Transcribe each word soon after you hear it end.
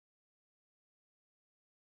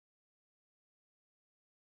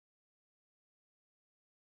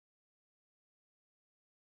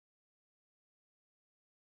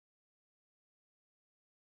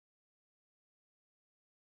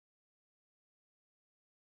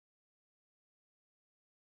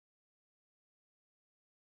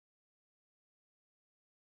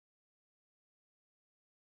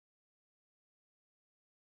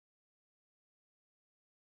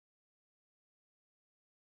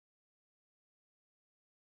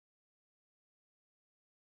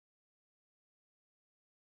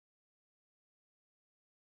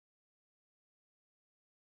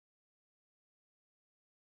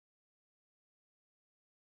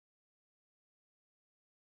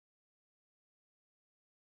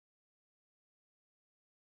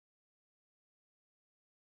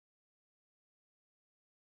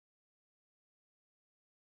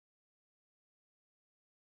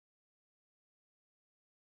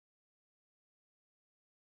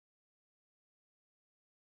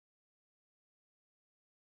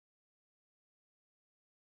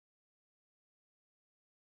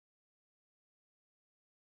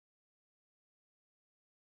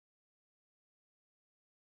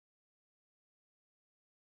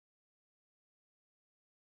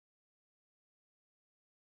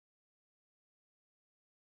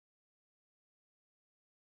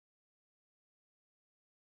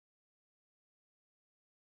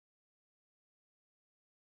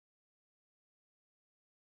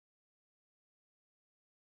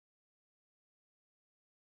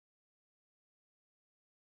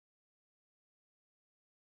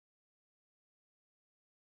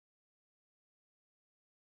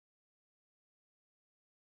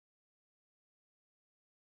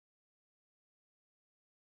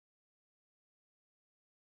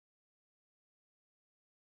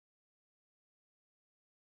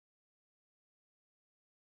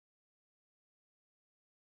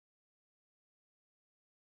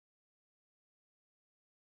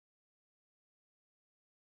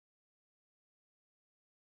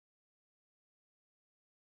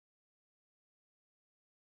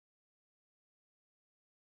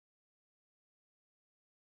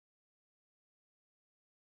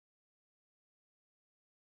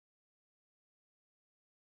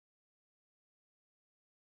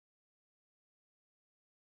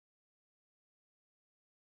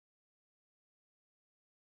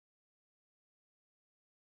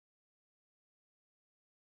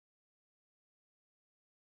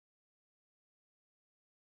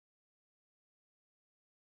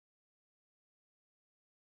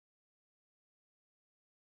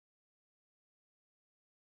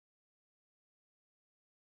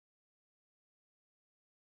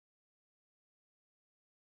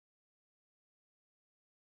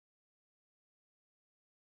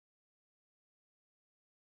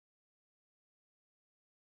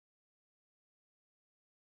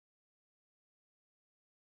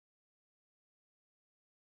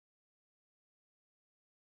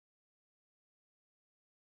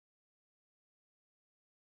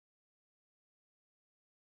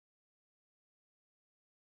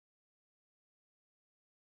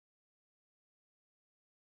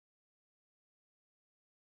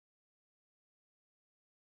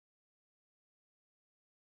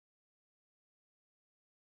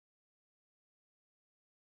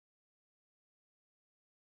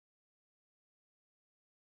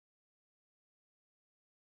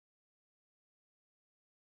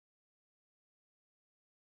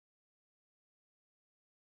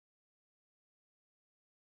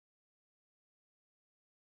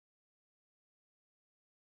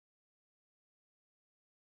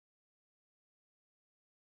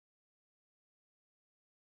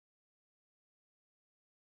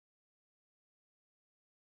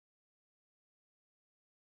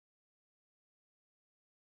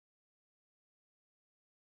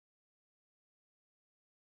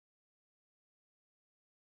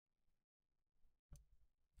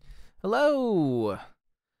Hello!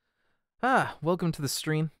 Welcome to the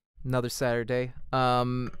stream. Another Saturday.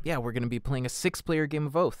 Yeah, we're gonna be playing a six-player game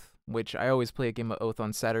of Oath, which I always play a game of Oath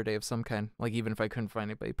on Saturday of some kind. Like, even if I couldn't find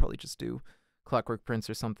anybody, probably just do Clockwork Prince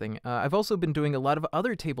or something. I've also been doing a lot of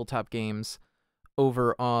other tabletop games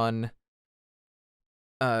over on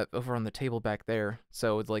the table back there.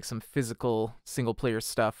 So it's like some physical single-player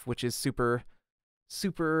stuff, which is super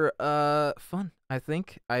fun. I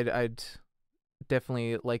think I'd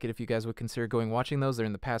definitely like it if you guys would consider going watching those. They're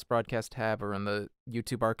in the past broadcast tab or in the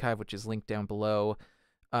YouTube archive, which is linked down below.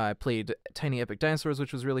 I played Tiny Epic Dinosaurs,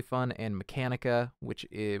 which was really fun, and Mechanica, which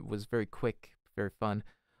it was very quick, very fun.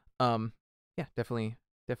 Yeah, definitely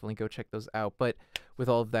go check those out. But with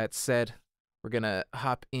all of that said, we're gonna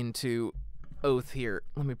hop into Oath here.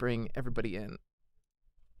 Let me bring everybody in.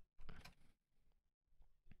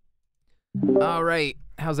 All right,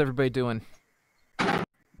 how's everybody doing?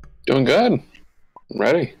 Doing good. I'm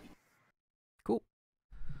ready. Cool.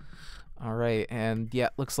 All right, and yeah,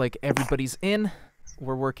 looks like everybody's in.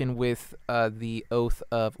 We're working with the oath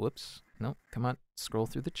of. Whoops. No, come on. Scroll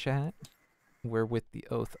through the chat. We're with the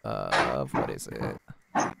oath of. What is it?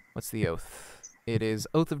 What's the oath? It is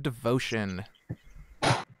Oath of Devotion.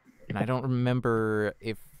 And I don't remember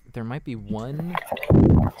if there might be one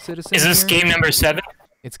citizen. Is this here? game number 7?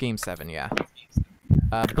 It's game 7, yeah.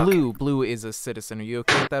 Blue is a citizen. Are you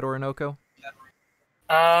okay with that, Orinoco?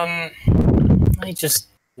 I just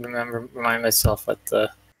remind myself what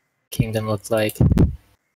the kingdom looked like.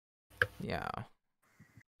 Yeah.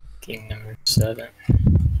 Game number 7.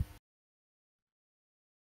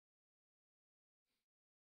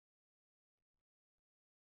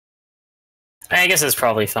 I guess it's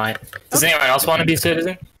probably fine. Does anyone else want to be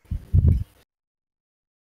citizen?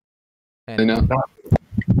 I know.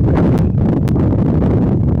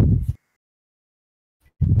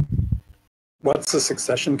 What's the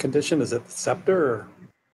succession condition? Is it the scepter?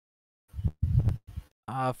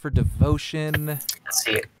 Or... For devotion. Let's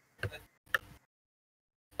see.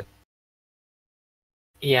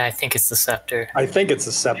 Yeah, I think it's the scepter. I think it's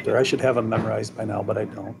a scepter. I should have them memorized by now, but I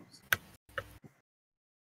don't.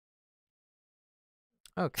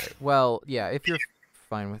 Okay, well, yeah, if you're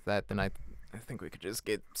fine with that, then I think we could just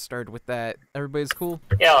get started with that. Everybody's cool?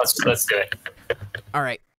 Yeah, let's do it. All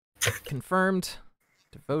right, confirmed.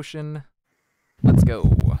 Devotion. Let's go.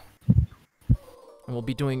 And we'll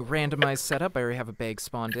be doing randomized setup. I already have a bag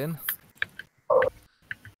spawned in.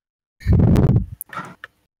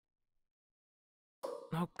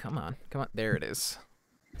 Oh, come on. Come on. There it is.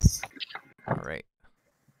 All right.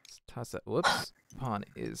 Let's toss that. Whoops. Pawn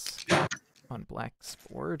is on black's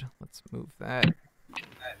board. Let's move that.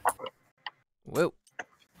 Whoa.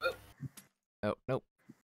 Oh, nope.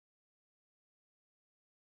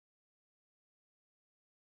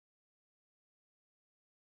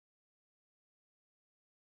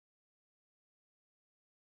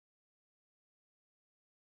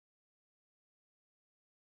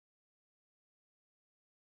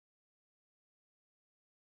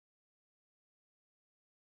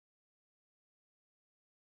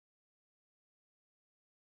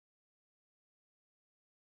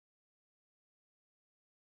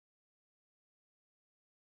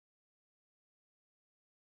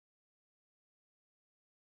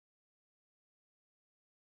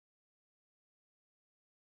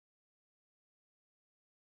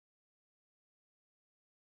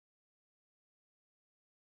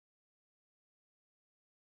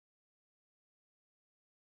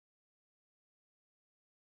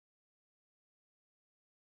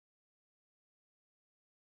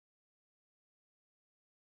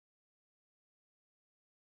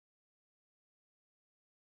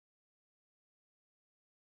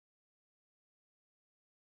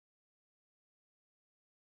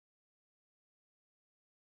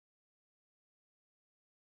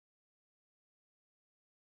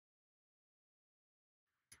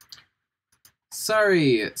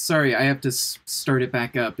 Sorry, I have to start it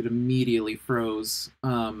back up. It immediately froze.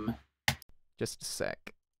 Just a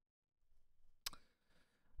sec.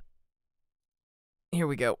 Here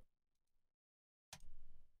we go.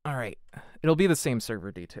 All right. It'll be the same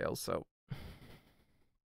server details, so.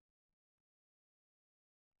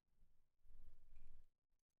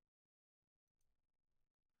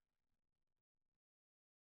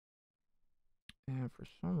 And for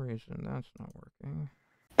some reason, that's not working.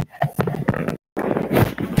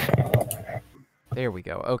 There we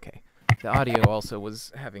go. Okay. The audio also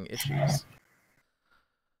was having issues.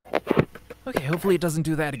 Okay, hopefully it doesn't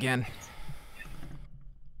do that again.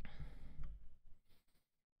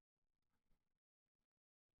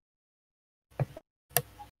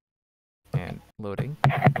 And loading.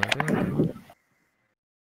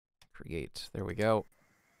 Create. There we go.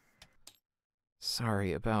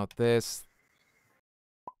 Sorry about this.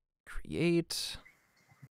 Create.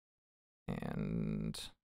 And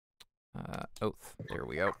oath. There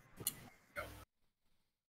we go.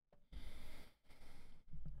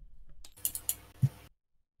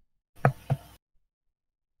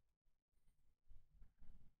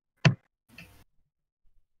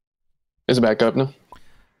 Is it back up now?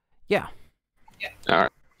 Yeah. All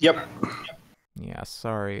right. Yep. Yeah,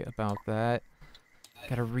 sorry about that.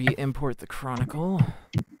 Gotta re-import the Chronicle.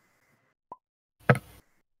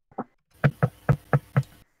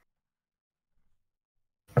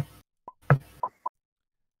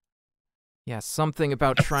 Yeah, something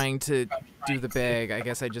about trying to do the bag. I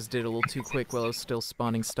guess I just did a little too quick while I was still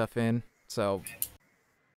spawning stuff in. So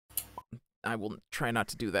I will try not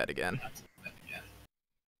to do that again.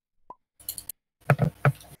 In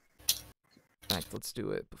fact, let's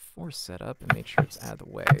do it before setup and make sure it's out of the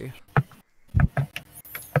way.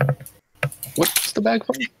 What's the bag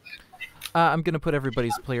for? I'm gonna put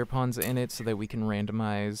everybody's player pawns in it so that we can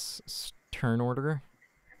randomize turn order.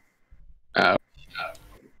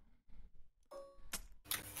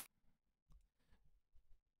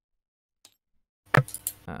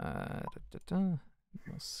 We'll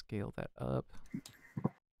scale that up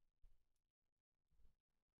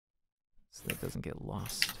so that doesn't get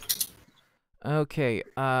lost. Okay,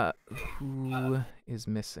 who is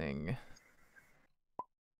missing?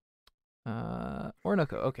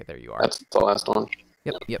 Orinoco. Okay, there you are. That's the last one.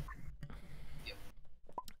 Yep.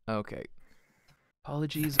 Okay.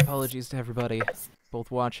 Apologies to everybody,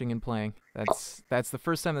 both watching and playing. That's the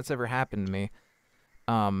first time that's ever happened to me.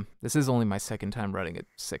 This is only my second time running a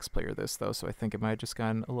 6-player this though, so I think it might have just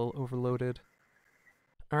gotten a little overloaded.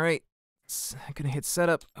 All right, I'm gonna hit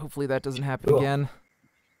setup. Hopefully that doesn't happen again.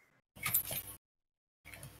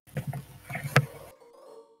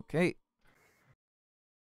 Okay.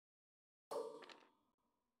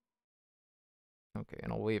 Okay,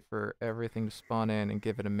 and I'll wait for everything to spawn in and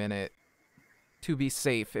give it a minute to be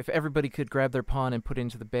safe. If everybody could grab their pawn and put it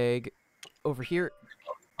into the bag over here.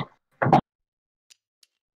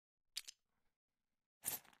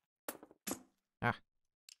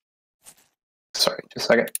 Sorry, just a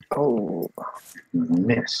second. Oh,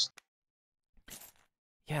 missed.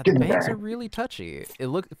 Yeah, the bags are really touchy. It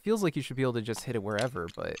feels like you should be able to just hit it wherever,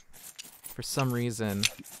 but for some reason,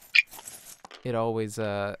 it always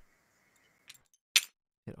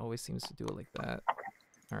seems to do it like that.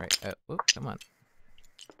 All right, come on.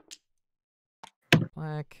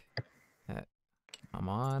 Black. Come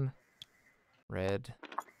on. Red.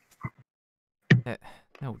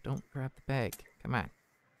 No, don't grab the bag. Come on.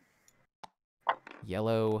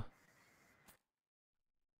 Yellow.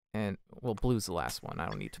 And, well, blue's the last one. I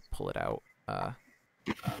don't need to pull it out.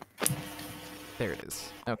 There it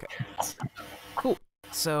is. Okay. Cool.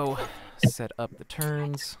 So, set up the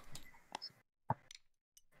turns.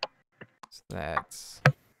 So that's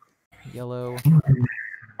yellow,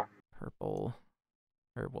 purple,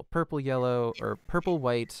 or, well, purple, yellow, or purple,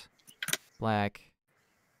 white, black,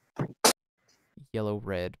 yellow,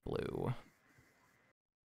 red, blue.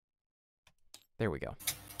 There we go.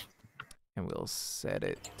 And we'll set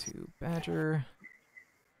it to Badger.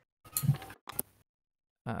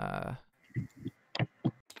 For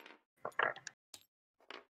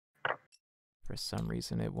some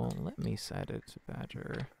reason, it won't let me set it to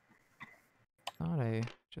Badger. Thought I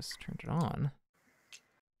just turned it on.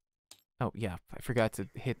 Oh, yeah, I forgot to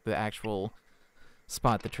hit the actual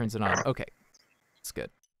spot that turns it on. Okay, it's good.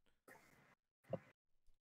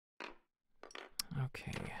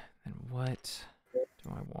 Okay, and what do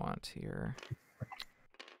I want here?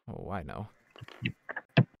 Oh, I know.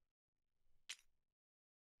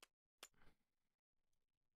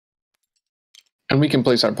 And we can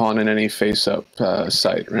place our pawn in any face-up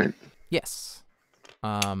site, right? Yes.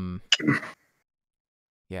 Yeah,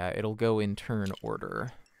 it'll go in turn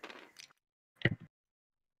order.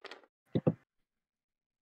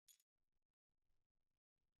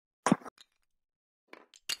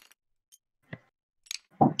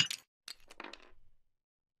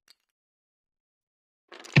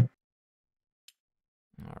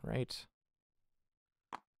 All right.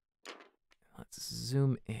 Let's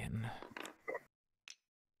zoom in.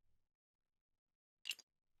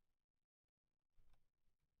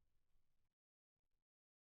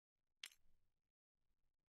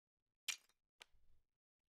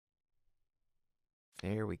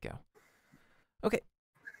 There we go. Okay.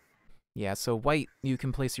 Yeah, so white, you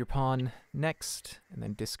can place your pawn next, and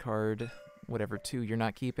then discard whatever 2 you're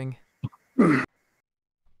not keeping. Do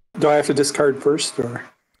I have to discard first, or?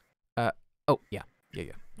 Oh, yeah.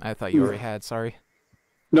 I thought you already had, sorry.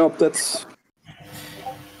 Nope, that's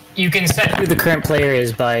You can set who the current player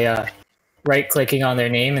is by right-clicking on their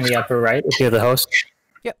name in the upper right if you're the host,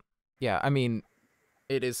 Yeah, I mean,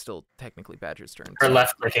 it is still technically Badger's turn. or so-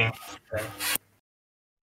 left-clicking.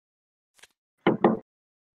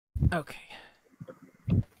 Okay.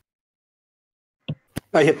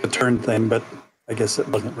 I hit the turn thing, but I guess it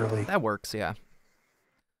wasn't really. That works, yeah.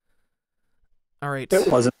 All right. It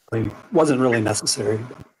wasn't really necessary.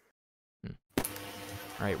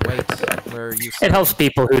 All right, White, where are you? It starting? helps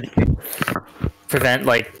people who prevent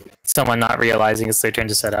someone not realizing it's their turn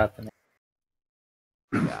to set up.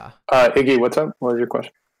 Yeah. Iggy, what's up? What was your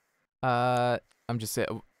question? I'm just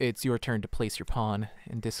saying, it's your turn to place your pawn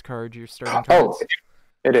and discard your starting Oh, cards.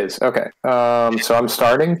 it is. Okay. So I'm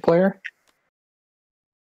starting player.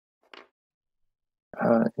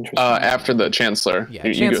 Interesting. After the Chancellor. Yeah,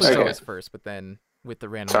 you go Chancellor second. goes first, but then with the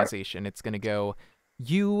randomization, it's going to go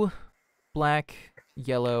you, black,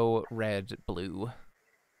 yellow, red, blue,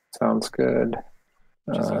 Sounds good.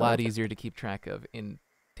 which is a lot easier to keep track of in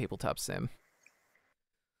Tabletop Sim.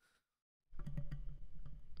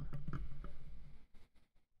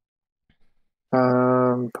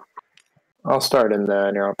 I'll start in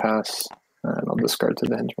the narrow pass, and I'll discard to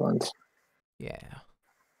the hinterlands. Yeah.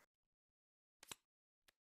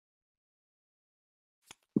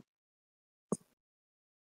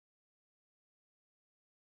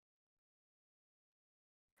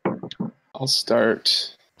 I'll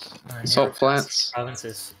start Salt Flats.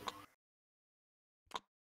 Provinces.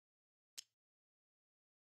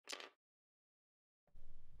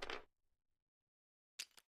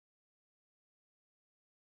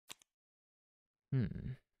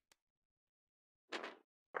 Hmm.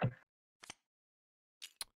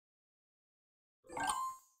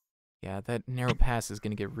 Yeah, that narrow pass is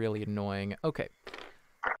going to get really annoying. Okay.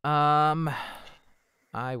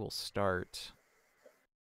 I will start.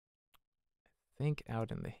 I think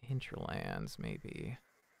out in the hinterlands, maybe.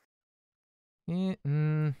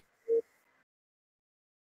 No,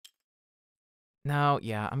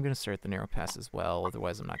 yeah, I'm going to start the narrow pass as well.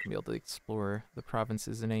 Otherwise, I'm not going to be able to explore the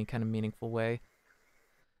provinces in any kind of meaningful way.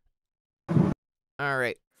 All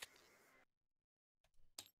right.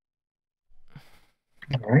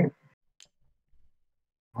 All right.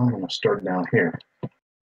 I'm going to start down here.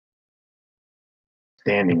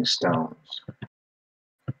 Standing stones.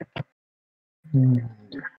 And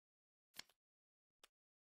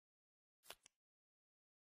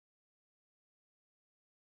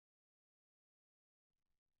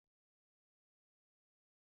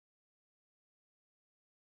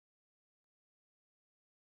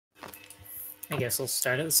I guess we'll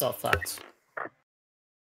start at the Salt Flats.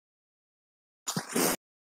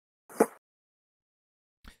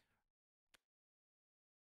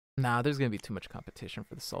 Nah, there's going to be too much competition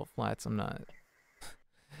for the Salt Flats. I'm not...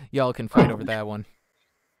 Y'all can fight over that one.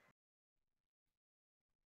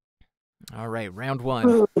 All right, round one.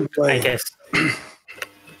 Oh, I boy. guess.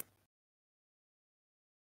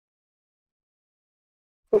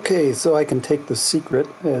 Okay, so I can take the secret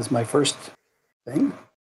as my first thing.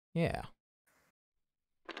 Yeah.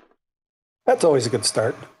 That's always a good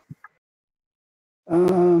start.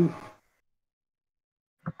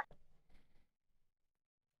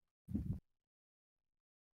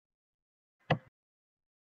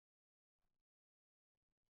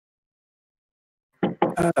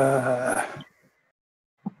 Uh,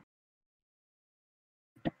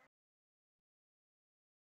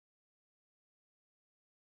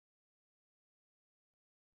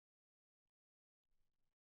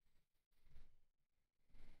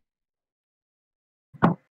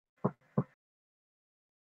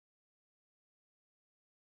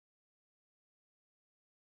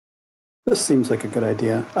 this seems like a good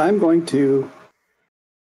idea. I'm going to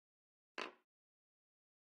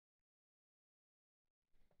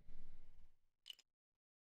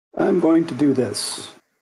do this.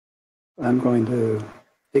 I'm going to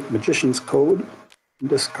take Magician's Code and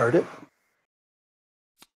discard it.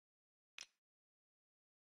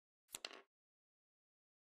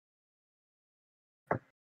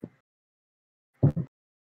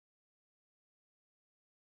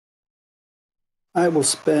 I will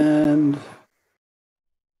spend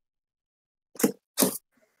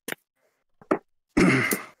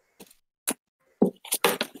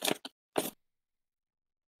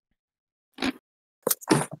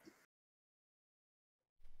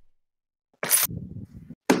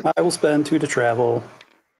I will spend 2 to travel.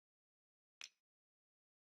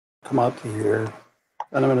 Come out here.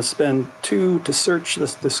 And I'm going to spend 2 to search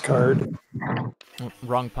this discard. Oh,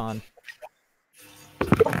 wrong pawn.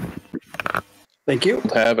 Thank you.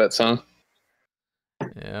 habits, huh?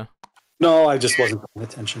 Yeah. No, I just wasn't paying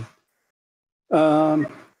attention.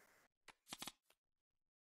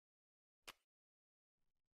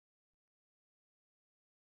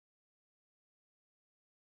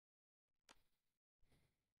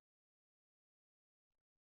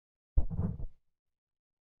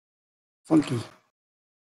 Funky.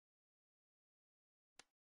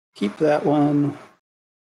 Keep that one.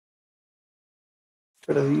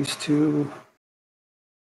 Rid of these two.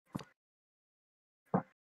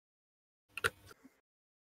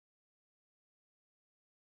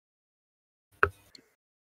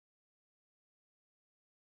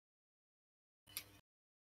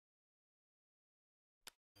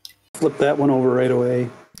 Flip that one over right away.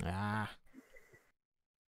 Ah.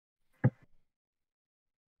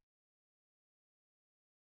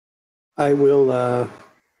 I will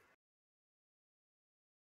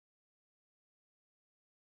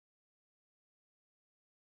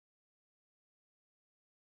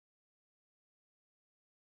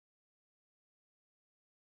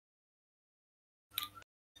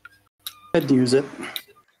use it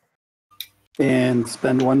and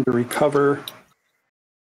spend one to recover.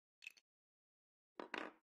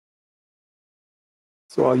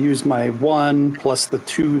 So I'll use my 1 plus the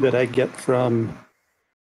 2 that I get from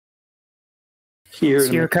here.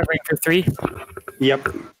 So you're recovering for 3? Yep.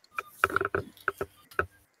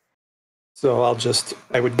 So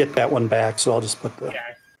I would get that one back, so I'll just put the... Yeah.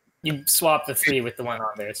 You swap the 3 with the one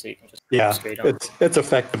on there, so you can just Yeah, straight on. it's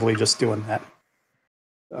effectively just doing that.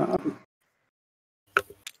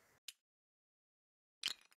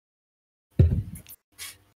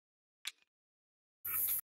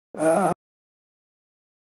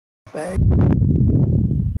 Bag.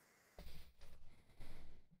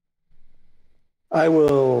 I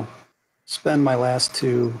will spend my last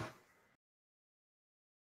 2.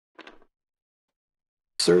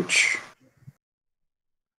 Search.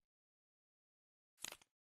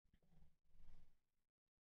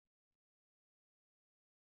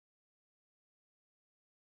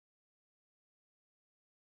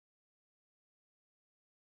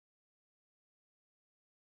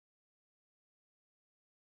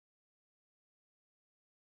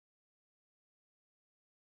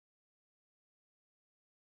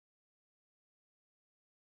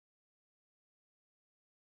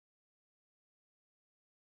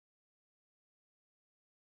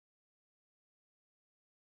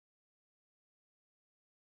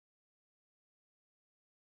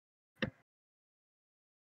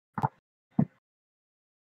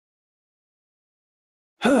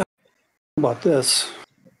 How about this?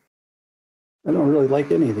 I don't really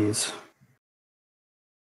like any of these.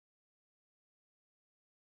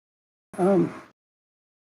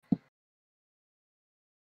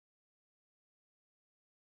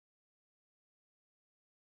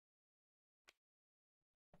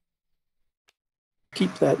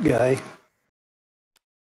 Keep that guy.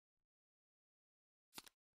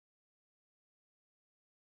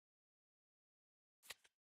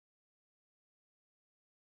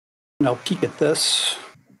 And I'll peek at this.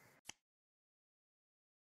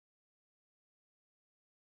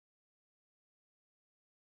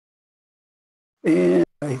 And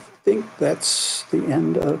I think that's the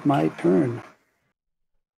end of my turn.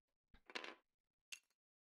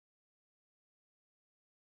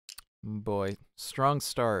 Boy, strong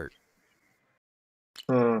start.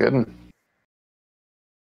 Good.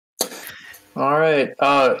 All right.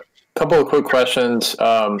 Couple of quick questions.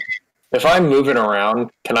 If I'm moving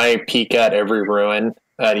around, can I peek at every ruin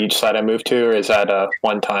at each side I move to, or is that a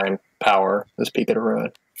one-time power? This peek at a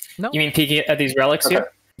ruin. No. You mean peeking at these relics Okay.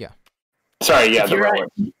 here? Sorry, yeah, If the you're relic.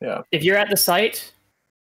 Yeah. If you're at the site,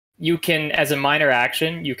 you can, as a minor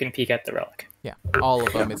action, you can peek at the relic. Yeah, all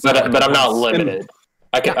of them. It's But not like I'm not once. limited.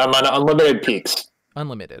 I'm on unlimited peaks.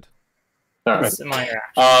 Unlimited. All right. It's a minor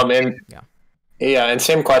action. And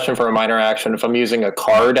same question for a minor action. If I'm using a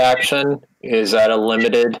card action, is that a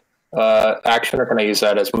limited action, or can I use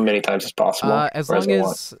that as many times as possible? As long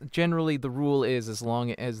as generally the rule is as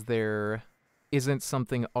long as there isn't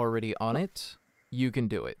something already on it, you can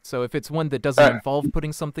do it. So if it's one that doesn't involve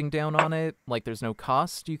putting something down on it, like there's no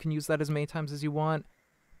cost, you can use that as many times as you want.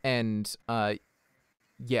 And as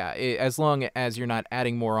long as you're not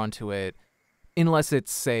adding more onto it, unless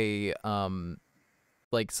it's say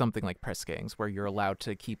like something like press gangs where you're allowed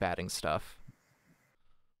to keep adding stuff.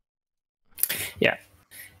 Yeah.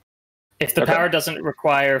 If the power doesn't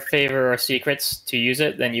require favor or secrets to use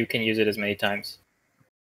it, then you can use it as many times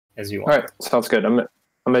as you want. All right, sounds good. I'm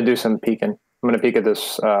gonna do some peeking. I'm gonna peek at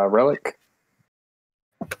this relic.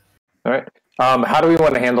 All right. How do we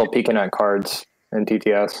want to handle peeking at cards in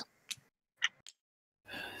TTS?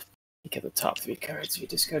 Look at the top 3 cards of your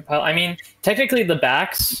discard pile. I mean, technically the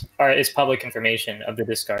backs is public information of the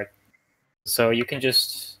discard. So you can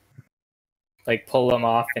just like pull them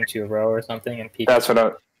off into a row or something and peek. That's what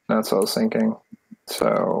I was thinking. So,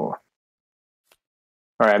 all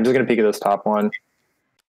right, I'm just gonna peek at this top one.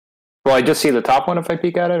 Will I just see the top one if I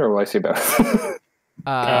peek at it, or will I see both?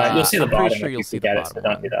 You'll see the I'm bottom. pretty sure if you'll you see peek the at it, bottom so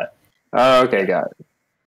don't one. do that. Oh, okay, got it.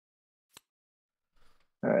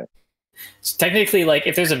 All right. So technically, like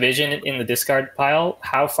if there's a vision in the discard pile,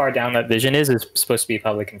 how far down that vision is supposed to be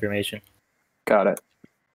public information. Got it.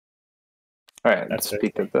 All right, That's let's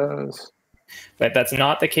peek at those. But that's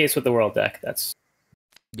not the case with the world deck. That's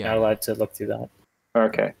not allowed to look through that.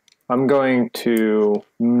 Okay, I'm going to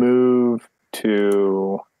move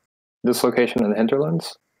to this location in the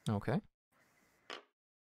hinterlands. Okay.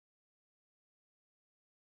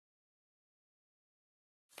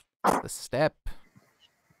 The step.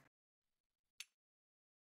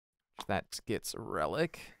 That gets a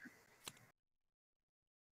relic.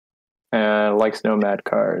 And likes nomad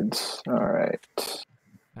cards. All right.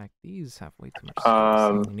 In fact, these have way too much space. I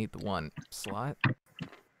only need the one slot.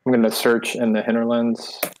 I'm going to search in the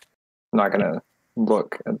hinterlands. I'm not going to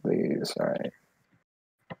look at these. All right.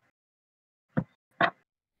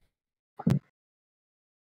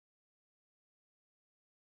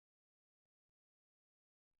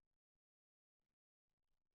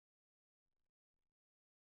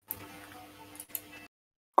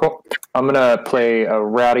 Cool. I'm going to play a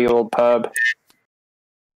rowdy old pub.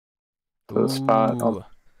 To the spot. Ooh,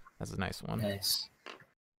 that's a nice one. Nice.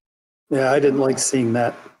 Yeah, I didn't like seeing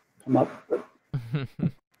that come up. But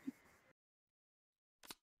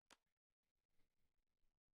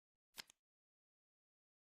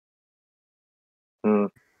I'm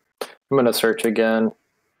going to search again.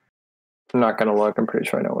 I'm not going to look. I'm pretty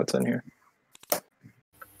sure I know what's in here.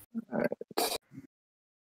 All right.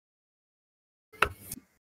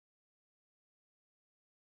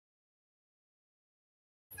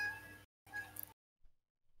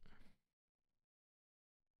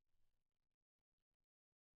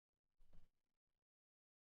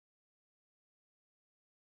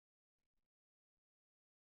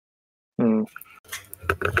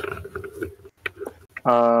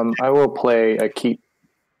 I will play a keep.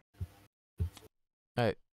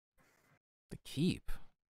 The keep.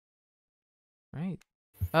 Right.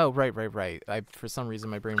 Oh, right. For some reason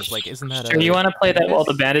my brain was like, isn't that Sure, you want to play that while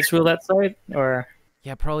the bandits rule that side, or?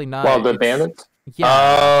 Yeah, probably not. Well, the bandits? Yeah.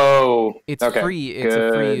 Oh, It's okay. free. It's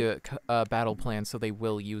Good. a free battle plan, so they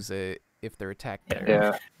will use it if they're attacked there.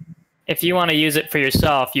 Yeah. If you want to use it for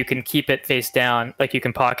yourself, you can keep it face down, like you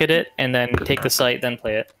can pocket it, and then take the site, then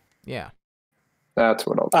play it. Yeah. That's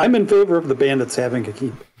what I'll do. I'm in favor of the bandits having a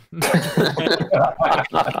keep.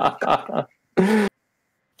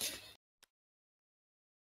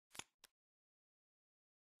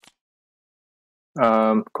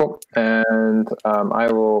 Cool. And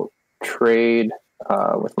I will trade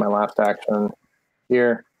with my last action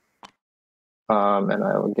here. And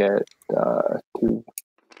I will get 2.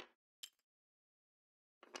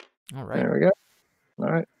 All right. There we go.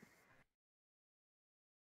 All right.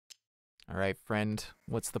 All right, friend.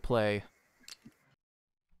 What's the play?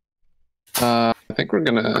 I think we're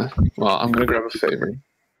gonna. Well, I'm gonna grab a favor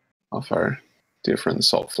off our dear friend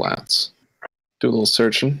Salt Flats. Do a little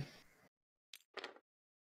searching,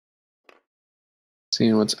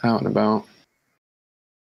 seeing what's out and about.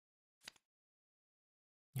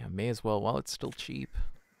 Yeah, may as well while it's still cheap.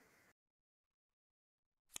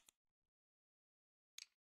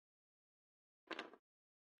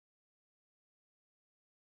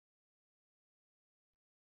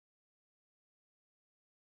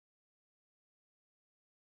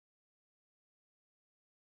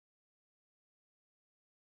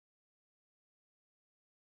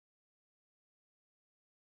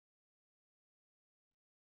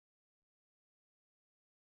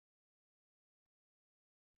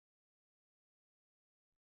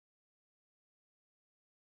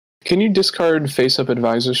 Can you discard face-up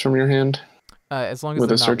advisors from your hand? As long as With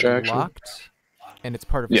they're a search not action? locked, and it's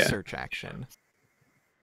part of a Yeah. search action.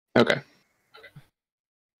 Okay.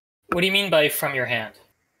 What do you mean by from your hand?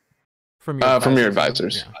 From your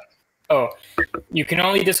advisors. Yeah. Oh, you can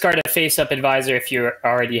only discard a face-up advisor if you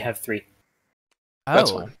already have 3.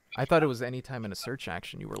 That's Oh, fine. I thought it was any time in a search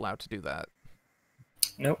action you were allowed to do that.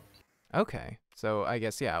 Nope. Okay, so I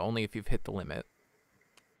guess, yeah, only if you've hit the limit.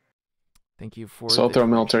 Thank you for So I'll the throw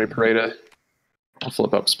military parade. I'll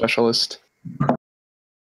flip up specialist.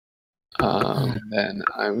 Then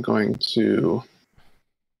I'm going to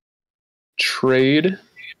trade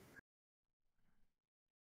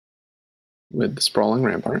with the sprawling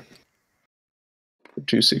rampart.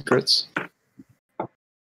 2 secrets.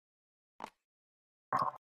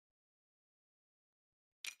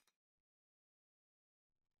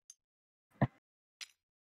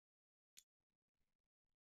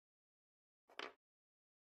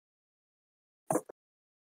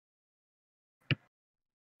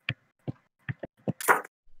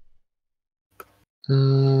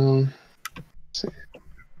 Let's see.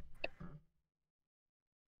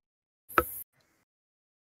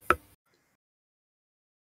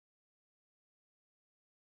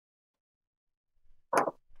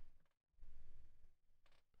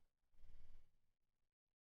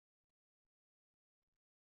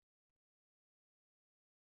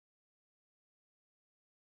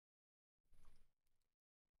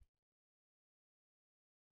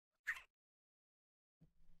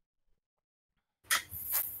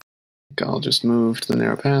 I'll just move to the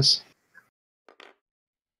narrow pass.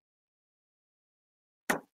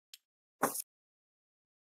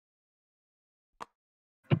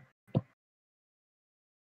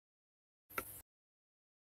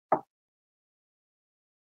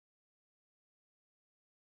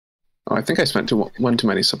 Oh, I think I spent one too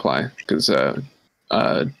many supply because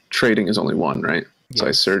trading is only 1, right? So I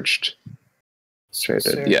Yes. searched, traded.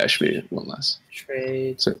 Search, Yeah, it should be 1 less.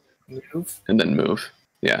 Trade. So, Move. and then move.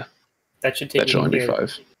 Yeah, That should take that should you only be here.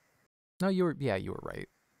 5. No, you were right.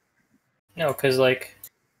 No, because like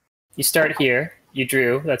you start here, you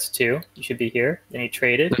drew, that's 2. You should be here. Then you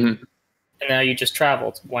traded, Mhm. and now you just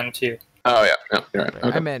traveled 1, 2. Oh yeah, no, you're right. Right.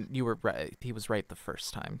 Okay. I meant you were right. He was right the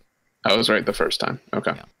first time. I was right the first time.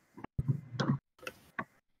 Okay. Yeah.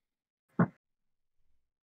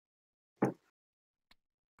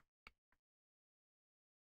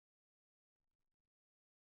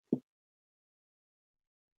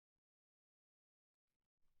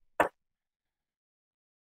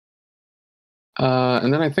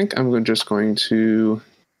 And then I think I'm just going to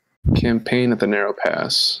campaign at the narrow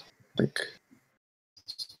pass. Like,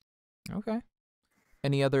 Okay.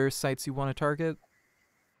 Any other sites you want to target?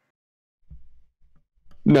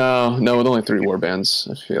 no, with only 3 warbands,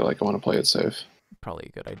 I feel like I want to play it safe. Probably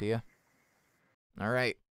a good idea. All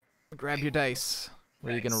right. Grab your dice.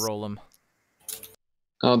 Where are you going to roll them?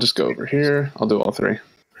 I'll just go over here. I'll do all 3.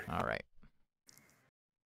 All right.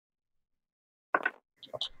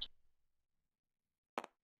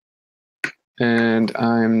 And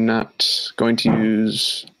I'm not going to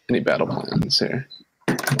use any battle plans here.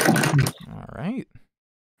 All right.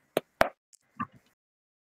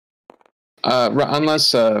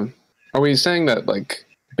 Unless, are we saying that, like,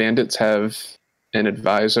 bandits have an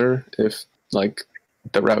advisor if, like,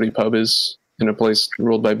 the rowdy pub is in a place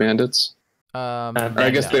ruled by bandits? Or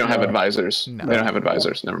I guess Yeah. they don't have advisors. No. They don't have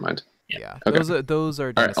advisors. Never mind. Yeah. Okay. Those are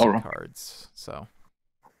right, dynasty I'll roll. cards. So.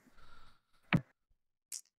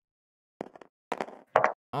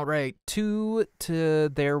 All right. 2 to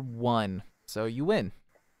their 1. So you win.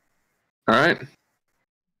 All right.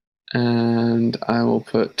 And I will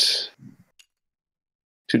put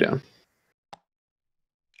 2 down.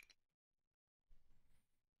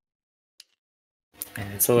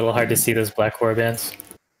 And it's a little hard to see those black warbands.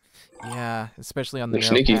 Yeah, especially on the They're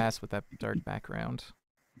narrow sneaky. pass with that dark background.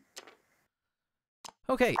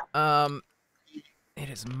 Okay, it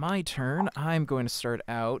is my turn. I'm going to start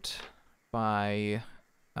out by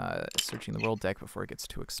searching the roll deck before it gets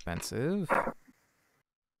too expensive.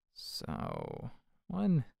 So,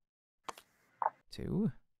 1,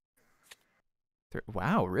 2, 3.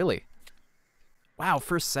 Wow, really? Wow,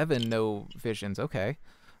 first 7, no visions. Okay.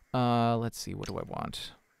 Let's see. What do I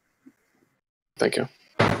want? Thank you.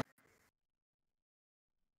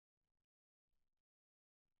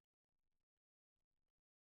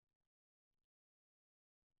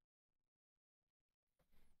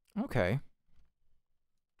 Okay.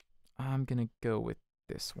 I'm gonna go with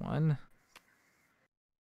this one.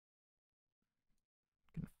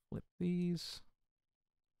 Gonna flip these.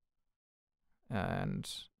 And,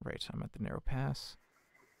 right, I'm at the narrow pass.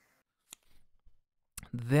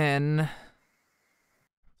 Then, let's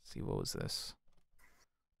see, what was this?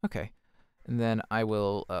 Okay. And then I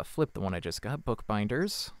will flip the one I just got,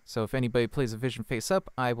 Bookbinders. So if anybody plays a vision face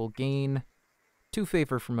up, I will gain 2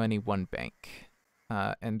 favor for money, 1 bank.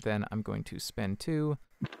 And then I'm going to spend 2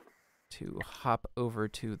 to hop over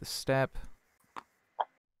to the step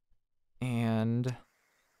and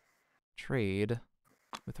trade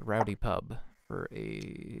with a rowdy pub for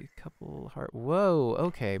a couple heart. Whoa,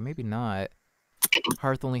 okay, maybe not.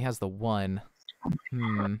 Hearth only has the 1.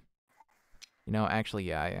 You know, actually,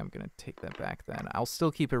 yeah, I am going to take that back then. I'll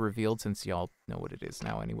still keep it revealed since y'all know what it is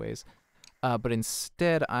now anyways. But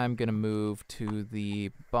instead, I'm going to move to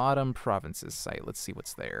the bottom provinces site. Let's see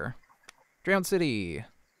what's there. Drown City.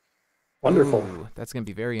 Wonderful. Ooh, that's gonna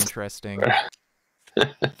be very interesting.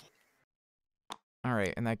 All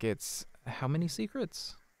right, and that gets how many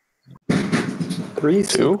secrets? 3,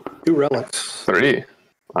 Two? 2 relics. 3.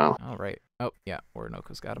 Wow. All right. Oh yeah,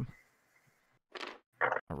 Orinoco's got him.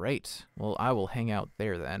 All right. Well, I will hang out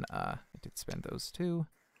there then. I did spend those 2.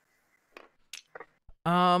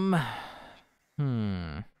 Or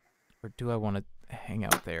do I want to hang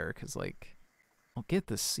out there? Cause like, I'll get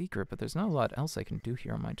the secret, but there's not a lot else I can do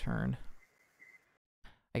here on my turn.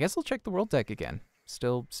 I guess I'll check the world deck again.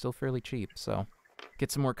 Still fairly cheap, so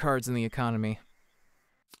get some more cards in the economy.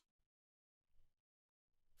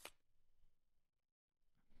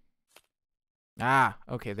 Ah,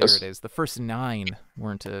 okay, there it is. The first 9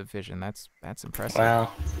 weren't a vision. That's impressive.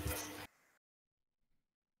 Wow.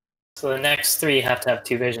 So the next 3 have to have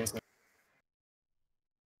 2 visions.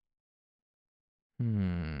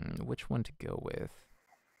 Which one to go with?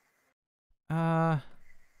 I'll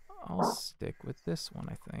stick with this one,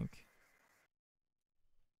 I think.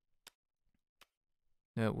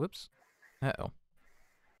 Whoops. Uh-oh.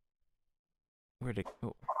 Where'd it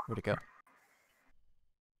go?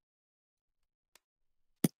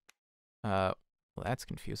 Well, that's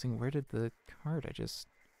confusing. Where did the card I just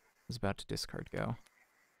was about to discard go?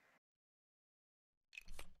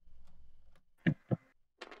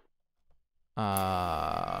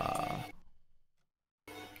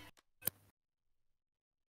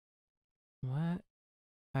 What?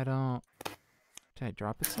 I don't... Did I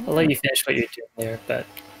drop it somewhere? I'll let you finish what you're doing there, but...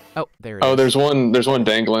 Oh, there it is. Oh, there's one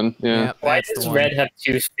dangling. Yeah. Yep, Why that's does the one. red have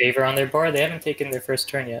 2 favor on their board? They haven't taken their first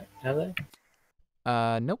turn yet, have they?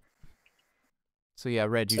 Nope. So yeah,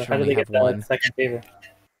 red, you So should how do only they have get that 1. second favor?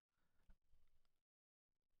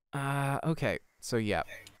 Okay. So yeah.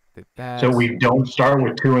 So we don't start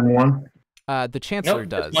with 2 and 1? The Chancellor Nope,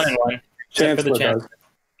 does. just 1 and 1. Except for the Chancellor Chancellor.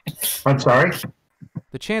 does. I'm sorry?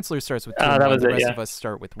 The Chancellor starts with 2 Ah, and that 1. was The it, rest yeah. of us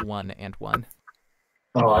start with 1 and 1.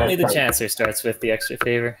 Oh, Only the I- Chancellor starts with the extra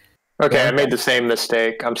favor. Okay, I made the same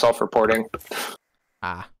mistake. I'm self-reporting.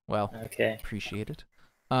 Ah, well, Okay. appreciate it.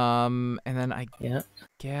 And then I Yeah.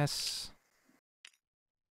 guess...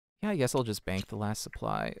 Yeah, I guess I'll just bank the last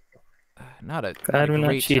supply. Not a Glad we're not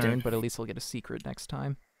great cheating. turn, but at least I'll get a secret next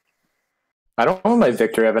time. I don't want my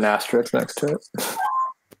victory have an asterisk next to it.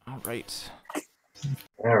 All right.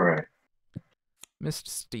 All right. Mr.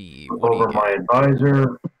 Steve, what do you Over get? my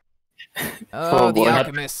advisor. Oh, Oh, the boy.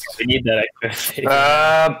 Alchemist. We need that extra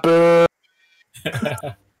favor. Boo!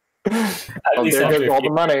 At Oh, least there after goes a all few-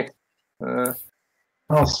 the money.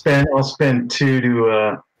 I'll spend 2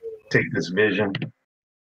 to take this vision.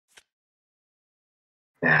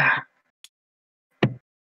 Yeah.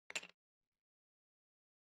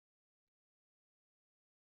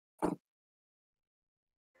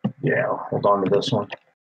 Yeah, I'll hold on to this one.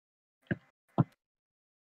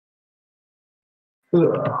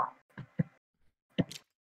 Ugh.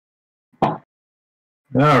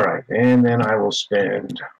 All right, and then I will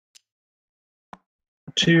spend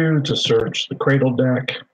 2 to search the cradle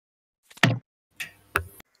deck.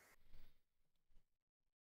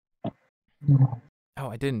 Oh,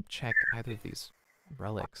 I didn't check either of these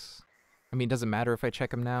relics. I mean, does it matter if I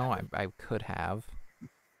check them now? I could have.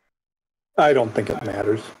 I don't think it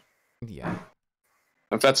matters. Yeah.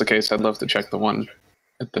 If that's the case, I'd love to check the one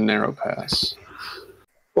at the narrow pass.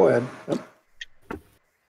 Go ahead. Yep.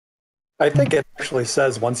 I think it actually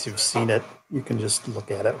says once you've seen it, you can just look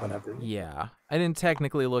at it whenever. Yeah. I didn't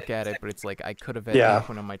technically look at it, but it's like I could have at Yeah. any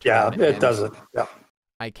point on my turn. Yeah, it and does it. Yeah.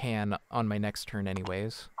 I can on my next turn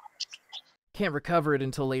anyways. Can't recover it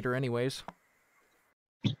until later anyways.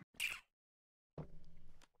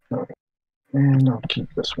 And I'll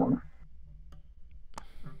keep this one.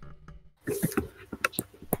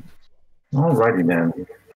 Alrighty then.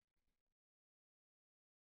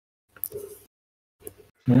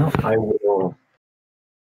 Now I will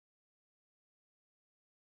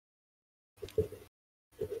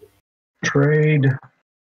trade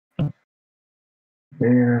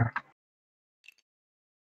there.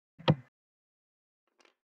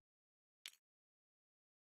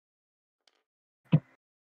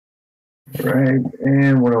 Right,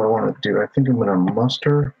 and what do I want to do? I think I'm going to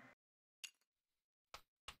muster.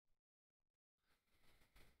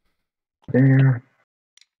 There.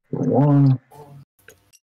 1.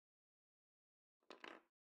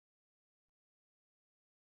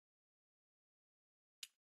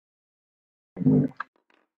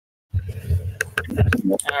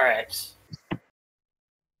 All right.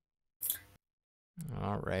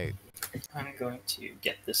 All right. I'm going to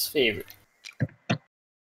get this favor.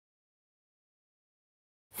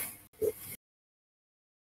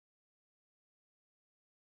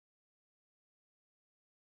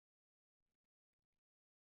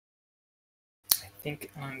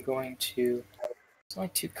 think I'm going to... There's only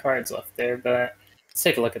 2 cards left there, but let's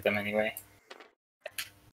take a look at them anyway.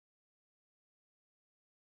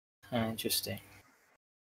 Interesting.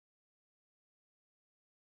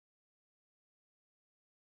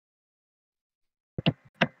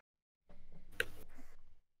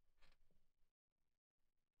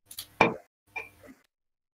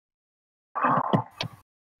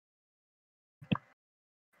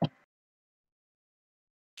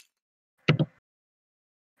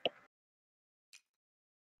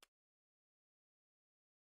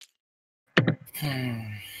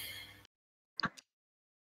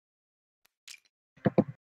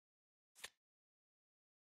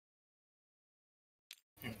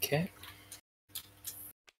 Okay.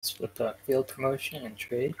 Let's flip out field promotion and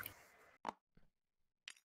trade.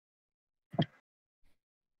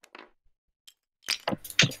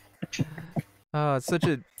 Oh, it's such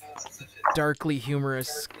a darkly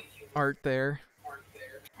humorous art there.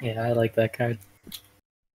 Yeah, I like that card.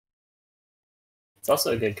 It's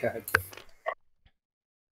also a good card.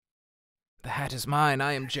 The hat is mine.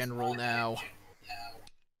 I am general now.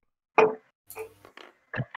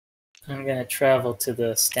 I'm gonna travel to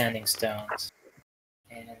the Standing Stones.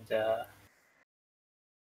 And,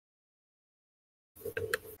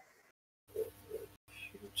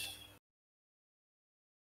 shoot.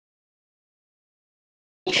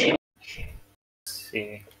 Let's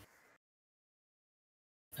see.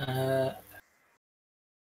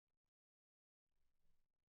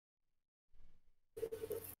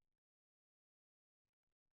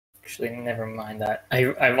 Actually, never mind that.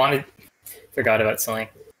 I forgot about something.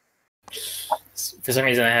 For some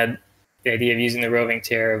reason, I had the idea of using the Roving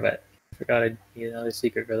Terror, but forgot I'd need another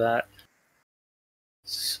secret for that.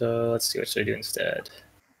 So let's see what should I do instead.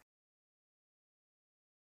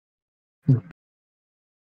 I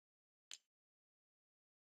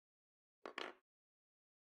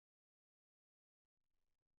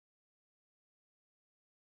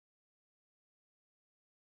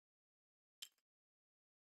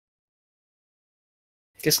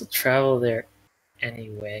guess I'll travel there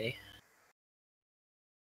anyway.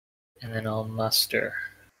 And then I'll muster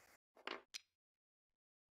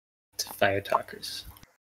to Fire Talkers.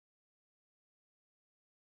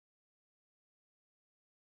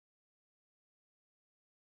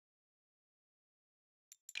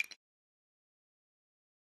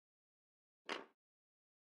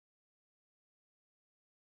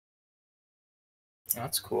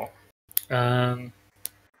 That's cool.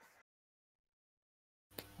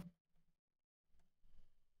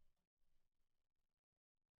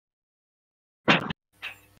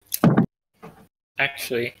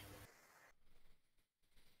 Actually,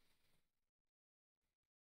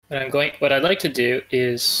 what I'd like to do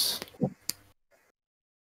is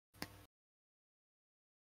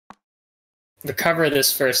recover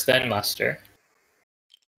this first, then muster.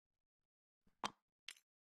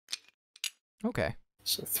 Okay.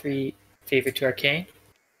 So 3 favor to Arcane.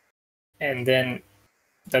 And then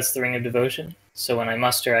that's the Ring of Devotion. So when I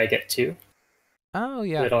muster, I get 2. Oh,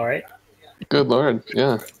 yeah. Is it alright? Good lord,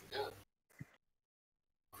 yeah.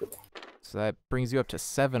 So that brings you up to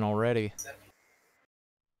 7 already.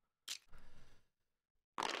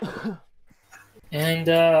 And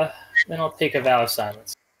then I'll take a Vow of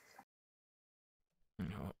Silence.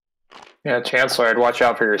 Yeah, Chancellor, I'd watch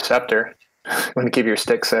out for your scepter. Want to keep your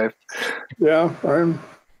stick safe. Yeah, I'm.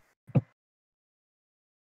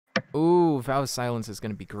 Ooh, Vow of Silence is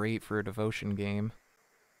going to be great for a devotion game.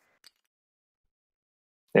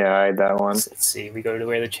 Yeah, I had that one. Let's see. We go to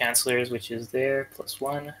where the Chancellor is, which is there,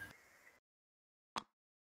 +1.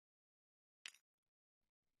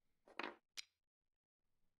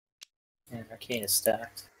 And Arcane is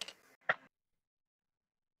stacked.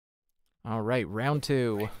 All right, round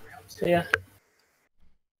 2. So yeah.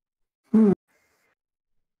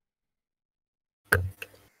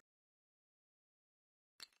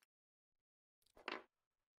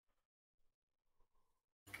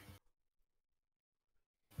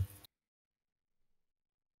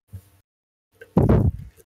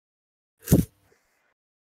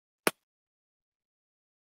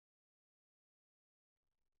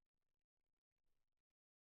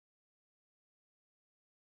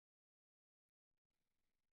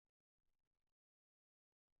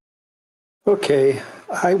 Okay,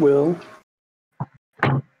 I will.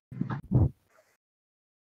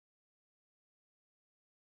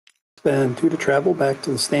 Spend 2 to travel back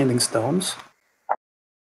to the Standing Stones.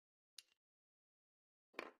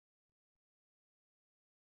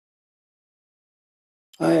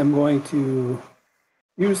 I am going to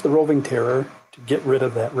use the Roving Terror to get rid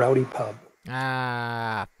of that rowdy pub.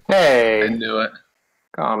 Ah. Hey! I knew it.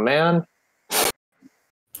 Oh, man.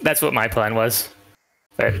 That's what my plan was.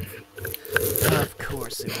 But Of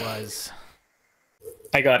course it was.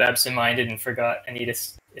 I got absent-minded and forgot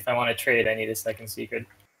if I want to trade, I need a second secret.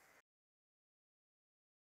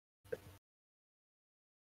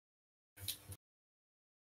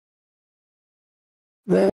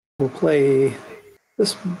 Then we'll play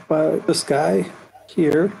this guy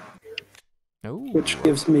here, Ooh. which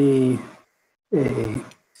gives me a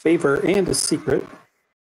favor and a secret.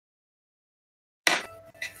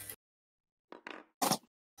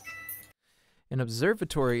 An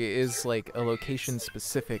observatory is like a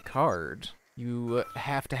location-specific card. You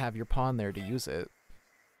have to have your pawn there to use it.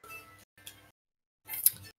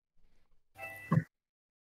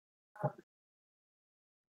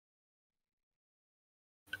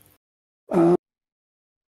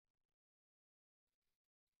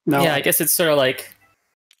 No, Yeah, I guess it's sort of like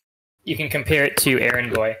you can compare it to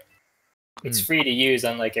Errand Boy. It's free to use,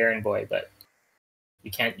 unlike Errand Boy, but you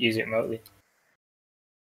can't use it remotely.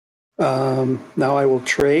 now I will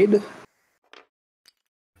trade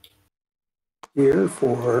here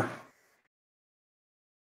for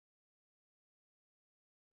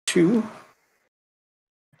 2.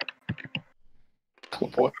 Oh,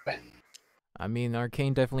 boy. I mean,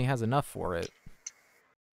 Arcane definitely has enough for it.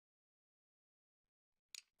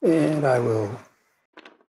 And I will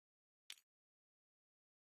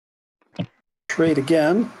trade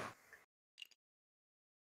again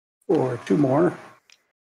for 2 more.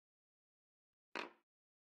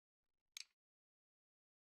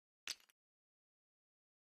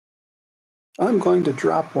 I'm going to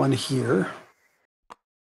drop one here.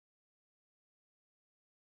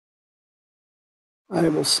 I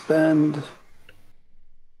will spend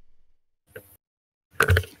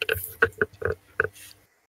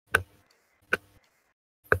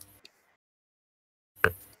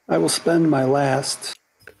my last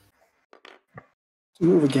to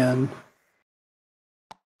move again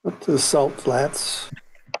up to the Salt Flats.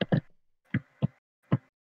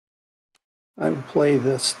 I will play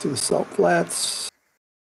this to the Salt Flats.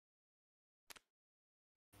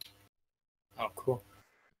 Oh, cool.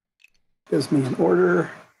 Gives me an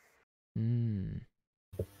order. I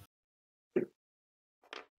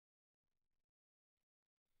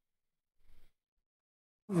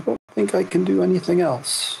don't think I can do anything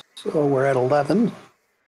else. So we're at 11.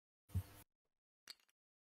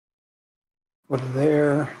 Go to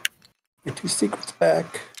there. Get 2 secrets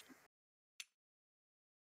back.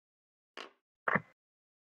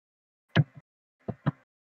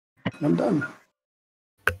 I'm done.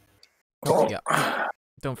 Oh, yeah.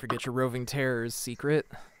 Don't forget your Roving Terrors secret.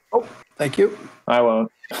 Oh, thank you. I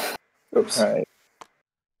won't. Oops. All right.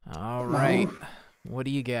 All right. What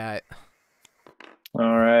do you got?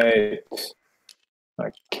 All right.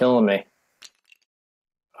 Killing me.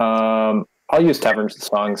 I'll use Taverns and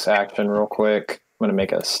Songs action real quick. I'm gonna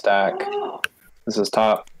make a stack. This is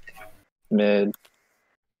top, mid,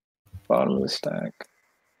 bottom of the stack.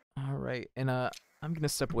 All right, and I'm gonna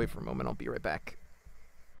step away for a moment. I'll be right back.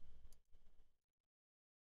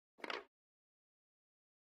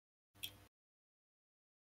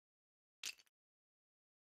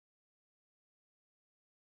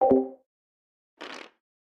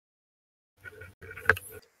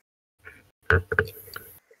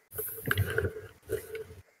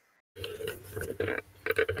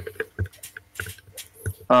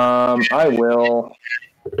 I will.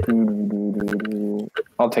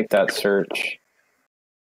 I'll take that search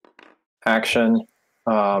action.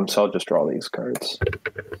 So I'll just draw these cards.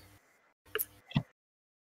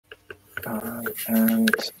 And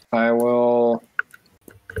I will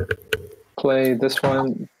play this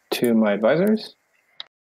one to my advisors.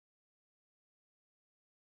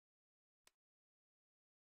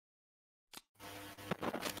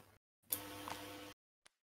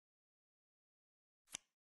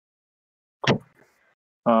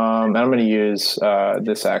 And I'm going to use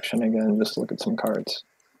this action again, just to look at some cards.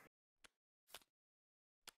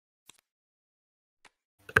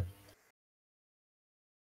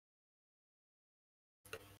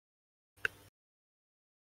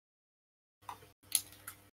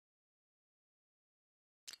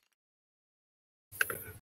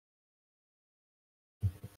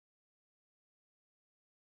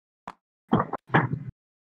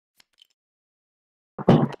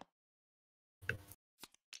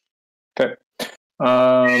 Okay.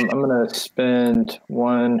 I'm going to spend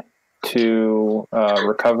 1 to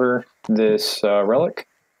recover this relic.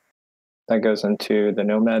 That goes into the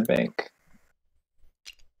Nomad Bank.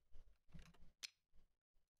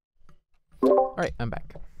 All right, I'm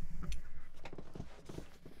back.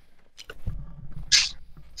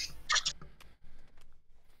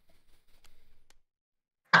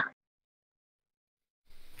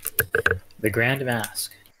 The Grand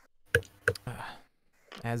Mask.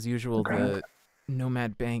 As usual, the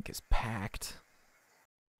Nomad Bank is packed.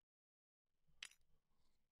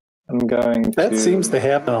 I'm going to... That seems to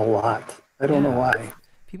happen a lot. I don't know why.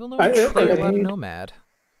 People don't play a lot of Nomad.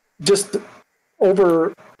 Just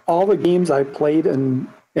over all the games I played and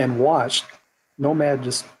watched, Nomad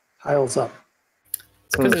just piles up.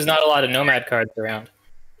 It's because there's not a lot of Nomad cards around.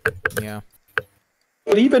 Yeah.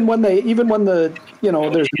 But even when the there's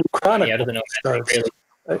new Chronicle Out of the Nomad starts,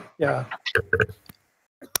 really. yeah.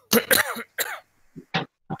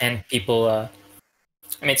 And people, I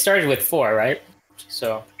mean, it started with 4, right?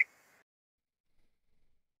 So.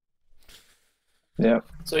 Yeah.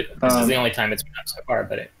 So this is the only time it's been up so far,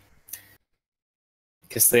 but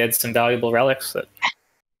because they had some valuable relics that.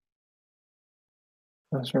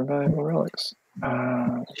 Those are valuable relics.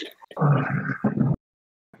 And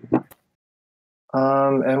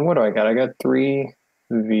what do I got? I got 3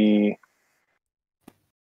 V.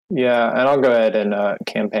 Yeah, and I'll go ahead and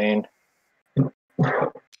campaign.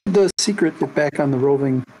 The secret back on the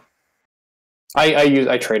roving.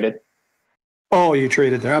 I traded. Oh, you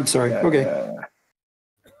traded there. I'm sorry. Yeah, okay. yeah.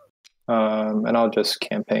 And I'll just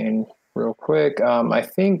campaign real quick. I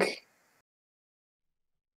think.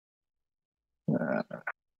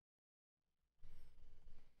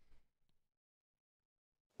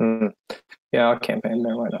 Yeah, I'll campaign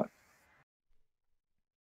there. Why not?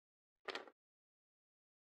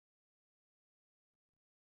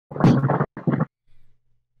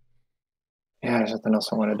 Yeah, there's nothing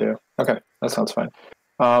else I want to do. Okay, that sounds fine.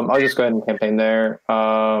 I'll just go ahead and campaign there.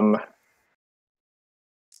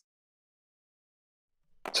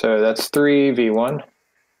 So that's 3v1.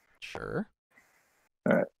 Sure.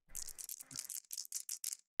 All right.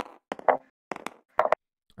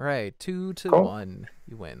 All right, 2-1.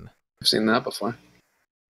 You win. I've seen that before.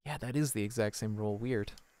 Yeah, that is the exact same roll.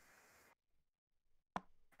 Weird.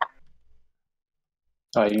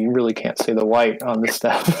 You really can't see the white on this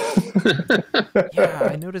stuff. Yeah,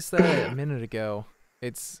 I noticed that a minute ago.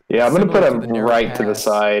 It's yeah, I'm gonna put them the right to the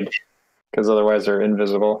side because otherwise they're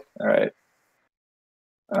invisible. All right.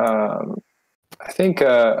 I think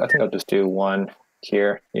I'll just do 1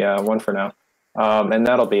 here. Yeah, 1 for now. And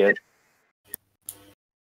that'll be it.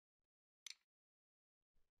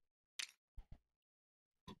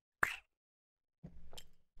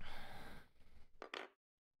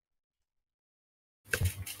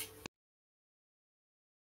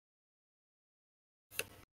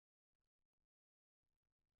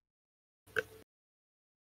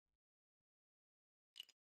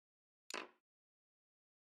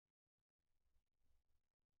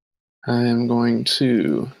 I am going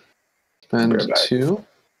to spend 2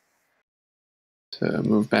 to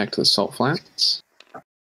move back to the Salt Flats.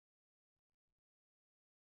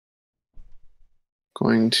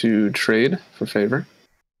 Going to trade for favor.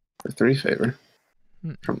 For 3 favor.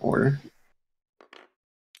 From order.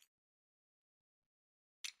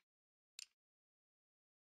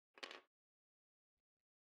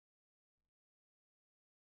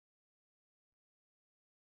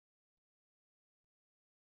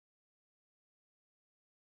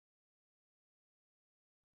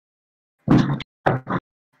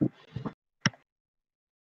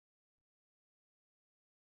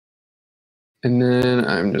 And then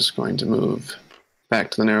I'm just going to move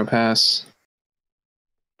back to the Narrow Pass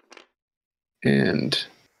and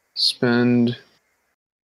spend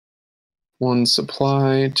 1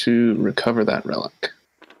 supply to recover that relic.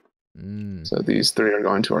 So these 3 are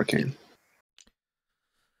going to Arcane.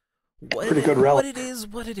 Pretty good relic.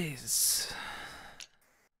 What it is.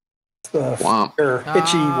 The fire,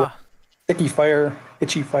 sticky fire,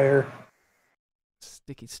 itchy fire.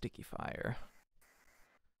 Sticky fire.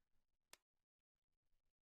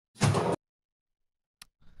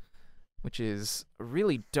 Which is a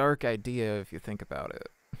really dark idea if you think about it.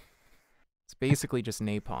 It's basically just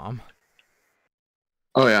napalm.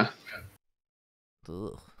 Oh, yeah.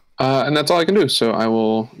 Ugh. And that's all I can do. So I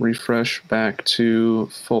will refresh back to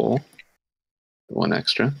full. 1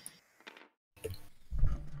 extra.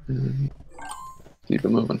 And keep it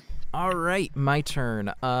moving. All right, my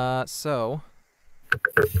turn. So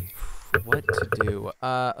what to do?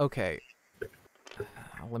 Okay.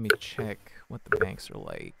 Let me check what the banks are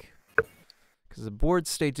like. Because the board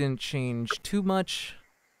state didn't change too much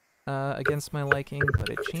against my liking, but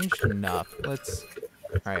it changed enough.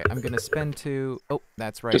 Alright, I'm going to spend 2... Oh,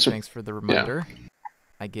 that's right. Thanks for the reminder. Yeah.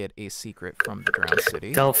 I get a secret from the Drowned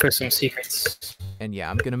City. Delve for some secrets. And yeah,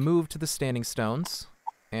 I'm going to move to the Standing Stones.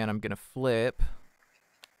 And I'm going to flip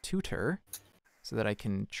Tutor so that I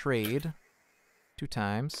can trade 2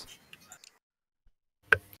 times.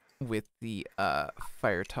 with the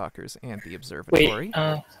Fire Talkers and the Observatory.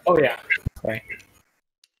 Wait, oh yeah, sorry.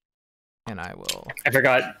 And I will... I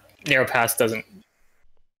forgot Narrow Pass doesn't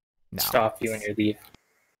stop you when you leave.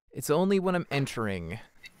 It's only when I'm entering.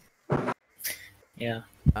 Yeah.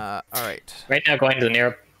 Alright. Right now going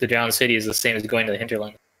to the Drowned City is the same as going to the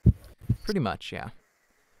Hinterland. Pretty much, yeah.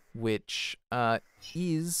 Which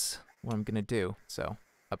is what I'm gonna do. So,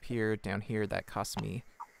 up here, down here, that costs me...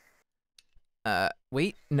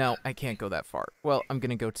 wait, no, I can't go that far. Well, I'm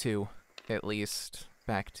gonna go to, at least,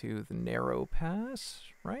 back to the Narrow Pass,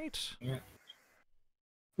 right? Yeah.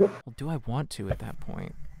 Well, do I want to at that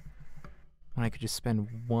point? When I could just spend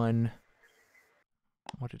one...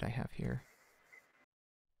 What did I have here?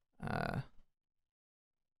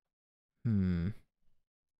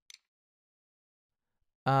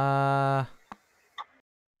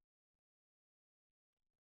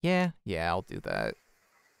 Yeah, I'll do that.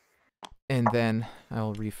 And then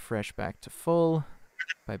I'll refresh back to full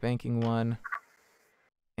by banking one.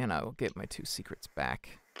 And I will get my 2 secrets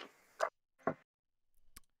back.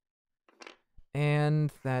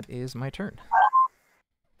 And that is my turn.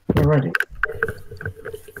 Alrighty.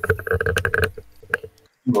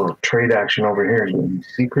 A little trade action over here.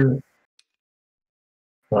 Secret.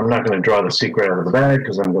 I'm not going to draw the secret out of the bag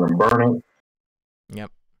because I'm going to burn it.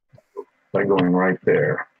 Yep. By going right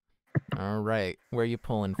there. Alright. Where are you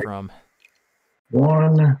pulling from?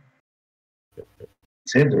 1.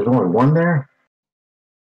 That's it? There's only 1 there?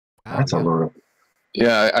 Wow, That's a little...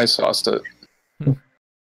 Yeah, I sauced it.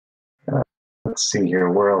 Let's see here.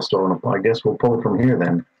 Where else do I want to pull? I guess we'll pull it from here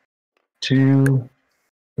then. 2,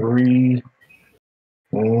 3,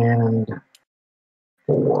 and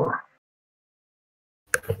 4.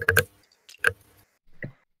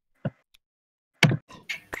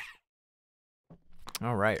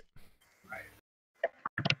 All right.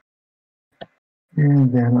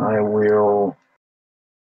 And then I will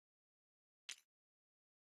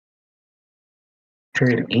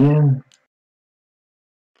trade again.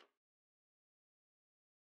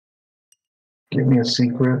 Give me a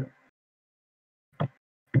secret.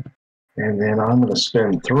 And then I'm going to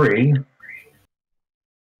spend 3.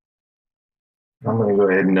 I'm going to go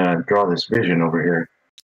ahead and draw this vision over here.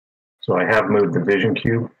 So I have moved the vision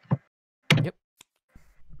cube. Yep.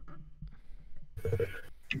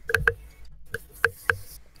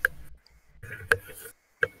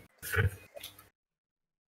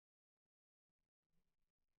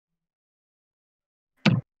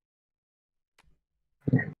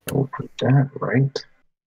 And we'll put that right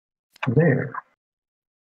there.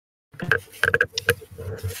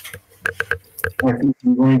 I think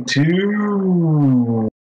I'm going to...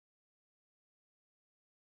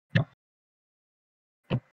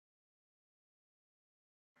 I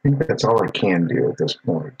think that's all I can do at this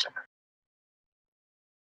point.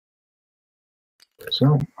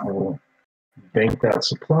 So I will bank that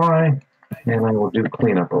supply, and I will do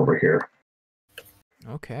cleanup over here.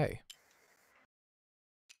 Okay.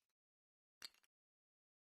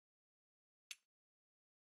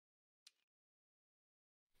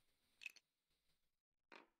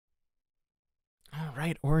 All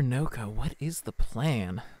right, Orinoco, what is the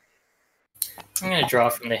plan? I'm going to draw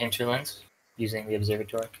from the Hinterlands using the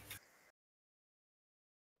Observatory.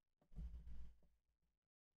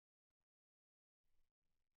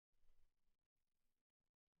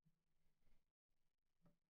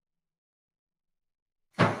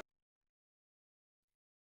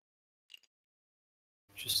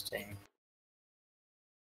 Interesting.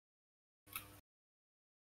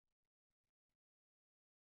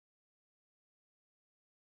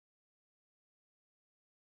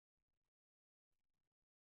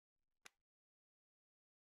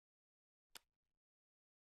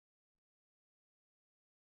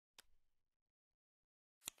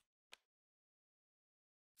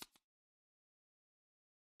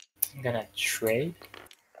 I'm gonna trade.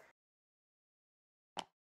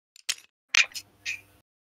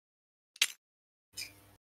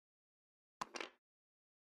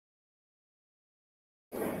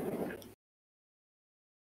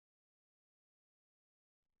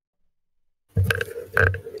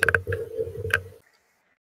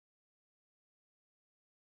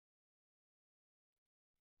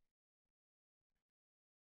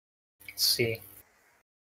 Let's see.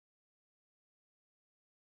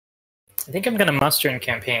 I think I'm gonna muster and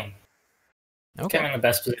campaign. I think I'm in the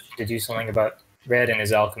best position to do something about Red and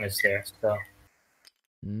his alchemist there, so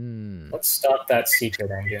let's stop that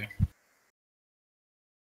secret engine.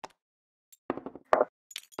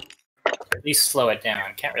 At least slow it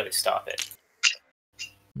down. Can't really stop it.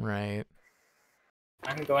 Right.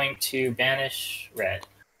 I'm going to banish Red.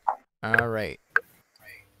 All right.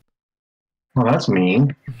 Well, that's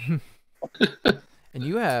mean. And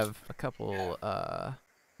you have a couple, well,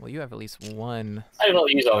 you have at least one. I will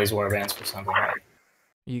use all these warbands for something, right?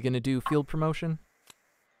 Are you going to do field promotion?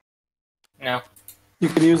 No. You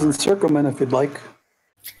could use encirclement if you'd like.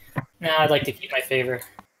 No, I'd like to keep my favor.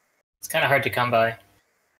 It's kind of hard to come by.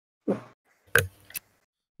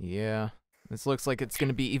 Yeah. This looks like it's going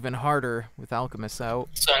to be even harder with Alchemists out.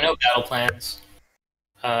 So no battle plans.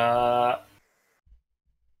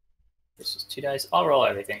 This is 2 dice. I'll roll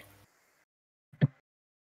everything.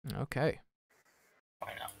 Okay.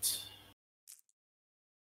 Why not?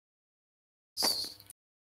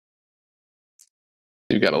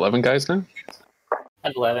 You got 11 guys now? I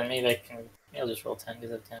have 11. Maybe I'll just roll 10 because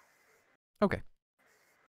I have 10. Okay.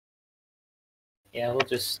 Yeah, we'll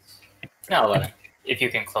just... No, 11. If you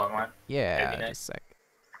can clone one. Yeah, That'd be nice. just a sec.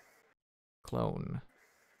 Clone.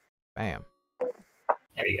 Bam.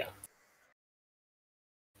 There you go.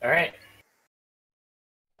 Alright.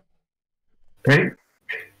 Ready?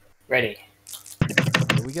 Ready.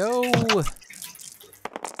 Here we go.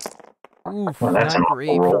 Oof, Well, that's an not awful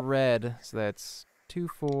great roll. for red. So that's 2,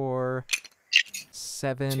 4,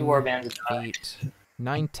 7, 2 warbands. 8,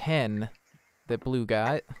 9, 10 that blue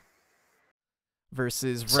got.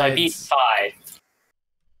 Versus So I beat red's... 5.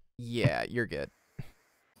 Yeah, you're good.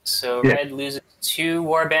 So Yeah. red loses 2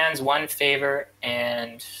 warbands, 1 favor,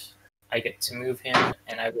 and I get to move him,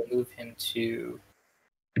 and I will move him to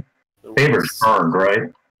the Favor's west. burned,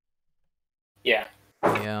 right? Yeah,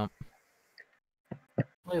 Yeah.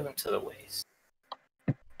 move him to the waist.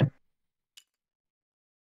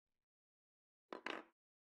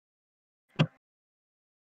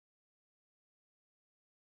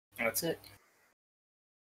 That's it.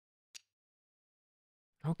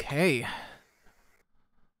 Okay.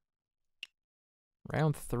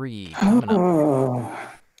 Round 3 coming up. Oh,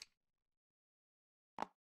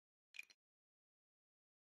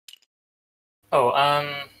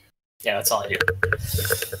 Oh, yeah, that's all I do.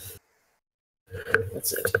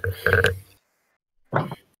 That's it.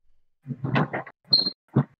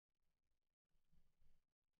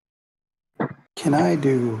 can I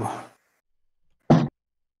do?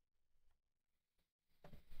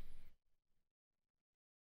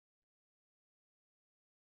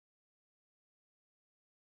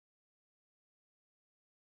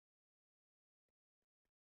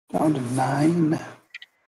 Down to 9.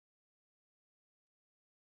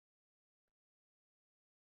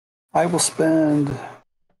 I will spend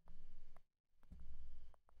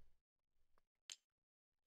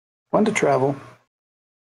one to travel.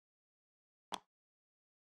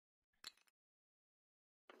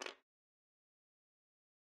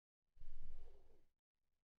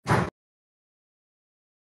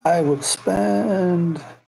 I will spend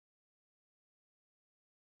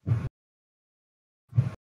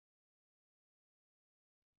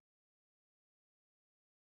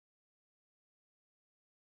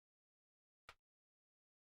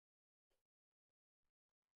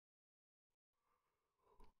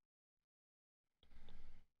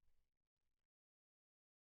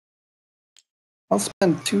I'll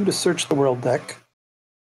spend 2 to search the world deck.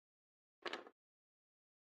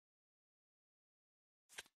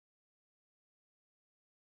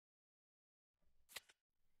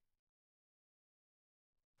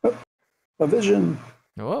 Oh, a vision.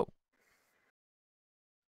 Whoa.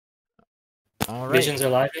 All right. Visions are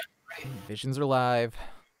live. Visions are live.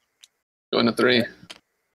 Going to 3.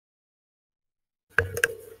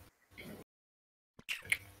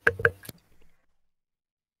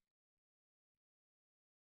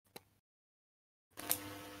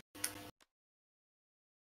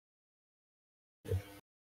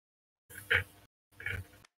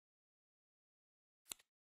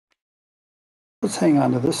 Let's hang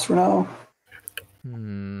on to this for now.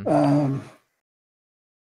 Hmm.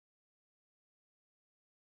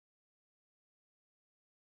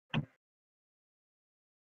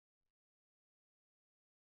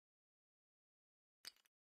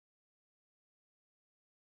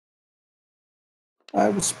 I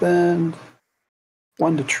will spend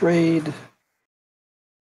 1 to trade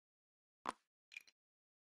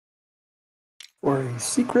for a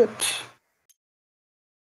secret.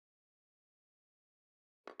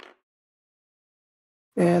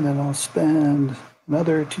 And then I'll spend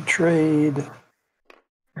another to trade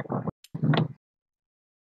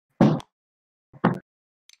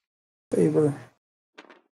favor.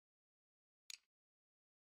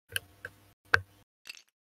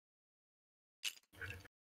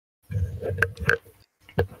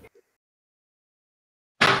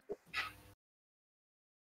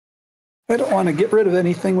 I don't want to get rid of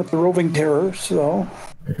anything with the roving terror, so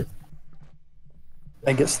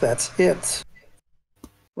I guess that's it.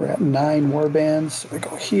 We're at 9 warbands. So we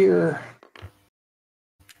go here.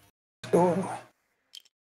 Let's go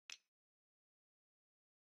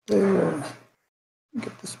there.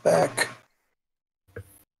 Get this back.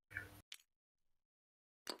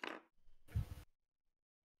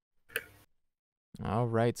 All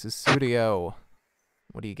right, Sussudio,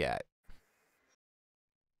 what do you got?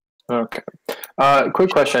 Okay.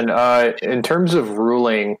 Quick question. In terms of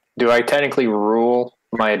ruling, do I technically rule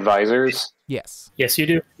my advisors? Yes. Yes, you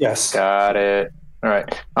do. Yes. Got it. All right.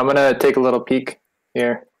 I'm going to take a little peek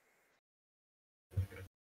here.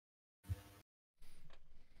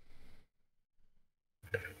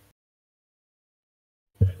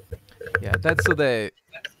 Yeah, that's so that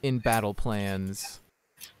in battle plans,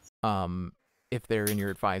 if they're in your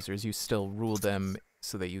advisors, you still rule them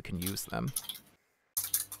so that you can use them.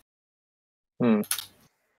 Hmm.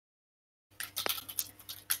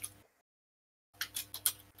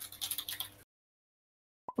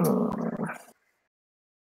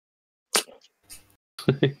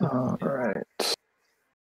 All right.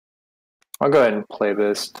 I'll go ahead and play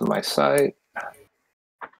this to my site.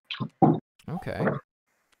 Okay.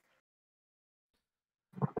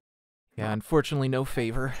 Yeah, unfortunately, no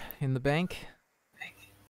favor in the bank.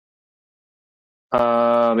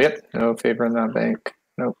 Yep, no favor in that bank.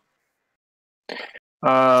 Nope.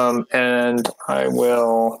 And I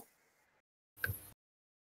will.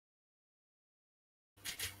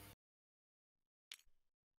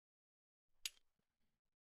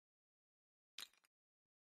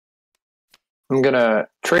 I'm gonna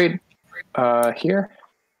trade here.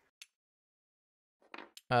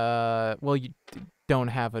 Well, you don't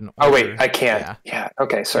have an order. Oh wait, I can't. Yeah. Yeah.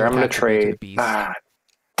 Okay, sorry. You I'm gonna have to go to the trade. beast. Ah,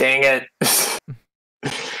 dang it.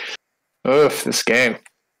 Oof, this game.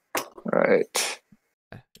 All right.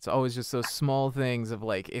 It's always just those small things of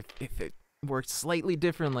like, if it worked slightly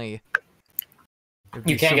differently.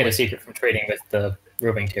 You can't get a secret from trading with the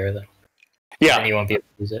roving tier, though. Yeah. And you won't be able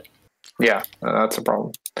to use it. Yeah, that's a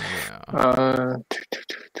problem. Yeah.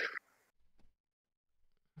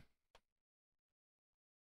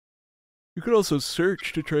 You could also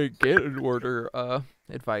search to try and get an order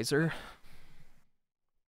advisor.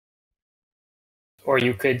 Or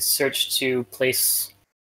you could search to place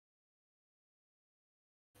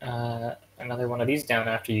another one of these down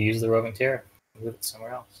after you use the roving tier. Move it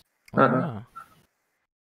somewhere else. Uh-huh.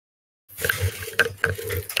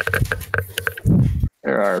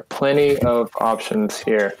 There are plenty of options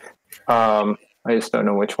here. I just don't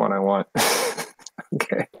know which one I want.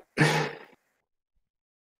 Okay.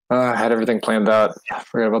 I had everything planned out. I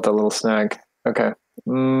forgot about that little snag. Okay.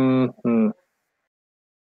 Mm-hmm.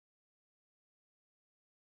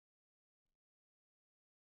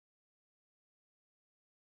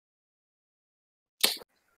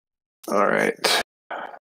 All right.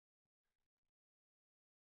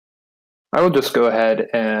 I will just go ahead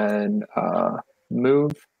and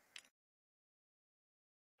move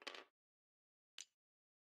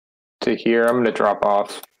to here. I'm going to drop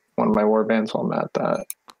off one of my warbands while I'm at that.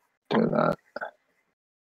 Do that.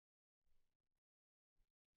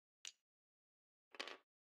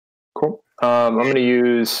 Cool. I'm going to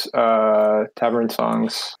use Tavern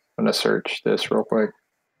Songs. I'm going to search this real quick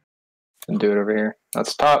and do it over here.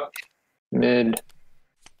 That's top, mid,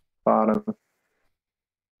 bottom.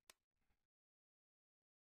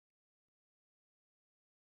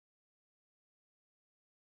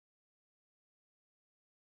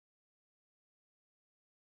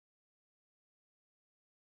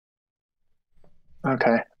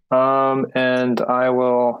 Okay. And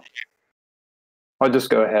I'll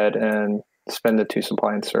just go ahead and spend the 2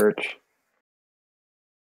 supply and search.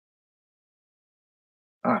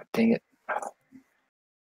 Ah, dang it.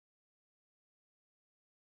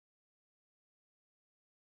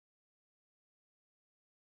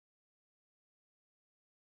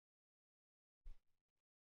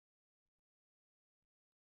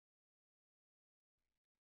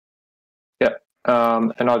 Yep.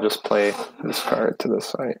 And I'll just play this card to the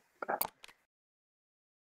site.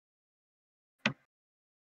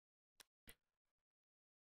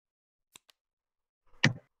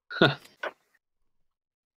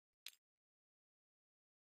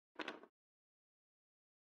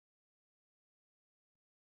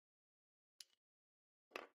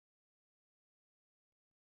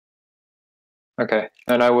 Okay,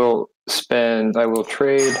 and I will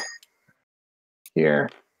trade here,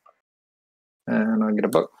 and I'll get a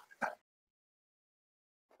book.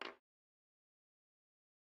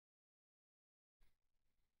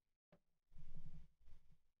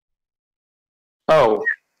 Oh,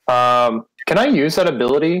 can I use that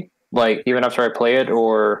ability, like, even after I play it,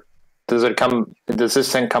 or Does it come? Does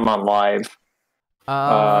this thing come on live?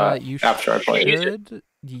 You after I play should.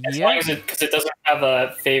 As long as because it doesn't have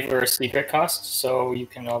a favor secret cost, so you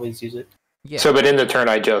can always use it. Yeah. So, but in the turn,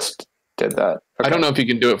 I just did that. I don't know if you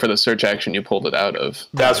can do it for the search action you pulled it out of.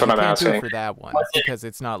 That's what you I'm can't do asking. it for that one Was it because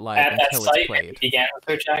it's not live At that until site, it's played. it began with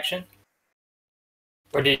search action,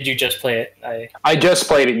 or did you just play it? I just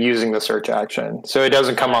played it using the search action, so it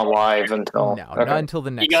doesn't come on live until. No, Okay. not until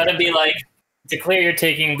the next. You gotta turn. be like, declare you're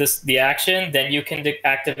taking the action, then you can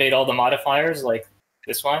activate all the modifiers like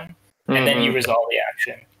this one, and then you Mhm. resolve the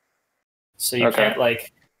action. So you Okay. can't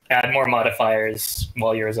like add more modifiers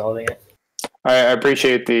while you're resolving it. I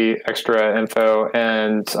appreciate the extra info,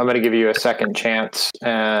 and I'm going to give you a second chance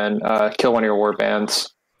and kill one of your war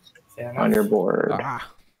bands Fair on enough. your board. Ah,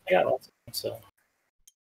 I got lots of them, so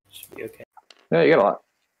should be okay. Yeah, you got a lot.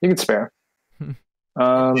 You can spare.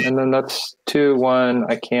 And then that's 2-1.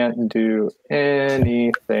 I can't do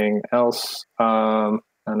anything else. And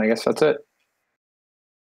I guess that's it.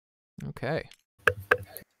 okay.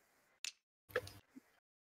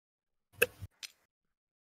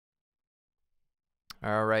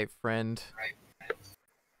 All right, friend.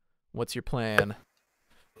 What's your plan?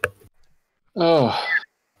 Oh,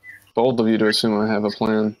 bold of you to assume I have a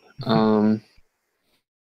plan.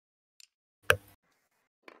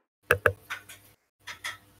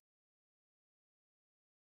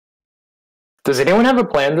 Does anyone have a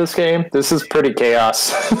plan this game? This is pretty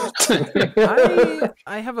chaos.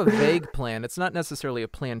 I have a vague plan. It's not necessarily a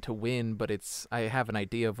plan to win, but I have an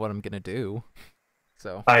idea of what I'm gonna do.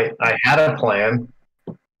 So I had a plan.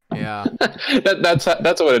 yeah. That's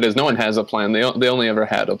what it is. No one has a plan. They only ever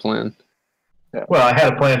had a plan. Well, I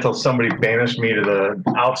had a plan until somebody banished me to the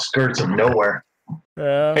outskirts of nowhere.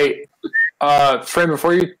 Hey, Fred,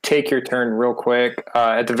 before you take your turn real quick,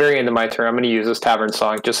 at the very end of my turn, I'm going to use this Tavern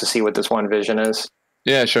Song just to see what this one vision is.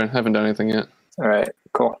 Yeah, sure. Haven't done anything yet. All right,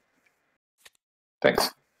 cool. Thanks.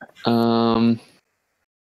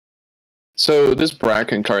 So this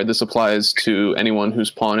Bracken card, this applies to anyone whose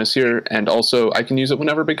pawn is here, and also I can use it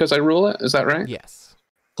whenever because I rule it. Is that right? Yes.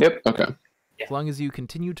 Yep. Okay. As long as you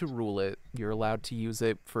continue to rule it, you're allowed to use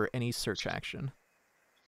it for any search action.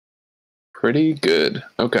 Pretty good.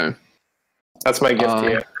 Okay. That's my gift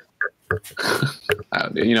to you.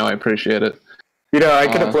 I appreciate it. I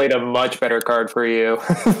could have played a much better card for you.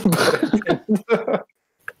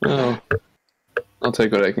 Oh, I'll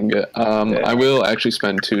take what I can get. I will actually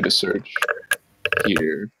spend 2 to search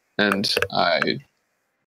here, and I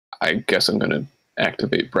guess I'm going to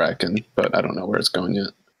activate Bracken, but I don't know where it's going yet.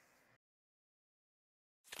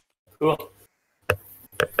 Cool.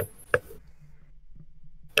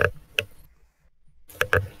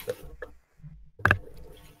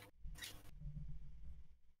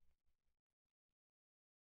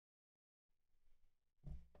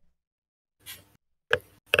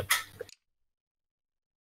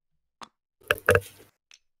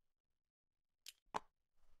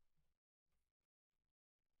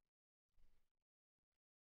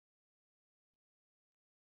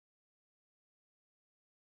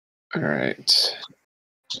 All right.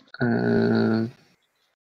 Gonna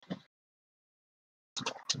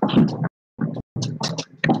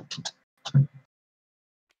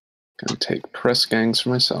take press gangs for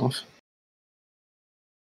myself.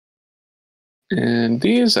 And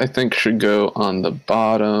these, I think, should go on the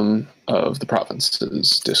bottom of the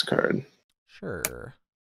province's discard. Sure.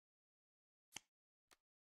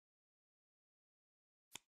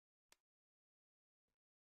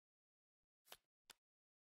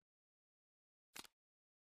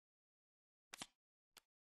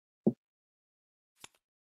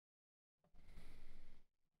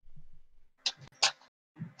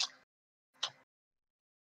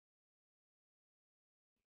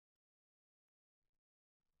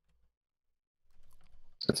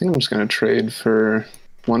 I think I'm just going to trade for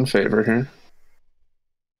 1 favor here.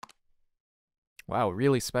 Wow,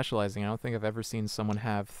 really specializing. I don't think I've ever seen someone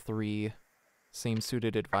have 3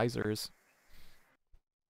 same-suited advisors.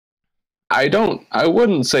 I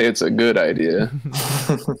wouldn't say it's a good idea.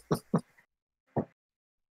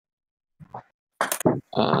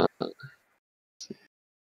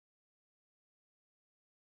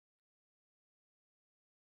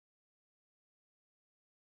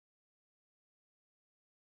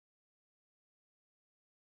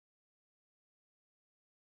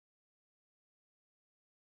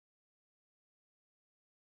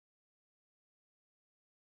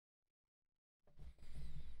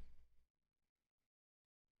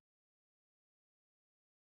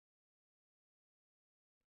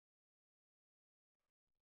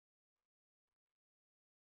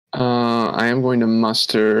 I am going to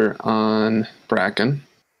muster on Bracken.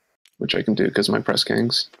 which I can do because of my press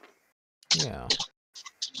kings. Yeah.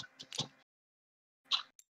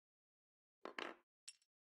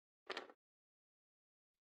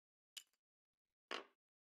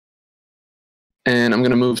 And I'm going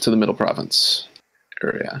to move to the Middle Province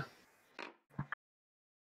area.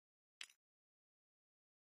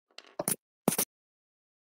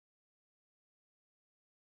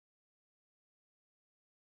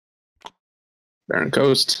 Barren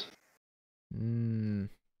Coast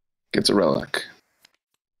gets a relic.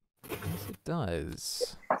 Yes, it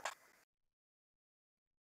does.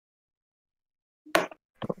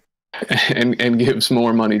 and gives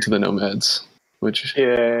more money to the nomads, which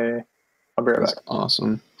Yay. I'll be right is back.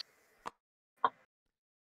 awesome.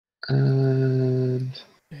 And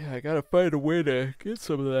Yeah, I gotta find a way to get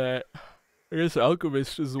some of that. I guess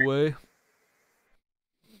Alchemist is the way.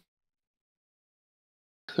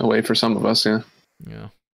 a way for some of us, yeah. Yeah.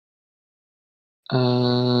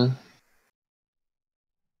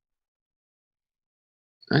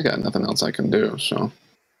 I got nothing else I can do, so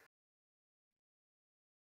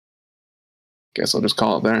guess I'll just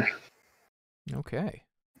call it there. Okay.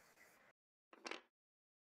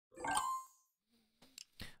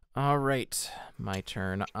 All right, my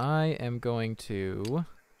turn. I am going to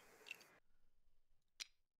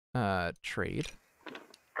trade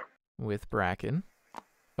with Bracken.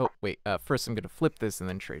 Oh, wait. First I'm going to flip this and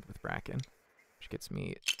then trade with Bracken, which gets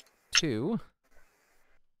me 2.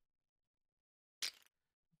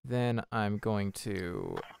 Then I'm going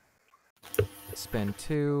to spend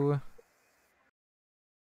 2.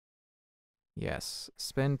 Yes,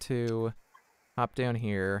 spend 2. Hop down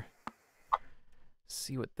here.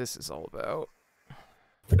 See what this is all about.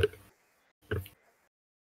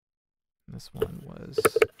 This one was...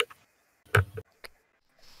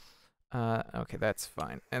 okay, that's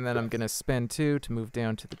fine. And then I'm going to spend 2 to move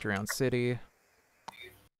down to the Drowned City.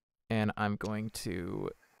 And I'm going to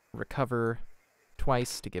recover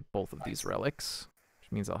twice to get both of these relics,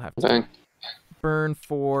 which means I'll have to burn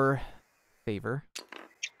 4 favor.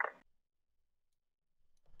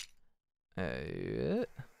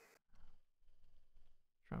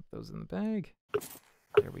 Drop those in the bag.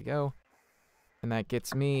 There we go. And that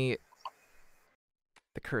gets me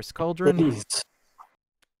the Cursed Cauldron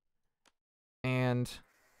and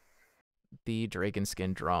the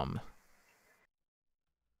Dragonskin Drum.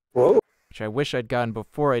 Whoa. Which I wish I'd gotten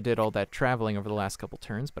before I did all that traveling over the last couple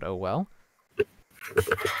turns, but oh well.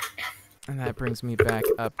 And that brings me back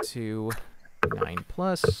up to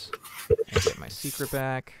 9+. I get my secret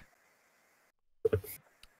back.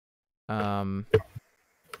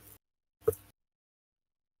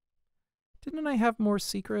 Didn't I have more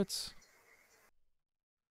secrets?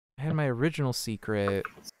 I had my original secret,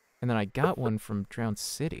 and then I got one from Drowned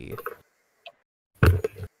City.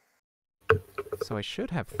 So I should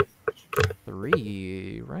have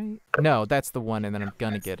 3, right? No, that's the one, and then I'm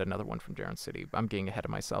gonna get another one from Drowned City. I'm getting ahead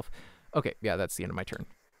of myself. Okay, yeah, that's the end of my turn.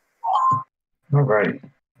 All right.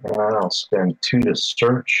 I'll spend 2 to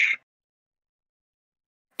search.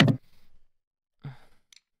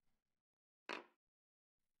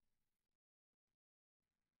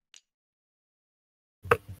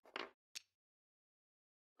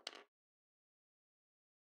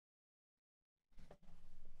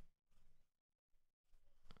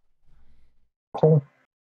 Cool.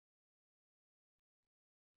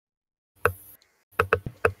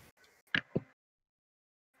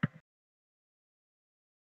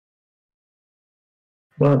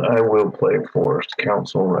 But I will play Forest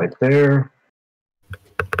Council right there.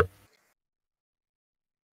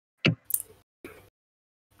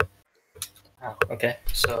 Oh, okay.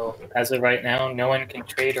 So as of right now, no one can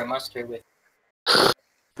trade or muster with.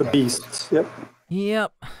 The beasts. Yep.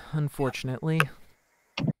 Yep, unfortunately.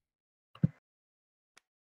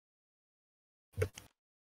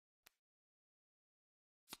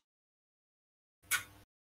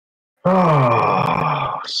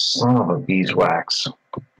 Oh, son of a beeswax.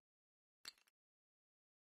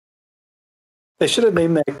 They should have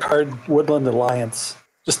named that card Woodland Alliance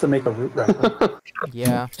just to make a root record.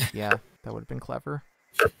 Yeah, that would have been clever.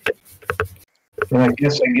 And I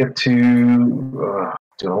guess I get to,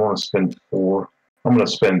 do I want to spend 4? I'm going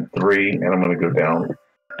to spend 3, and I'm going to go down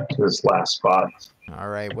to this last spot. All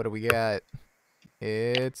right, what do we got?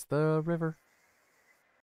 It's the river.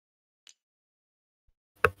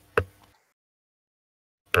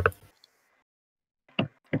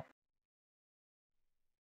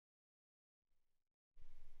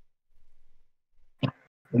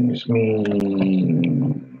 Lose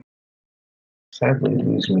me, sadly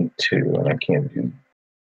lose me 2, and I can't do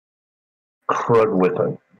crud with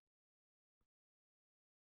it.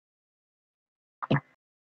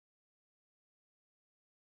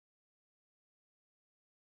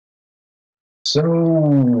 So,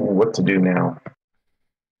 what to do now?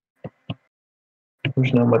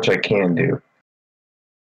 There's not much I can do.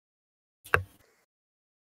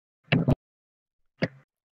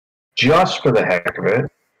 Just for the heck of it,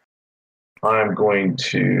 I'm going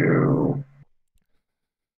to...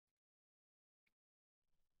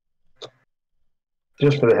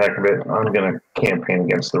 Just for the heck of it, I'm going to campaign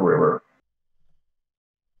against the river.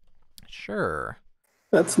 Sure.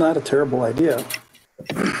 That's not a terrible idea.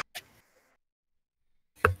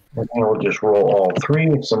 And then we'll just roll all three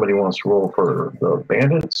if somebody wants to roll for the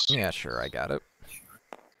bandits. Yeah, sure, I got it.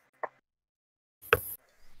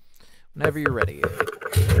 Whenever you're ready.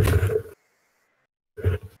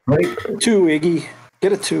 Right? 2, Iggy.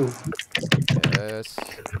 Get a 2. Yes.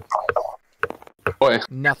 Boy,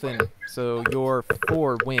 Nothing. So your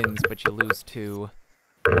 4 wins, but you lose 2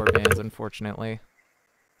 war bands, unfortunately.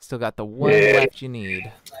 Still got the 1 Yeah. left you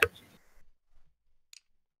need.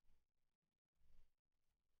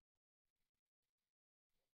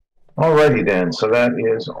 Alrighty then, so that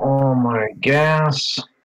is all my gas.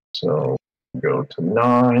 So go to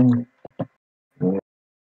 9.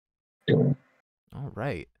 All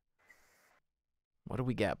right. What do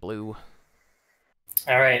we got, Blue?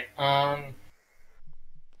 All right. I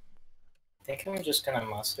think I'm just gonna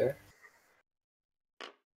muster.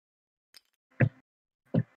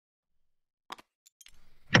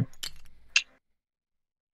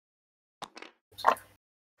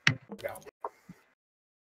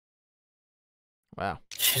 Wow.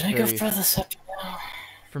 Should I go Very- for the scepter now?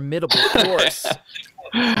 Formidable force.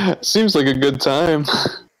 seems like a good time.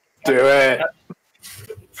 Do it.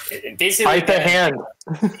 Basically, Fight the hand.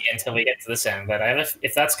 until we get to this end. But I have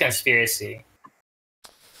if that's conspiracy,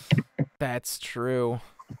 That's true.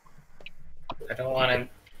 I don't want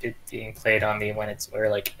it being played on me when we're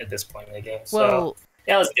like at this point in the game. So Well,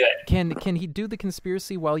 yeah, let's do it. can he do the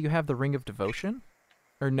conspiracy while you have the Ring of Devotion?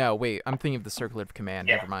 Or no, wait, I'm thinking of the Circlet of Command.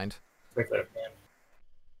 Yeah. Never mind. Quickly,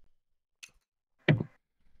 man.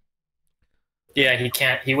 Yeah, he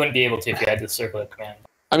can't. He wouldn't be able to if he had the circle of command.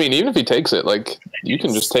 I mean, even if he takes it, like, you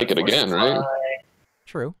can just take it again, right?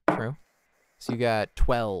 True, true. So you got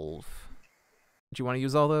 12. Do you want to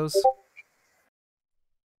use all those?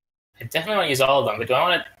 I definitely want to use all of them, but do I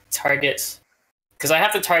want to target? Because I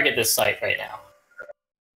have to target this site right now.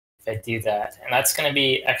 If I do that, and that's going to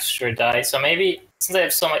be extra die. So maybe since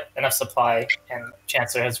I have enough supply, and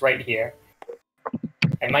Chancellor is right here,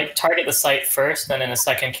 I might target the site first, then in a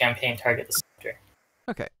second campaign target the scepter.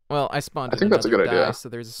 Okay. Well, I spawned I think that's a another good idea. die, so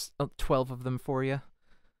there's 12 of them for you.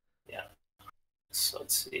 So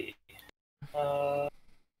let's see.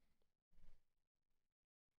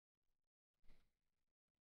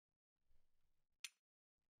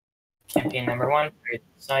 Campaign number 1, create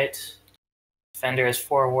the site. Defender is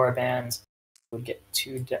 4 war bands. Would get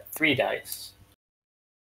 3 dice.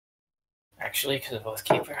 Actually, because of both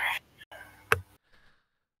keeper.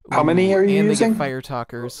 How many are you and using? And they get Fire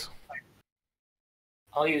Talkers.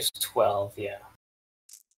 I'll use 12. Yeah.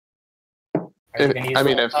 Are you If, gonna use I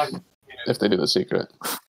mean, 12? if they do the secret.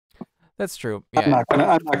 That's true. I'm Yeah.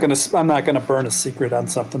 not gonna burn a secret on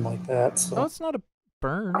something like that. So. Oh, it's not a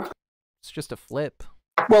burn. It's just a flip.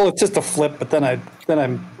 Well, it's just a flip, but then I'm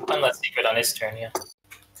One less secret on his turn. Yeah.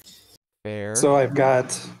 Fair. so I've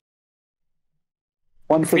got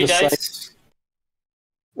 1 for 3 the site, dice.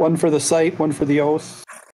 1 for the site, 1 for the oath.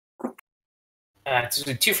 It's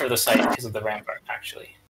 2 for the site because of the rampart,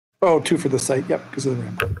 actually. Oh, 2 for the site. Yep, because of the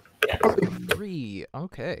rampart. Yeah. 3.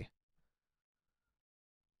 Okay.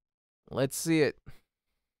 Let's see it.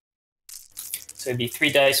 So it'd be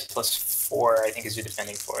 3 dice plus 4, I think, is your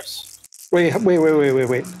defending force. Wait.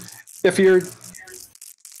 If you're,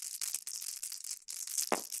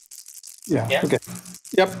 yeah, Yeah. okay,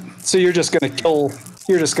 yep. So you're just gonna kill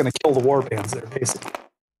the war bands there, basically.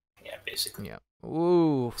 Yeah, basically. Yeah.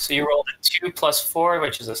 Ooh. So you rolled a 2 plus 4,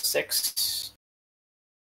 which is a 6.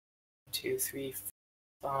 2, 3,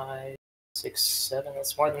 5, 6, 7.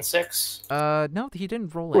 That's more than 6. No, he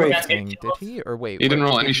didn't roll Wait. anything, did he? Or wait. He didn't what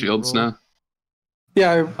roll did any he shields, roll? no.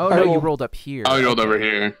 Yeah. Oh I no, you rolled- rolled up here. Oh, he rolled Okay. over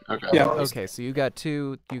here. Okay. Yeah. Okay, so you got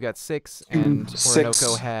 2, you got 6, 2, and 6.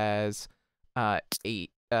 Orinoco has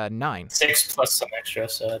 9. 6 plus some extra,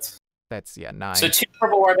 so that's... That's 9. So 2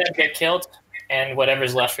 purple warbands get killed, and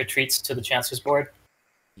whatever's left retreats to the Chancellor's board.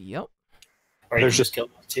 Yep. Or you There's can just kill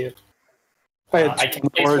them too. I had I can two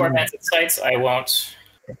place board- warbands at sites, I won't...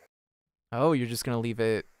 Oh, you're just gonna leave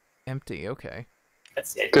it empty. Okay.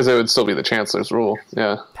 That's it. Because it would still be the Chancellor's rule.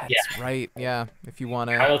 Yeah. That's right. Yeah. If you I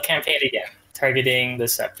wanna. will campaign again, targeting the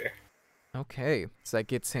scepter. Okay. So that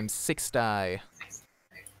gets him 6 die.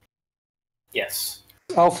 Yes.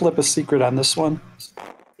 I'll flip a secret on this one.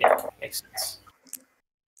 Yeah, makes sense.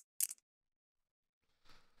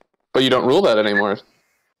 But you don't rule that anymore.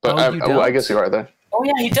 But Oh, you I don't? guess you are there. Oh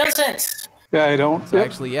yeah, he doesn't. Yeah, I don't. So Yep.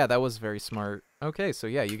 actually, yeah, that was very smart. Okay, so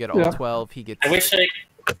yeah, you get all Yeah. 12. He gets I wish I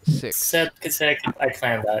 6. could say I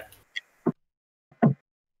planned that.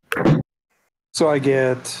 So I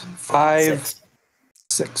get 5, Six.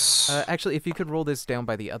 6. Actually, if you could roll this down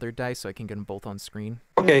by the other dice so I can get them both on screen.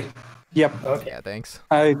 Okay. Yep. Okay. Yeah, thanks.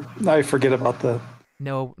 I forget about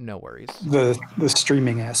No worries. the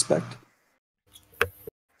streaming aspect.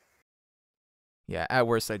 Yeah, at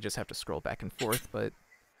worst, I just have to scroll back and forth, but...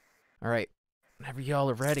 Alright, whenever y'all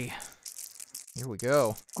are ready. Here we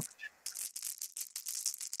go.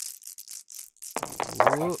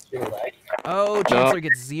 Ooh. You're right. Oh, Chancellor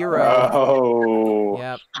gets 0. Oh.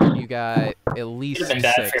 Yep, you got at least Could have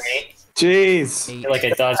been 6. bad for me. Jeez. I 8. feel like I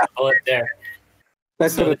dodged a bullet there.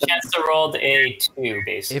 That's So the what Chancellor rolled a 2,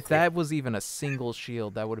 basically. If that was even a single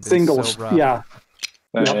shield, that would have been single. so rough. Yeah.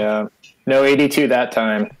 Yep. Yeah. No 82 that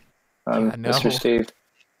time. Yeah, no. Mr. Steve.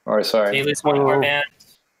 Or sorry. You lose one more man.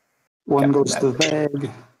 One Captain goes to the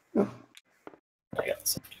bag. I got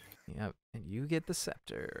this. Yep, and you get the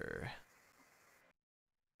scepter.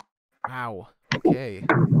 Wow. Okay.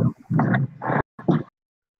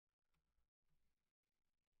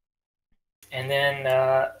 And then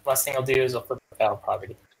last thing I'll do is I'll flip a vow of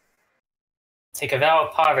poverty. Take a vow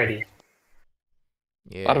of poverty.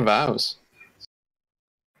 Yeah. A lot of vows.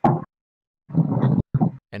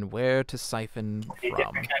 And where to siphon A from.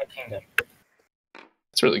 different kind of kingdom.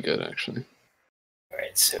 It's really good, actually.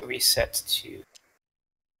 Alright, so reset to...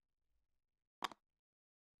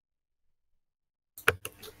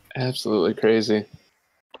 Absolutely crazy.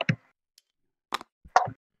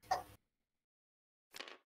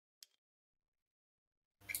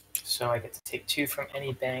 So I get to take 2 from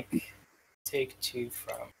any bank. Take 2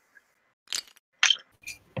 from...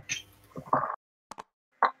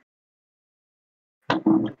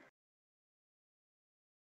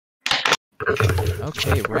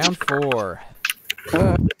 Okay, round 4.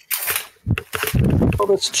 Well,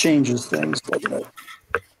 this changes things, doesn't it?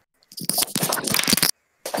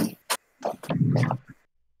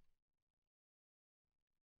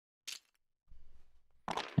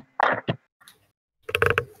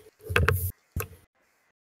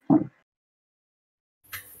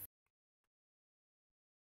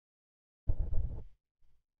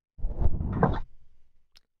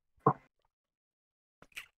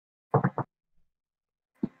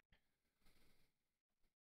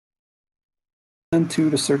 And 2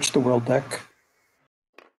 to search the world deck.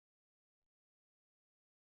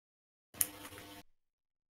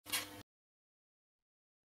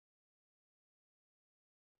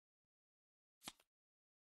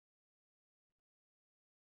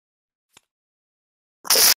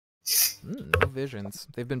 No visions.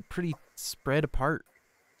 They've been pretty spread apart.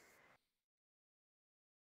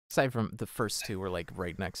 Aside from the first 2 were like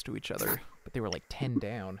right next to each other, but they were like 10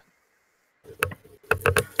 down.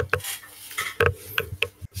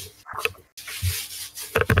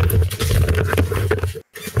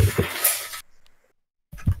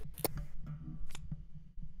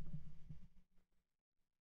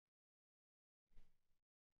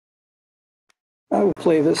 I will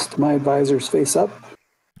play this to my advisor's face up.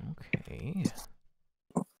 Okay.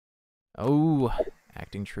 Oh,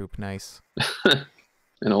 acting troop, nice.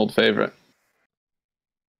 An old favorite.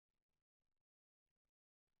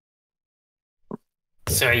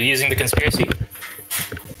 So are you using the conspiracy?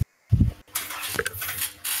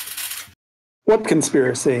 What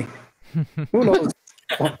conspiracy? Who knows?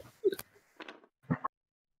 What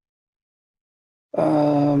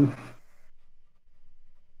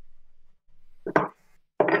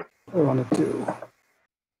do I want to do?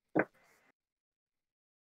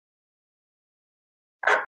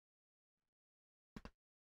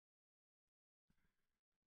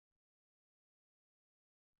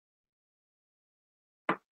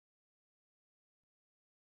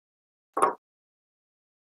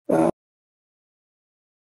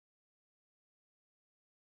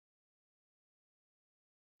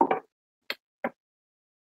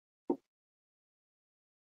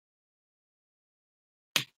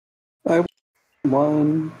 I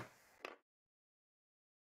one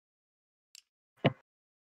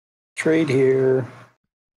trade here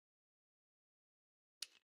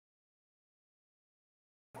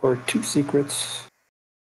for 2 secrets.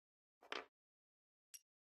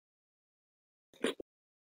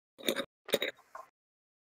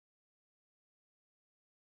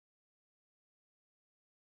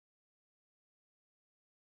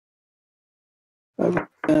 And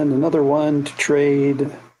another one to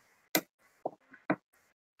trade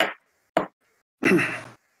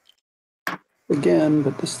again,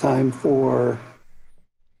 but this time for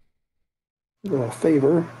the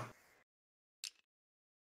favor.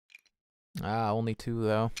 Only 2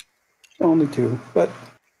 though. Only 2, but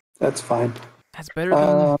that's fine. That's better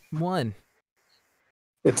than 1.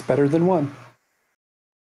 It's better than 1.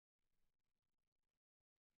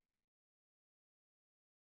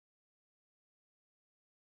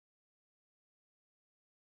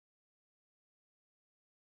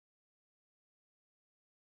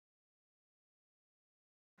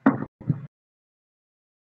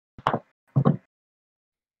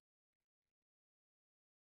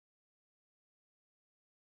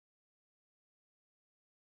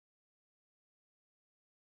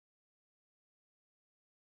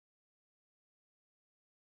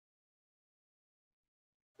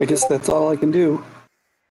 I guess that's all I can do.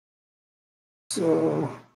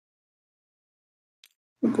 So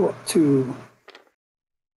we'll go up to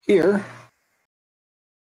here.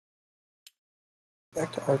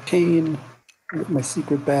 Back to Arcane. Get my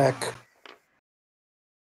secret back.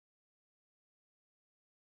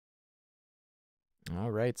 All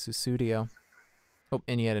right, Susudio. Oh,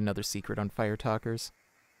 and you had another secret on Fire Talkers.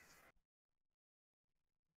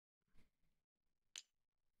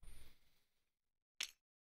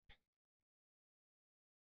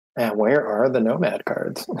 And where are the Nomad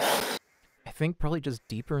cards? I think probably just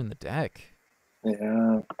deeper in the deck.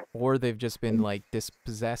 Yeah. Or they've just been, like,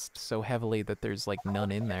 dispossessed so heavily that there's, like,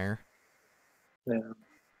 none in there. Yeah.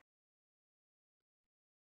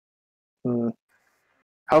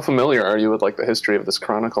 How familiar are you with like the history of this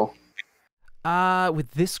chronicle?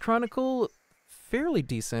 With this chronicle, fairly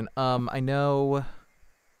decent. I know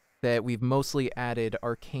that we've mostly added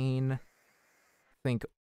Arcane, I think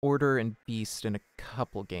Order and Beast in a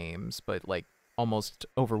couple games, but like almost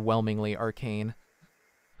overwhelmingly Arcane.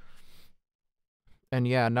 And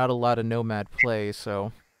yeah, not a lot of Nomad play,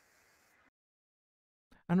 so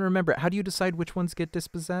I don't remember. How do you decide which ones get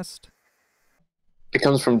dispossessed? It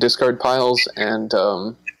comes from discard piles and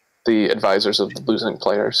the advisors of the losing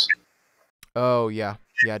players. Oh, yeah.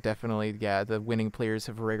 Yeah, definitely. Yeah, the winning players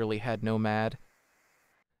have rarely had Nomad.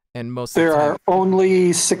 And most of There the time... are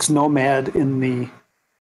only 6 Nomad in the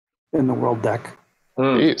world deck.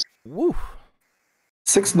 Jeez. Woo!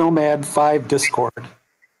 6 Nomad, 5 Discord.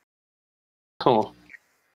 Cool.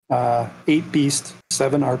 8 Beast,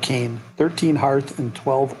 7 Arcane, 13 Hearth, and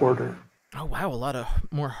 12 Order. Oh, wow, a lot of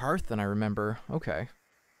more Hearth than I remember. Okay.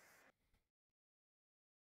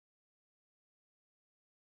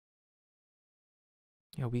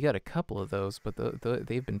 Yeah, we got a couple of those, but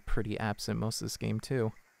they've been pretty absent most of this game,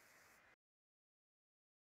 too.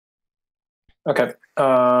 Okay.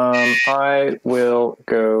 I will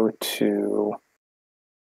go to...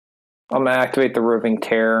 I'm going to activate the Roving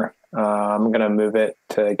Tear. I'm going to move it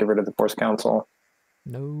to get rid of the Force Council.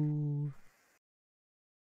 No.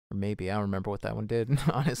 Or maybe. I don't remember what that one did,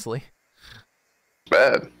 honestly.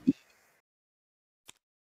 Bad.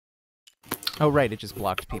 Oh, right, it just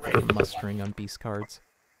blocked people from mustering on beast cards.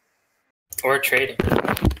 Or trading.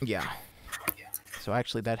 Yeah. So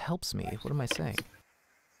actually, that helps me. What am I saying?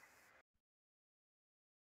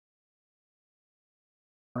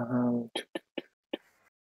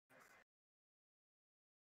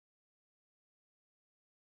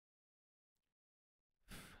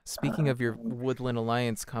 Speaking of your Woodland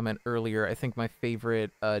Alliance comment earlier, I think my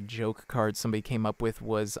favorite joke card somebody came up with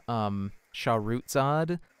was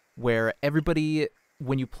Shahrutzad, where everybody,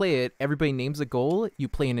 when you play it, everybody names a goal, you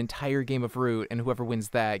play an entire game of Root, and whoever wins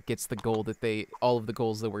that gets the goal that all of the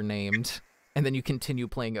goals that were named, and then you continue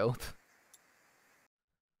playing Oath.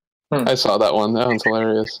 I saw that one. That one's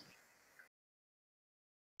hilarious.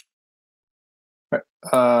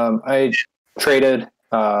 I traded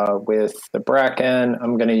with the Bracken.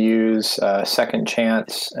 I'm going to use Second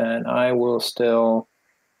Chance, and I will still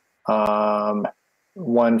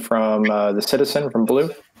one from the Citizen from Blue.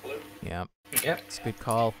 Yeah. Yep. It's a good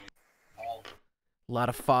call. A lot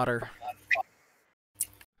of fodder.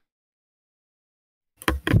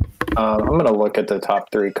 I'm going to look at the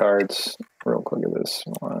top 3 cards real quick at this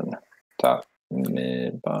one. Top,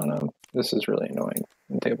 mid, bottom. This is really annoying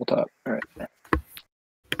in tabletop. All right.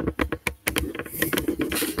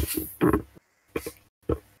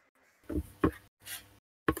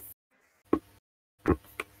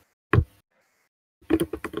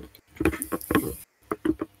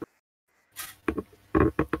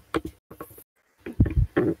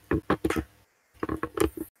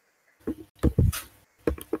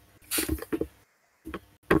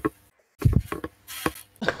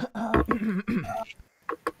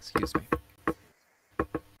 Excuse me.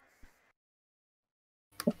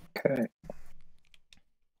 Okay.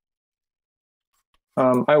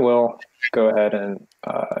 I will go ahead and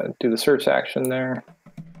do the search action there.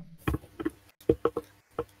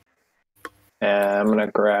 And I'm going to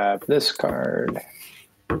grab this card.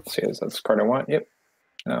 Let's see, is that the card I want? Yep.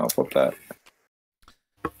 And I'll flip that.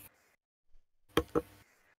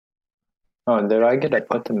 Oh, and did I get to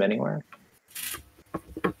put them anywhere?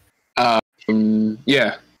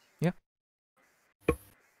 Yeah. Yeah.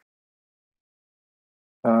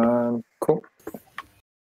 Cool.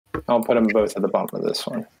 I'll put them both at the bottom of this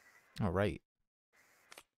one. All right.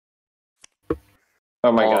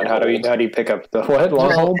 Oh my god, how do you pick up the what?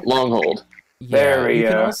 Long hold? Long hold. Yeah, There we you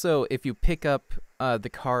can go. also, if you pick up the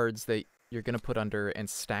cards that you're gonna put under and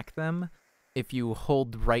stack them, if you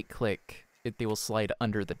hold right click, they will slide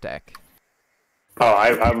under the deck. Oh,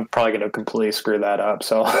 I'm probably going to completely screw that up,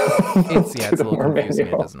 so... It's a little more confusing. It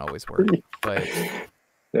manual. doesn't always work, but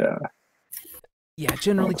Yeah. yeah,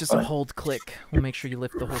 generally just a fine. hold click will make sure you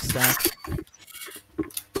lift the whole stack.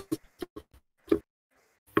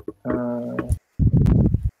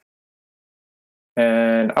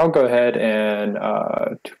 And I'll go ahead and...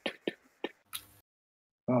 oh,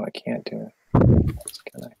 I can't do it.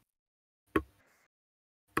 Can I?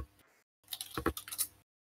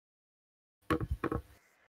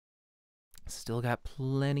 Still got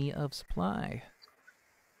plenty of supply.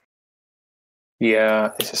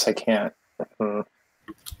 Yeah, it's just I can't.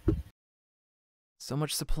 So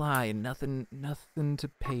much supply and nothing to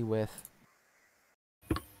pay with.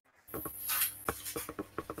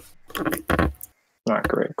 Not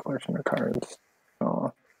great collection of cards.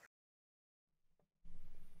 Oh.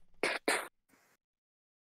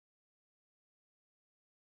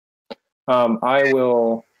 I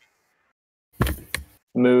will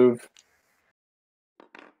move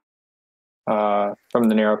from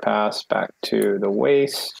the narrow pass back to the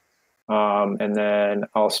waste, and then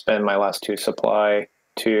I'll spend my last 2 supply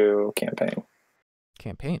to campaign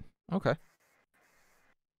Campaign. Okay.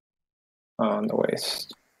 on the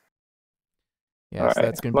waste. Yeah, All so right,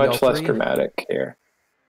 that's gonna be all much less 3. dramatic here.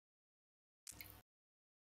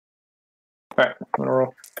 All right, I'm gonna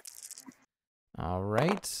roll. All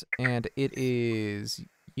right, and it is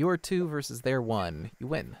your 2 versus their 1. You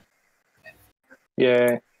win.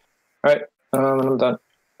 Yay! All right, I'm done.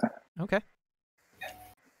 Okay.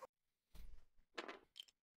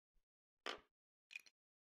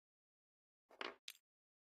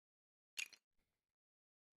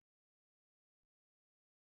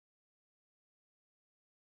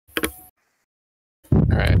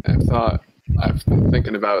 All right. I've been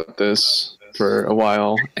thinking about this for a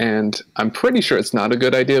while, and I'm pretty sure it's not a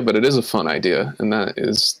good idea, but it is a fun idea, and that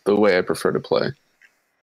is the way I prefer to play.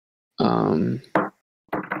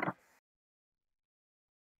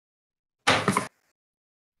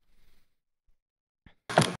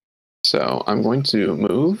 So I'm going to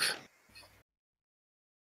move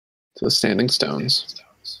to the Standing Stones.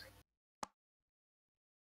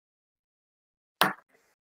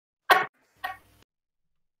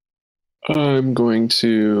 I'm going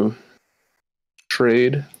to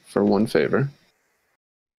trade for 1 favor.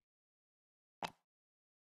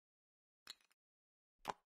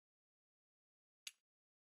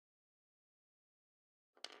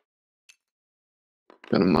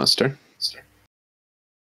 Gonna muster.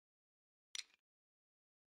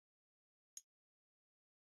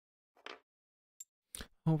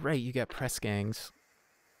 Oh right, you got press gangs.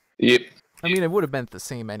 Yep. I mean, it would have meant the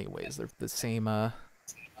same anyways. They're the same.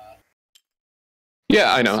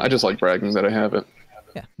 Yeah, I know. I just like bragging that I have it.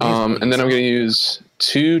 Yeah. And then I'm going to use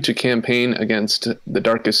 2 to campaign against the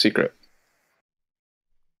Darkest Secret.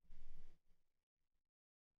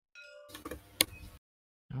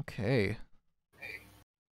 Okay.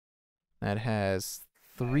 That has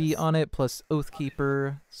 3 on it plus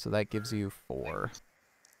Oathkeeper, so that gives you 4.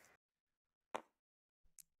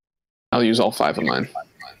 I'll use all 5 of mine.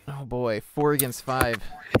 Oh boy, 4 against 5.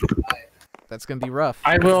 That's gonna be rough.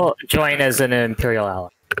 I will join as an Imperial ally.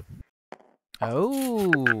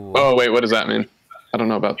 Oh. Oh, wait, what does that mean? I don't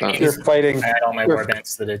know about that. You're fighting. I add all my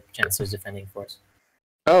warbands to the Chancellor's defending force.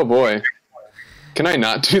 Oh, boy. Can I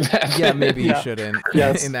not do that? Yeah, maybe you Yeah. shouldn't.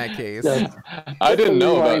 Yes. In that case. Yes. I didn't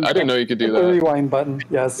know Rewind. I didn't know you could do The that. rewind button.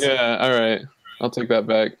 Yes. Yeah, all right. I'll take that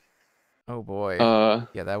back. Oh boy. Yeah,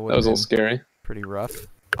 that That would was have a little scary. pretty rough.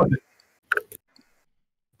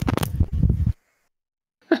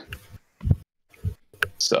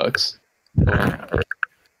 Sucks.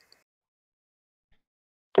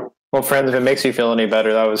 Well, friends, if it makes you feel any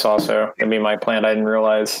better, that was also gonna be my plan. I didn't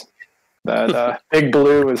realize that Big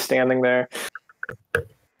Blue was standing there.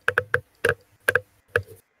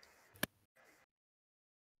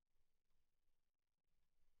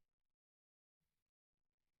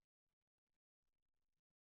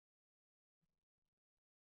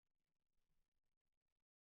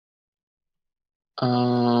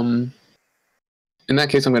 In that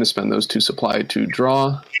case, I'm going to spend those 2 supply to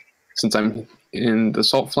draw. Since I'm in the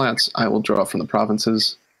Salt Flats, I will draw from the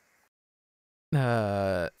provinces.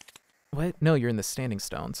 What? No, you're in the Standing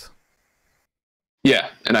Stones. Yeah,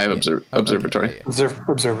 and I have Yeah. Oh, observatory. okay, yeah.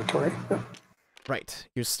 Observatory. Right.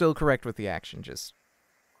 You're still correct with the action, just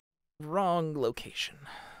wrong location.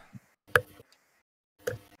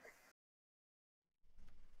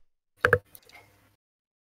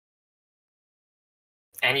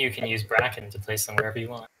 And you can use Bracken to place them wherever you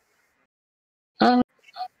want. Uh,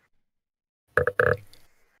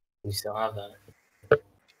 You still have that.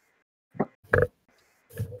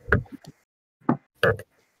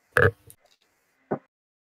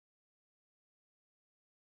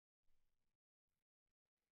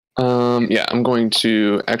 Yeah, I'm going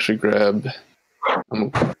to actually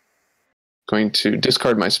I'm going to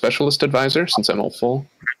discard my Specialist Advisor since I'm all full.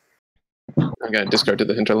 I got discarded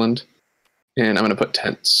the Hinterland. And I'm going to put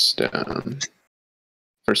Tents down.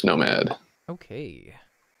 First Nomad. Okay.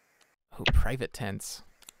 Oh, private tents.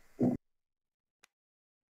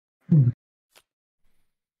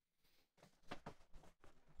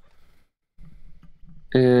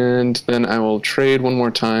 And then I will trade one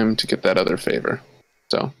more time to get that other favor.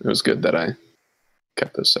 So it was good that I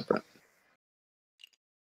kept those separate.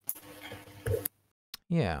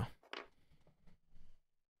 Yeah.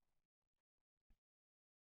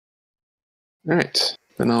 All right,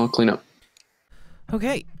 then I'll clean up.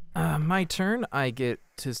 Okay. My turn. I get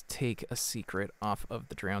to take a secret off of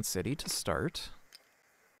the Drowned City to start.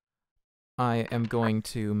 I am going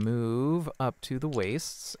to move up to the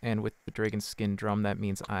wastes, and with the Dragon Skin Drum, that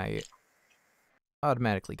means I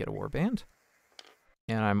automatically get a warband.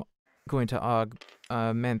 And I'm going to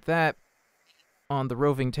augment that on the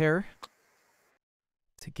Roving Terror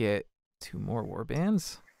to get 2 more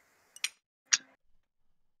warbands.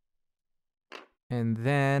 And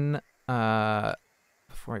then,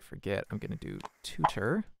 before I forget, I'm going to do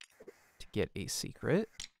Tutor to get a secret.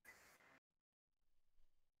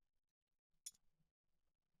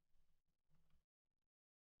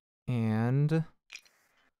 And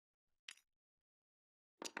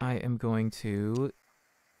I am going to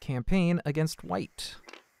campaign against white.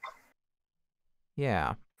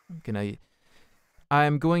 Yeah,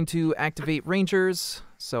 I'm going to activate Rangers,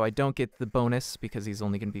 so I don't get the bonus because he's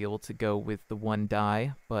only going to be able to go with the 1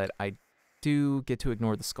 die, but I do get to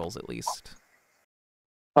ignore the skulls at least.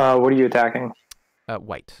 What are you attacking?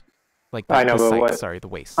 White. Like I know, the but site, what? sorry, the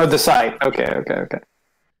waste. Oh, the site. Okay.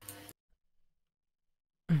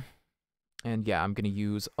 And yeah, I'm going to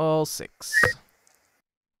use all 6.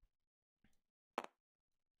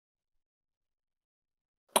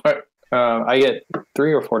 All right. I get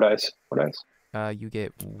 3 or 4 dice. 4 dice. You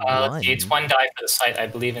get 1. Let's see, it's 1 die for the site, I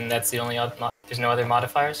believe, and that's the only there's no other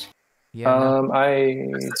modifiers? Yeah, no. I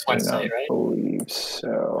That's 1 do not site, right? believe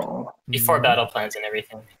so. Before battle plans and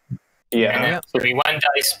everything. Yeah. And then Yep. it'll be 1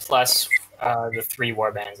 dice plus the 3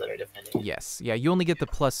 warbands that are defending. Yes. Yeah, you only get the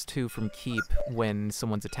 +2 from keep when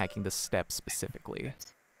someone's attacking the step specifically.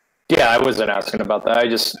 Yeah, I wasn't asking about that. I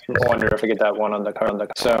just wondered if I get that 1 on the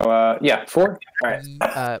card. So, yeah, 4. All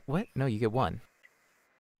right. What? No, you get 1.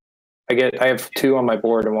 I have 2 on my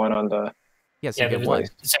board and 1 on the. Yes, Yeah, you get 1.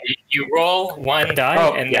 so you roll 1 die,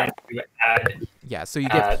 Oh, and yeah. then you add... Yeah, so you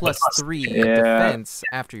get the +3 Yeah. defense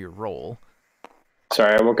after your roll.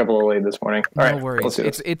 Sorry, I woke up a little late this morning. All No right, worries. let's do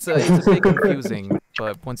this. It's a bit confusing,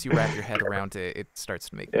 but once you wrap your head around it, it starts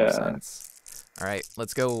to make more Yeah. sense. All right,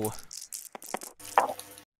 let's go.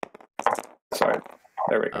 Sorry.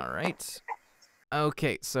 There we go. All right.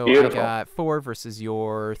 Okay, so Beautiful. I got 4 versus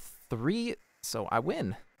your 3, so I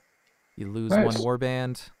win. You lose Nice. 1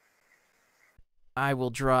 warband. I will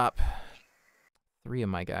drop 3 of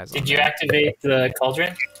my guys. Did on you that. activate the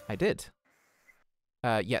cauldron? I did.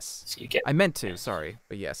 Yes. So you get... I meant to, sorry,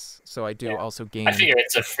 but yes. So I do Yeah. also gain. I figure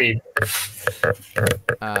it's a free...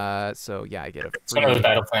 So yeah, I get a It's one of those free.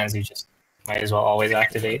 battle plans you just might as well always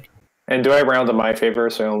activate. And do I round in my favor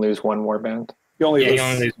so I only lose 1 warband? You only Yeah, lose. you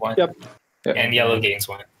only lose 1. Yep. Yeah. And yellow gains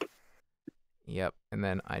 1. Yep, and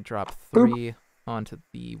then I drop 3 onto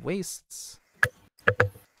the wastes.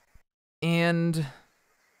 And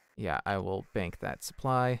yeah, I will bank that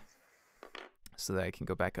supply so that I can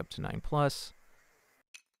go back up to 9+.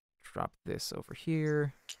 Drop this over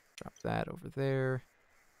here. Drop that over there.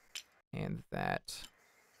 And that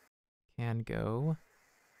can go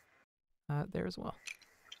there as well.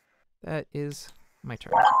 That is my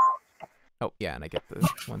turn. Oh, yeah, and I get the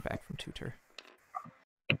 1 back from Tutor.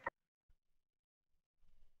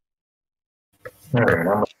 All right, I'm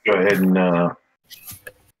going to go ahead and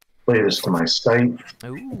play this to my site.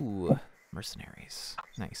 Ooh, mercenaries.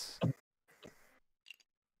 Nice.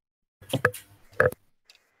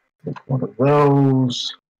 Take one of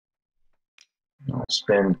those. I'll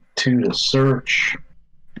spend 2 to search.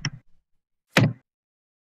 I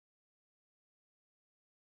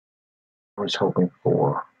was hoping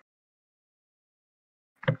for.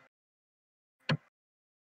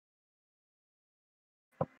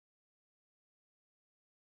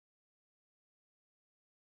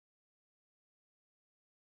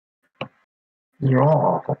 You're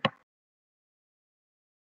all awful.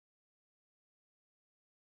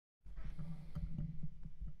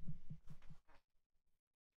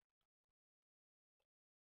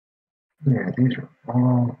 Yeah, these are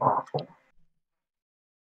all awful.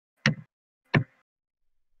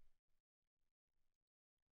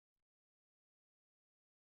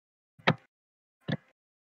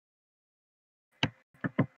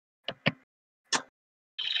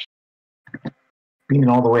 Being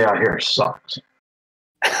all the way out here sucks.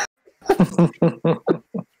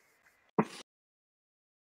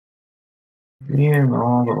 Being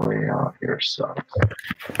all the way out here sucks.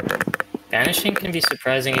 Vanishing can be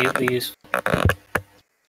surprisingly useful.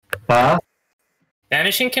 Huh?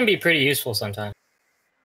 Vanishing can be pretty useful sometimes.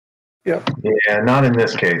 Yeah, not in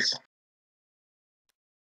this case.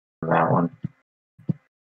 That one.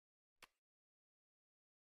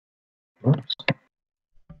 Oops.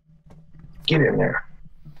 Get in there.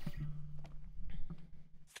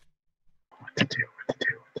 What to do?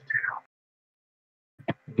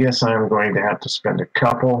 I guess I'm going to have to spend a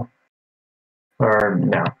couple. Or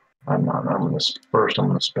no, I'm not. I'm going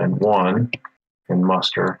to spend 1 in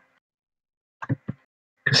muster.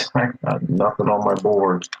 Because I got nothing on my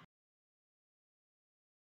board.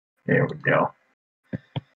 There we go.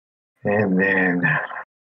 And then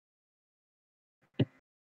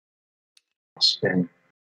I'll spend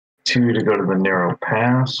 2 to go to the narrow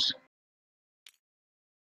pass.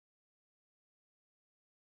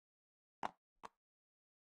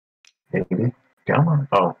 Maybe. Come on.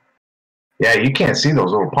 Oh. Yeah, you can't see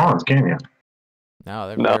those little ponds, can you? No,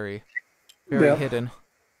 they're No. very Yeah. hidden.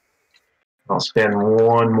 I'll spend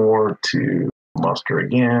 1 more to muster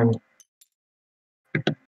again.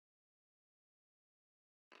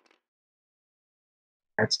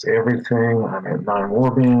 That's everything. I'm at 9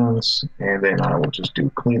 warbands, and then I will just do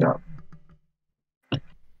cleanup.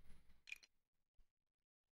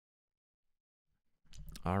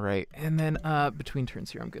 All right, and then between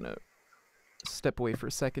turns here, I'm gonna step away for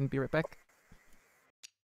a second. Be right back.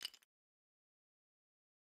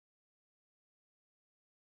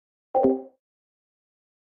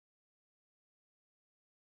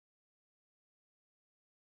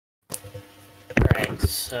 Alright,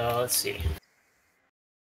 so let's see.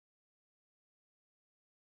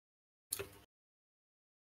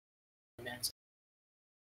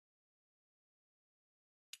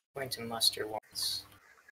 Going to muster once.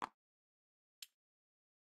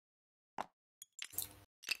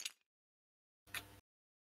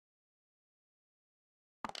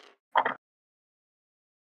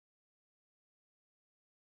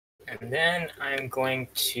 And then I'm going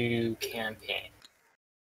to campaign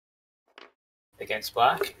against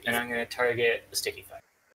black, and I'm going to target the sticky fire.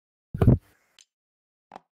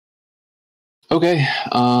 Okay.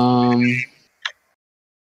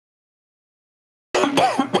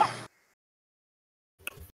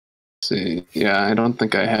 See, yeah, I don't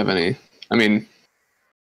think I have any. I mean,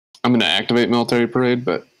 I'm going to activate Military Parade,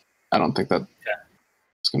 but I don't think that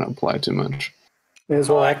it's going to apply too much. May as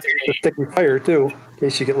well activate the sticky fire too, in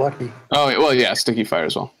case you get lucky. Oh, well, yeah, Sticky Fire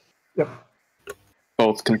as well. Yep.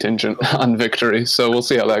 Both contingent on victory, so we'll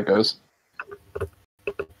see how that goes.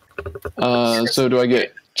 So do I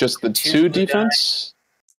get just the 2 defense?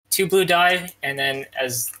 2 blue die, and then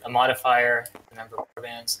as a modifier, the number of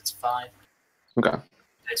warbands, it's 5. Okay.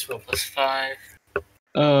 Dice roll plus 5.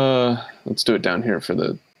 Let's do it down here for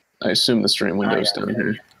the. I assume the stream window's down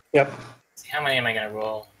here. Yep. How many am I going to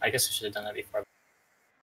roll? I guess I should have done that before.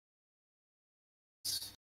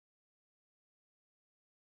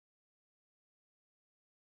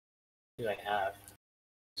 What do I have?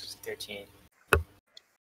 Just 13.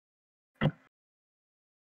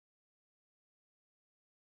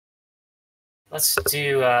 Let's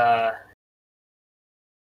do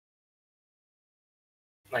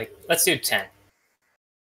let's do 10.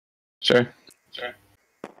 Sure.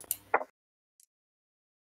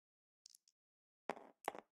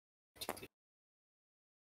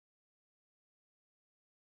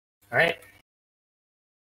 All right.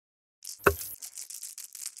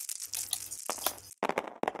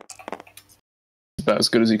 About as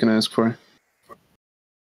good as you can ask for.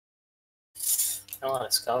 A lot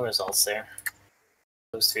of skull results there.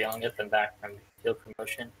 Those 3, I'll get them back from field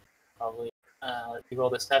promotion, probably. You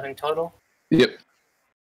rolled a 7 total. Yep.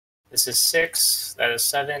 This is 6. That is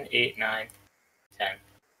 7, 8, 9, 10.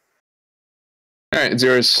 All right, it's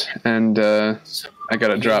yours, and So I got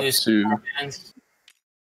to you drop lose to. warbands.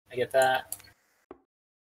 I get that.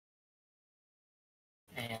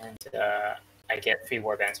 And I get 3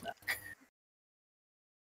 warbands back.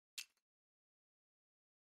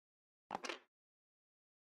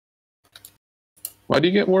 Why do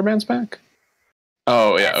you get warbands back?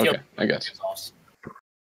 Oh yeah, I feel- okay, I guess.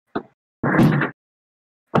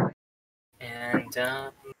 And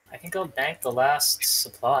I think I'll bank the last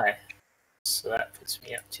supply. So that puts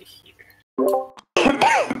me up to here.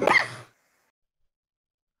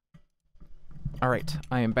 All right,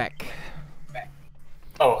 I am back.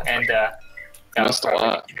 Oh, and That's a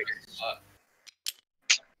lot.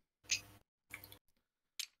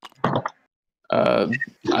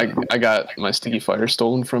 I got my sticky fire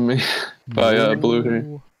stolen from me by Blue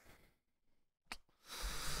here.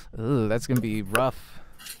 Ooh, that's gonna be rough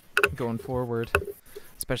going forward,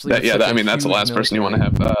 especially. That, with yeah, such I a mean that's the huge last person you want to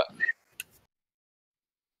have that.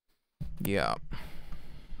 Yeah.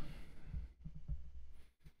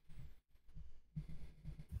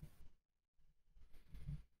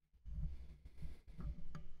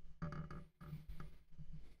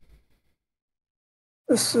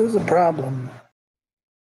 This is a problem.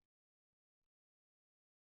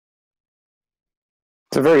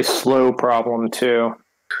 It's a very slow problem too.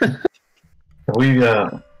 Have we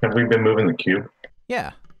been moving the cube?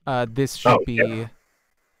 Yeah. This should Oh, be. yeah.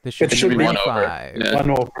 This should It should be be round one over. 5. Yeah. One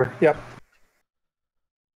over. Yep.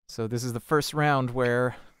 So this is the first round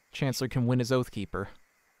where Chancellor can win his Oathkeeper.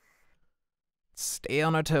 Stay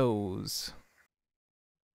on our toes.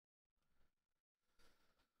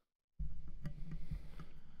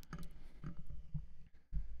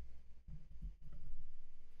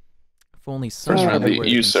 If only First someone round, knew the where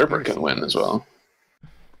usurper conspiracy can win was. as well,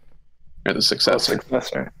 or the successor.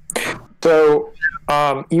 So,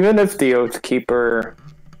 even if the Oathkeeper,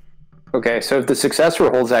 okay, so if the successor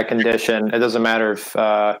holds that condition, it doesn't matter if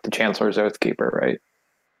the Chancellor's Oathkeeper, right?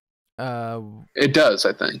 It does,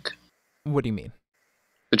 I think. What do you mean?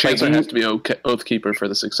 The chancellor you- has to be Oathkeeper for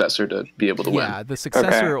the successor to be able to Yeah, win. the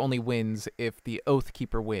successor only wins if the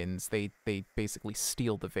Oathkeeper wins. They basically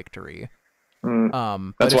steal the victory. Mm,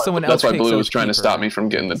 But That's if why. someone That's else why takes Blue was trying to Oathkeeper, stop me from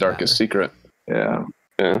getting the doesn't darkest matter. secret. yeah.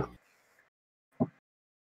 Yeah.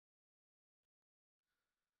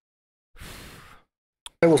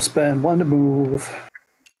 I will spend 1 to move.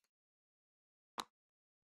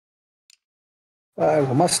 I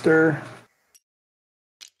will muster.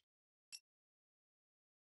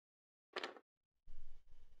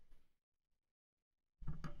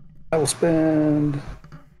 I will spend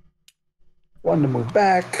 1 to move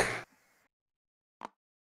back.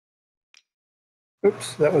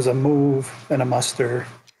 Oops, that was a move and a muster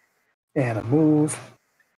and a move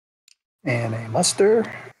and a muster.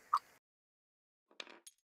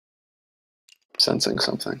 Sensing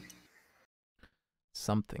something.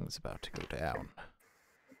 Something's about to go down.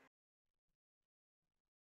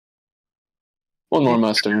 One more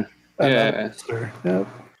muster. Another Yeah. muster. Yep.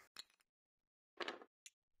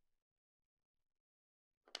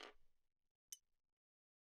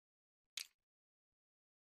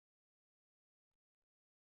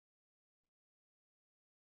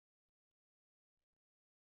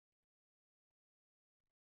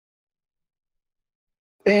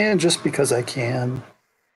 And just because I can.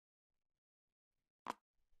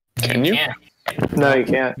 Can you? Yeah. No, you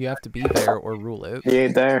can't. You have to be there or rule it. You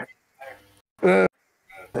ain't there. Uh,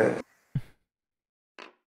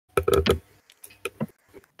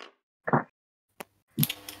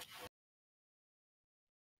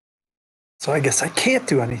 So I guess I can't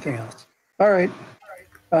do anything else. All right.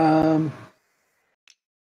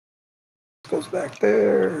 Goes back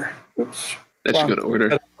there. Oops. That should go to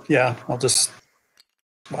order. Yeah, I'll just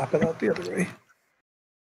swap it out the other way.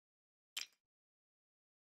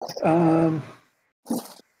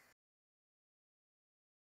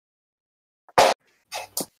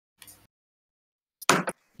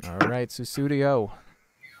 All right, Susudio.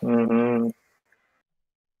 Mm-hmm.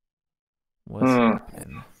 What's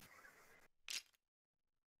happening?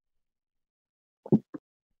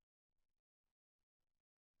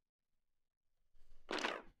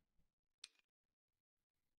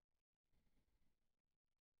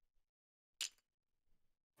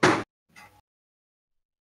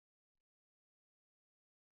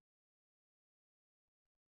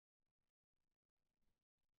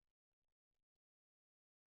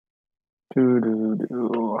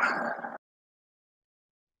 Doo-doo-doo.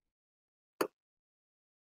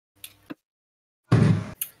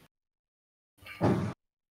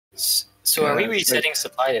 So are we Yeah, it's resetting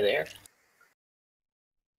supply to there?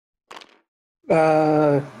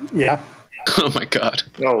 Yeah. Oh my god.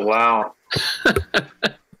 Oh wow.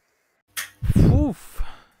 Oof.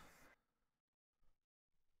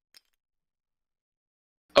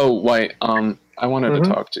 Oh, White. I wanted Mhm. to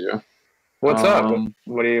talk to you. What's up? Um,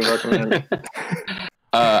 What do you recommend?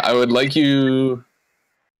 I would like you,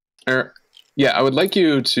 I would like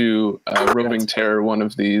you to roving terror one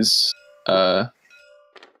of these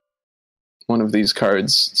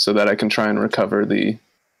cards so that I can try and recover the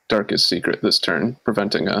darkest secret this turn,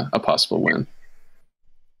 preventing a possible win.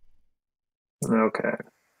 Okay.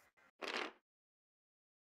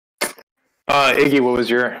 Iggy, what was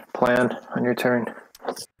your plan on your turn?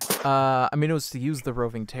 I mean, it was to use the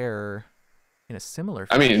roving terror in a similar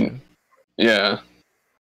I fashion. mean, yeah.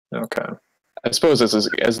 Okay. I suppose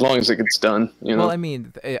as long as it gets done, you know. Well, I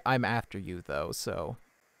mean, I'm after you though, so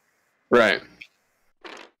Right.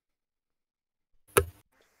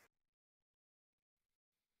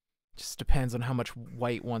 just depends on how much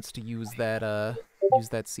White wants to use that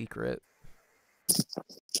secret.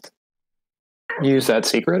 Use that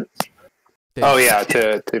secret? This- Oh yeah,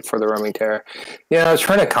 to for the roaming terror. Yeah, I was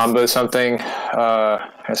trying to combo something.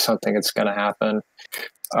 As something that's gonna happen.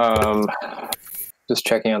 Just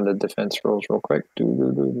checking on the defense rules real quick.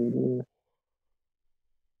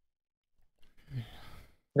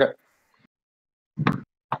 Okay.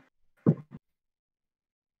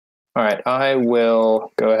 All right, I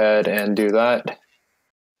will go ahead and do that,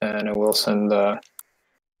 and I will send the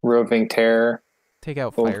roving terror. Take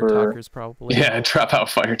out Fire over- Talkers probably. Yeah, drop out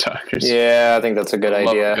Fire Talkers. Yeah, I think that's a good Love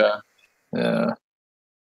idea. God. Yeah.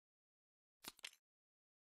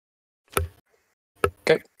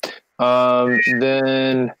 Okay.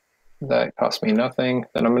 Then that cost me nothing.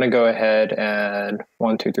 Then I'm gonna go ahead and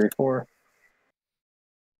 1, 2, 3, 4.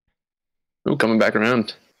 Ooh, coming back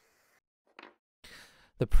around.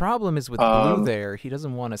 The problem is with Blue Um, there, he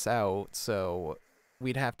doesn't want us out, so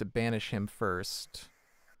we'd have to banish him first.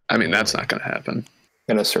 I mean, that's not going to happen.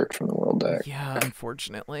 Gonna search from the world deck. Yeah,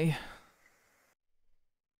 unfortunately.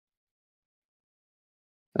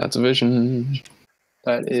 That's a vision.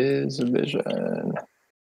 That is a vision.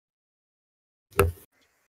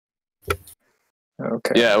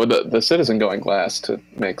 Okay. Yeah, with the citizen going last, it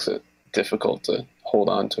makes it difficult to hold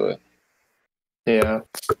on to it. Yeah.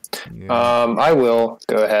 Yeah. I will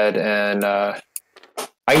go ahead and I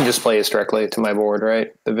can just play this directly to my board,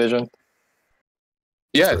 right? The vision.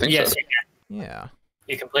 Yeah, I think Yes, so. you can. Yeah.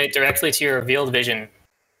 You can play it directly to your revealed vision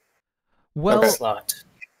Well, slot.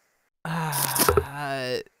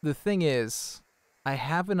 the thing is, I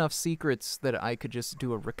have enough secrets that I could just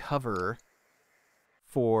do a recover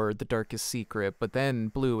for the darkest secret, but then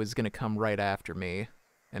Blue is going to come right after me,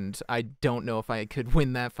 and I don't know if I could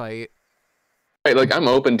win that fight. Right, like, I'm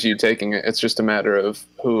open to you taking it. It's just a matter of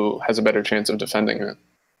who has a better chance of defending it.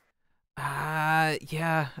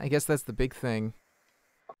 Yeah, I guess that's the big thing.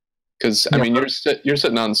 Because, I mean, you're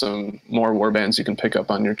sitting on some more warbands you can pick up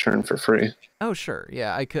on your turn for free. Oh, sure.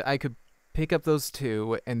 Yeah, I could pick up those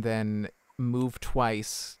two and then move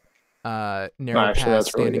twice, narrow Actually, past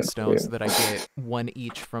that's really Standing good for Stone you. so that I get one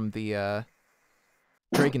each from the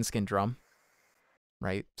Dragon Skin Drum.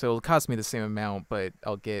 Right? So it'll cost me the same amount, but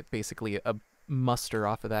I'll get basically a muster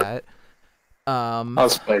off of that.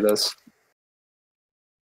 Let's play this.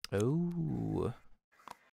 Oh.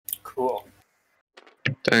 Cool.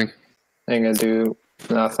 Dang. Ain't gonna do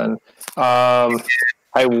nothing.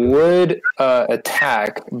 I would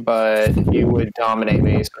attack, but you would dominate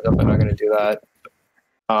me, so I'm not gonna do that.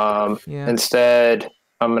 Yeah. Instead,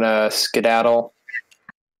 I'm gonna skedaddle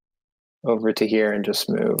over to here and just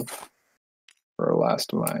move for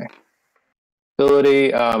last of my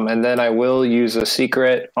ability. And then I will use a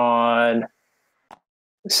secret on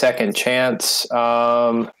second chance.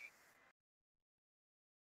 And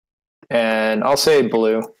I'll say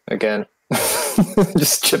Blue again.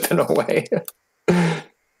 Just chipping away. All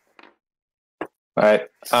right,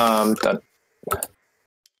 done.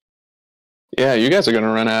 Yeah, you guys are going to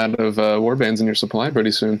run out of warbands in your supply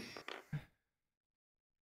pretty soon.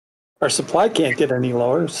 Our supply can't get any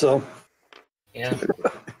lower, so Yeah.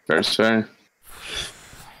 Fair's fair.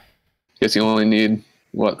 Guess you only need,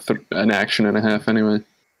 what, an action and a half anyway.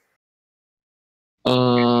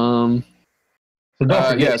 So don't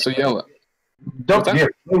forget, yeah, so yellow. don't forget,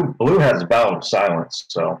 blue has Bow of Silence,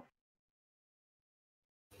 so.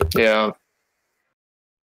 Yeah.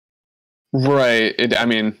 Right. I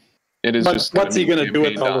mean, it is just. what's he going to do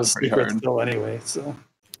with all down those pretty secrets hard. still anyway? So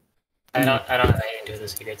I don't have anything to do with the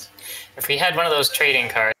secrets. If we had one of those trading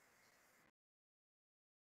cards,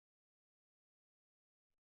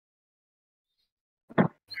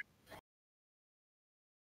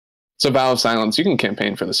 So Vow of Silence, you can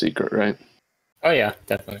campaign for the secret, right? Oh yeah,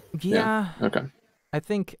 definitely. Yeah. Okay.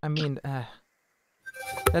 I mean,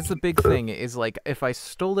 that's the big thing, is like, if I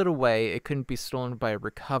stole it away, it couldn't be stolen by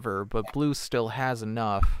Recover, but Blue still has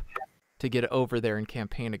enough to get over there and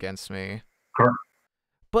campaign against me. Correct.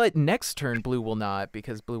 But next turn, Blue will not,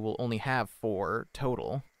 because Blue will only have 4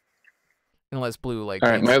 total. Unless Blue, like... All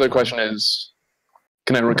right, my other question is,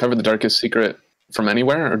 can I recover the Darkest Secret from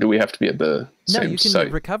anywhere, or do we have to be at the No, same you can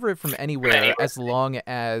site? recover it from anywhere as long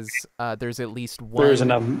as there's at least one... There's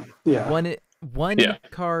enough. Yeah. One Yeah.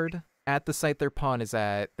 card at the site their pawn is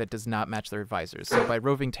at that does not match their advisors. So by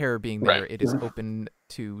Roving Terror being there, Right. it is open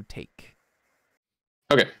to take.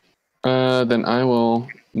 Okay. Then I will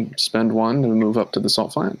spend 1 to move up to the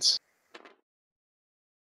Salt Flats.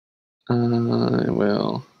 I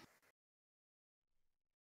will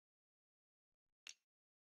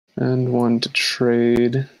spend 1 to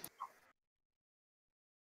trade.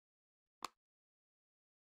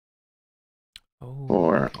 Oh.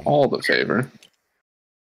 For all the favor.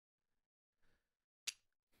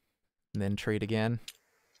 And then trade again.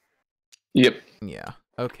 Yep. Yeah.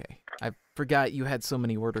 Okay. I forgot you had so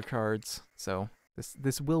many order cards, so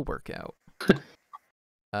this will work out.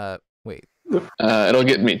 Wait. It'll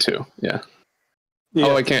get me 2. Yeah. Yeah.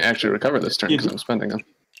 Oh, I can't actually recover this turn You- because I'm spending them.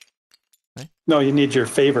 No, you need your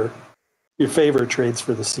favor. Your favor trades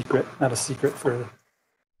for the secret, not a secret for.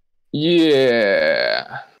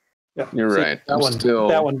 Yeah. Yeah. You're So right. That I'm one. still-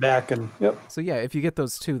 That one back and yep. So yeah, if you get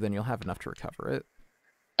those 2, then you'll have enough to recover it.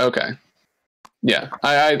 Okay. Yeah.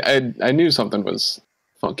 I knew something was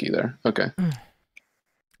funky there. Okay.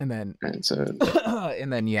 And then All right, so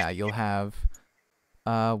and then yeah, you'll have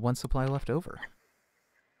 1 supply left over.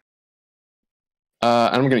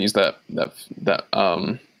 I'm gonna use that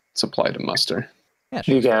supply to muster. Yeah,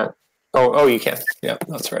 sure. You can't. Oh, you can. Yeah,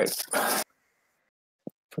 that's right.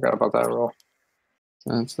 Forgot about that rule.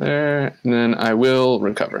 That's there. And then I will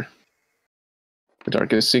recover. The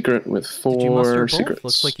Darkest Secret with Did you muster 4 both? secrets.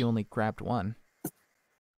 Looks like you only grabbed 1.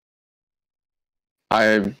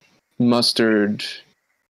 I mustered.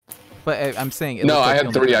 But I'm saying it No, looks I like had you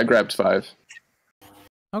only 3. I grabbed- grabbed 5.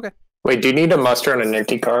 Okay. Wait, do you need a muster on an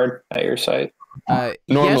empty card at your site?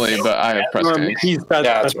 Normally, yes, but I have press Normally, gangs. he's got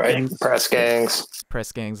Yeah, that's press right. gangs. Press gangs.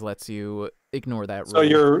 Press gangs lets you ignore that rule. So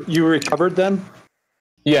you recovered then.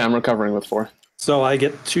 Yeah, I'm recovering with 4. So I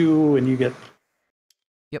get 2 and you get.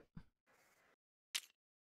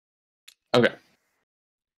 Okay.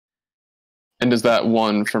 And does that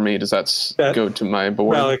 1 for me? Does that That- go to my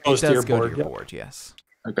board? Well, it it goes does to your go board. to your yep. board, yes.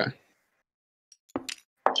 Okay.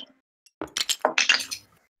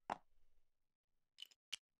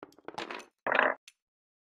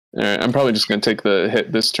 All right, I'm probably just gonna take the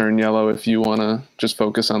hit this turn, Yellow. If you wanna just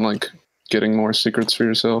focus on like getting more secrets for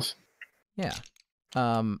yourself. Yeah.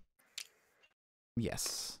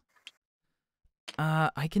 Yes.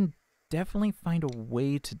 I can definitely find a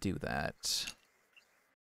way to do that.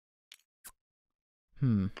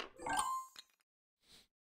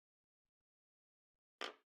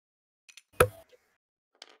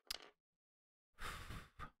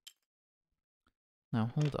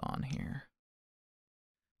 Now hold on here.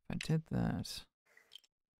 If I did that,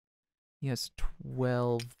 he has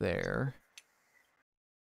 12 there.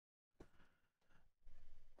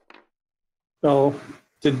 So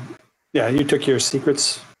you took your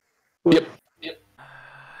secrets. Yep.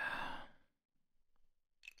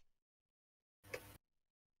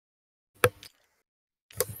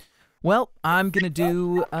 Well, I'm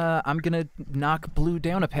gonna knock Blue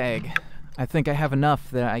down a peg. I think I have enough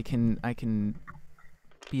that I can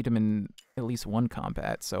beat him in at least 1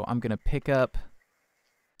 combat. So I'm gonna pick up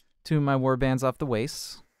 2 of my warbands off the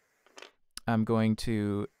wastes. I'm going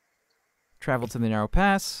to travel to the Narrow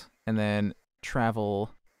Pass and then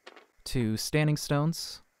travel to Standing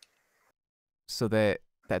Stones. So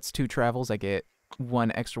that's 2 travels. I get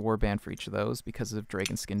 1 extra warband for each of those because of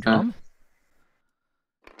Dragon Skin Drum.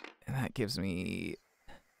 And that gives me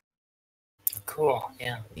Cool.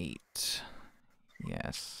 Yeah. 8.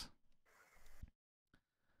 Yes.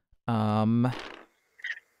 Whoa.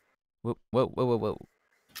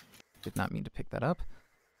 Did not mean to pick that up.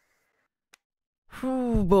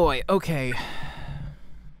 Oh boy. Okay.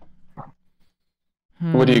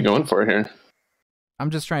 What are you going for here? I'm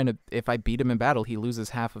just trying to. If I beat him in battle, he loses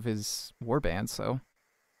half of his warband. So.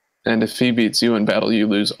 And if he beats you in battle, you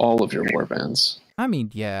lose all of your warbands. I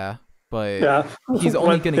mean, yeah, but Yeah. He's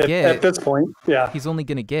only gonna get- at this point. Yeah. he's only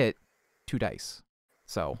gonna get 2 dice.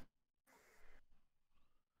 So.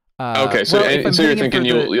 Okay, so well, if I'm so you're hitting him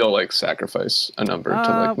thinking for the- you'll like sacrifice a number to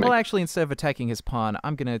like make. Well, actually, instead of attacking his pawn,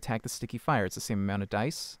 I'm gonna attack the sticky fire. It's the same amount of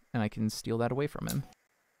dice, and I can steal that away from him.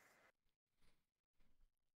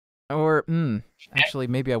 Or, actually,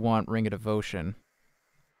 maybe I want Ring of Devotion.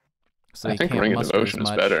 So I you think can't Ring of muster as Devotion is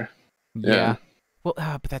much. better. Yeah. Yeah. Well,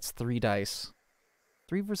 but that's 3 dice.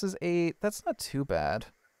 3 versus 8. That's not too bad.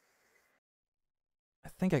 I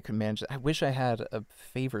think I could manage it. I wish I had a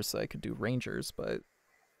favor so I could do Rangers, but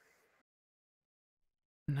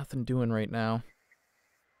nothing doing right now.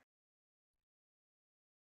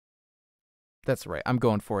 That's right. I'm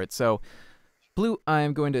going for it. So, blue,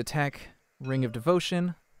 I'm going to attack Ring of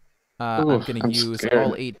Devotion. I'm Ooh, going to I'm use scared.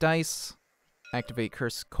 all 8 dice. Activate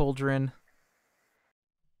Curse Cauldron.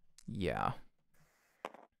 Yeah.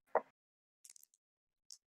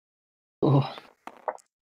 Oh,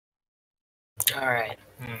 All right.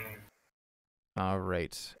 All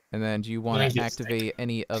right. And then do you Let want me to just activate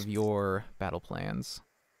any of your battle plans?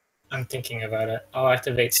 I'm thinking about it. I'll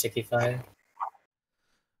activate Sticky Fire.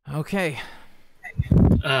 Okay.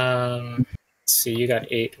 Let's see. You got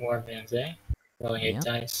 8 warbands, eh? Rolling 8 Yep.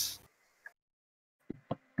 dice.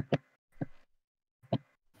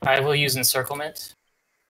 I will use Encirclement.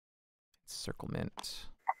 Encirclement.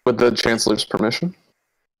 with the Chancellor's permission.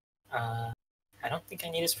 I don't think I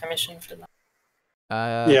need his permission for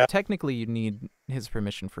that. Yeah. Technically, you need his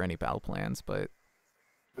permission for any battle plans, but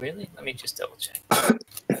Really? Let me just double check.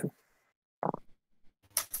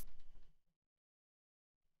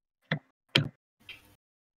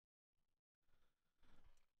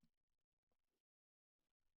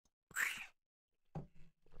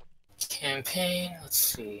 Campaign, let's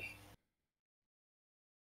see.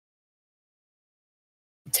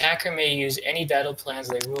 Attacker may use any battle plans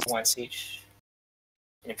they rule once each.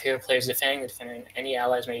 An Imperial player is defending the defender, and any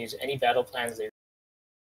allies may use any battle plans they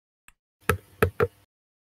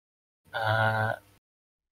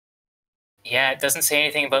yeah, it doesn't say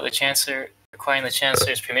anything about the Chancellor requiring the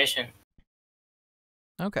Chancellor's permission.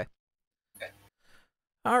 okay.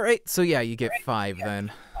 All right. So yeah, you get 5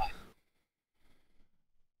 then.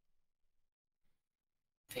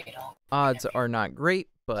 Fatal. Odds are not great,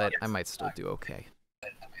 but I might still do okay.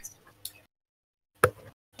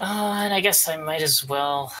 And I guess I might as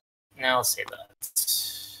well. Now I'll say that.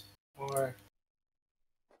 Or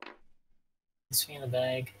is me in the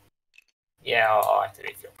bag? Yeah, I'll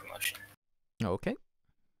activate field promotion. Okay.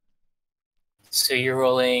 So you're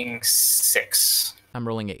rolling 6. I'm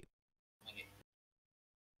rolling 8.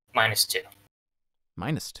 -2.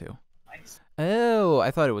 -2. Oh,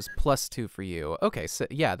 I thought it was +2 for you. Okay, so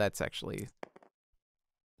yeah, that's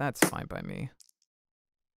fine by me.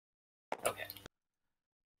 Okay.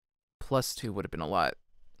 +2 would have been a lot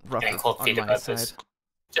rougher Getting cold on feet my about side. this.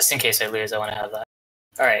 Just in case I lose, I want to have that.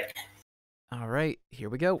 Alright. All right, here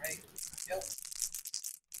we go.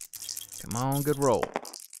 Come on, good roll.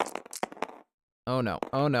 Oh no!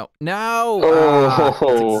 Oh no! No!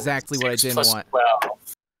 Oh. That's exactly what I 6 didn't plus want. 12.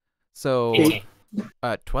 So, 18.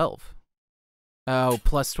 12. Oh,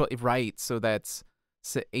 plus 12. Right. So that's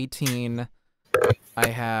 18. I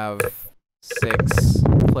have 6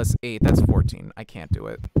 plus 8. That's 14. I can't do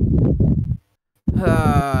it.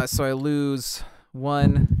 So I lose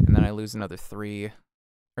 1, and then I lose another 3.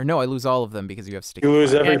 Or no, I lose all of them because you have sticky You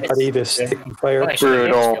lose fire. everybody to sticky fire. Well, actually,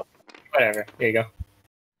 Brutal. Whatever. There you go.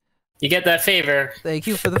 You get that favor. Thank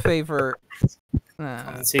you for the favor.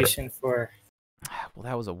 Compensation for. Well,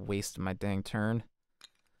 that was a waste of my dang turn.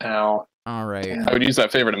 Ow. All right. I would use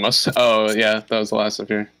that favor to must. Oh yeah, that was the last of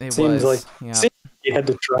your. It Seems was. like- Yeah. seems You had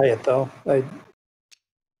to try it though.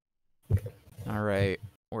 All right.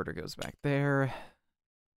 Order goes back there.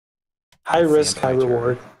 High Let's see, risk, it's my high turn.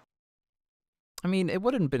 reward. I mean, it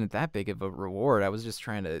wouldn't have been that big of a reward. I was just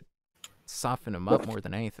trying to soften him up more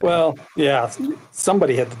than anything. Well, yeah,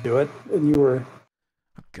 somebody had to do it, and you were.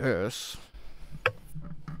 I guess.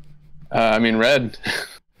 I mean, red.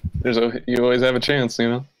 You always have a chance, you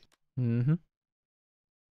know. Mm-hmm.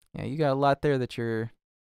 Yeah, you got a lot there that you're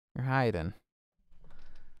hiding.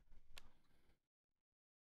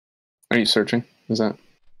 Are you searching? Is that?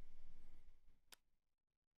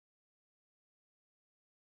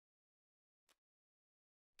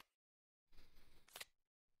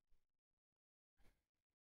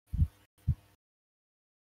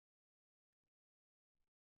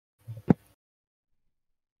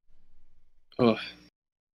 Oh.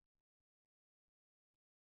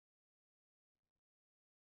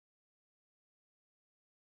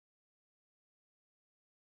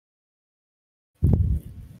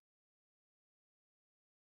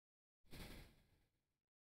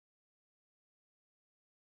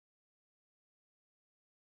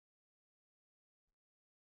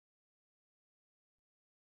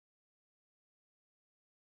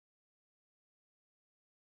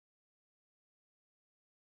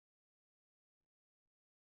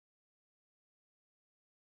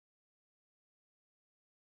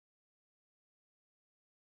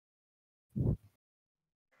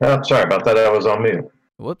 Oh, sorry about that. I was on mute.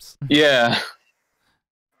 Whoops. Yeah.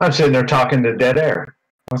 I'm sitting there talking to dead air.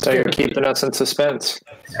 So you're keeping us in suspense.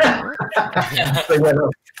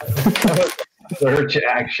 Search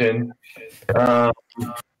action. I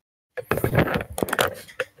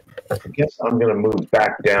guess I'm going to move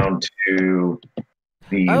back down to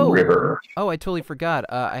the river. Oh, I totally forgot.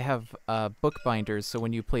 I have bookbinders, so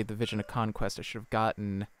when you played the Vision of Conquest, I should have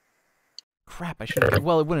gotten... Crap, I should have...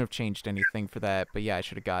 Well, it wouldn't have changed anything for that, but yeah, I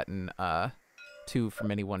should have gotten 2 from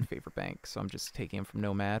any one favor bank, so I'm just taking them from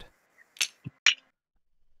Nomad.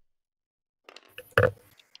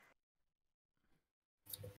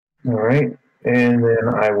 All right, and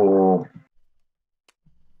then I will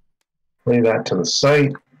play that to the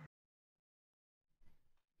site.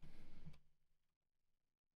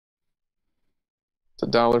 It's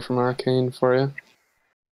 $1 from Arcane for you.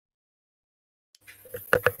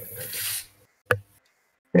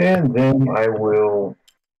 And then I will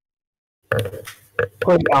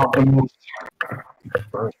play Alchemist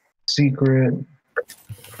Secret.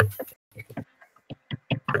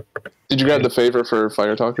 Did you grab the favor for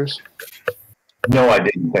Fire Talkers? No, I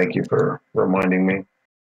didn't. Thank you for reminding me.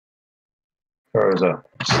 I was a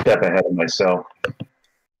step ahead of myself.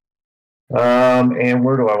 And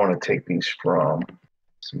where do I want to take these from?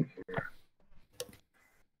 Let's see here.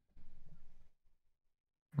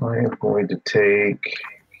 I am going to take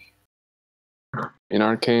In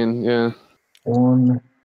Arcane, yeah. 1,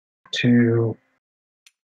 2,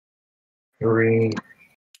 3,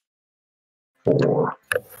 4.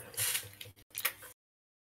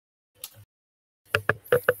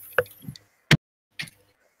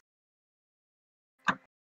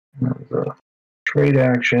 That was a trade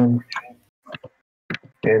action.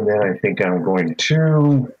 And then I think I'm going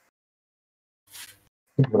to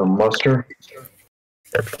muster.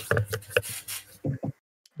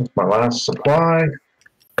 That's my last supply.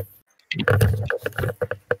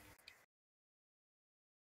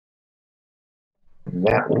 And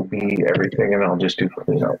that will be everything, and I'll just do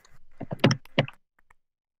cleanup.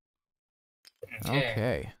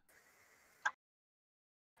 Okay.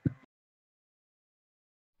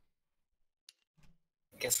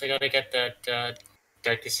 Guess I gotta get that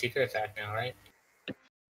Darkest Secret back now, right?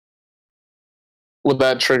 Would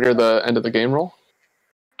that trigger the end of the game roll?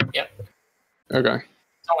 Yep. Okay.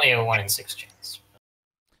 It's only a 1 in 6 chance.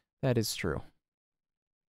 That is true.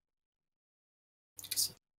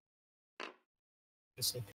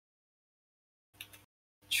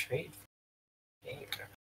 Trade.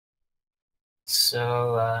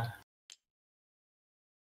 So,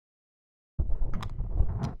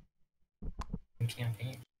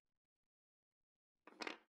 campaign.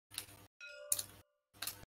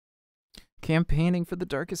 Campaigning for the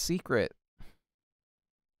Darkest Secret.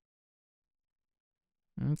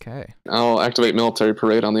 Okay. I'll activate Military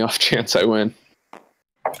Parade on the off chance I win.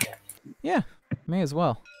 Yeah, may as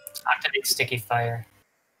well. Activate Sticky Fire.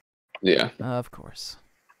 Yeah. Of course.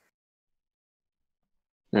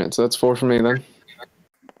 Alright, so that's 4 for me then.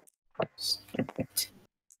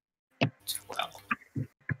 12.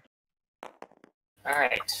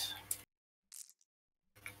 Alright.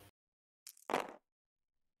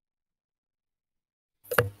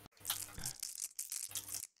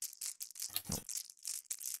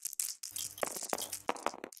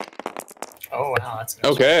 Oh wow, that's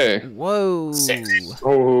nice. Okay. Whoa. 6.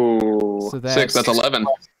 Oh. So 6, that's 11.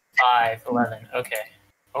 5, 11. Okay.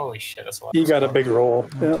 Holy shit, that's a lot. You got a big roll.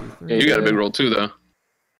 Yep. Yeah, you got a big roll too, though.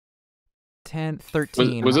 10,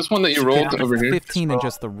 13. Was this one that you rolled over here? 15 in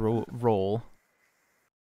just the roll.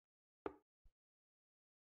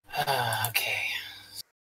 Okay.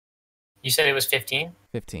 You said it was 15?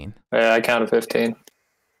 15. Yeah, I counted 15.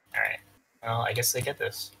 Alright. Well, I guess they get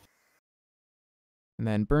this. And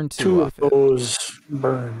then burn 2 Two off of it. those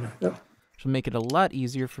burn. Yep. Which will make it a lot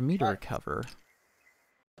easier for me to recover.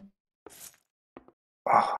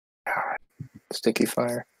 Oh, God. Sticky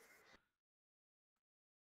Fire.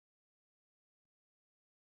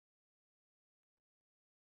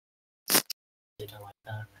 They don't like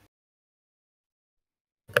that.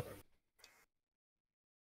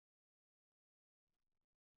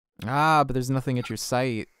 Ah, but there's nothing at your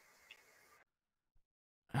site.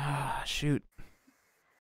 Ah, shoot.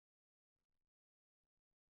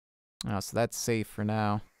 Oh, so that's safe for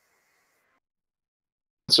now.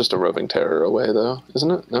 It's just a roving terror away, though, isn't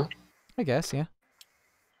it? No? I guess, yeah.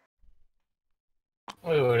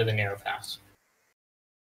 We'll go to the narrow pass.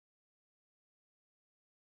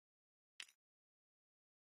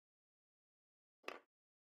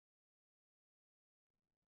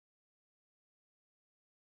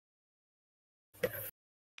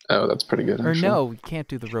 Oh, that's pretty good. Or Actually. no, we can't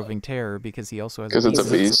do the roving terror because he also has. Because it's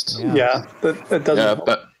a beast. Yeah. That doesn't. Yeah, help.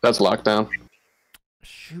 that's lockdown.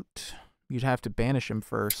 Shoot, you'd have to banish him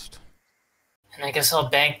first. And I guess I'll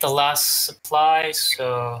bank the last supply.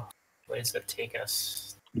 So, where does that take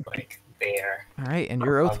us? Like there. All right, and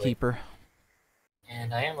you're Probably. Oathkeeper.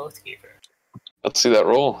 And I am Oathkeeper. Let's see that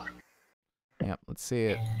roll. Yep, let's see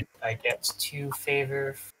it. And I get 2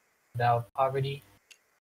 favor without poverty.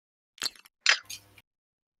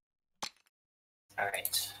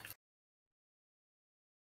 Alright.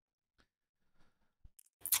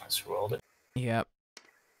 Let's roll it. Yep.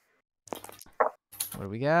 What do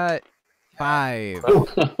we got? 5.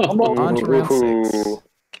 On to round 6.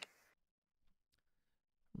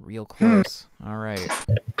 Real close. All right.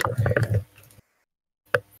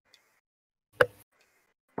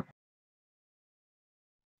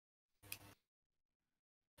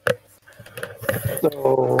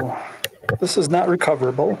 So this is not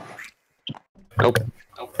recoverable. Nope.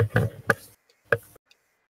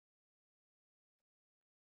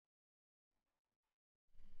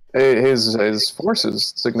 His force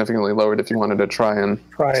is significantly lowered if you wanted to try and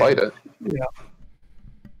fight it. Yeah.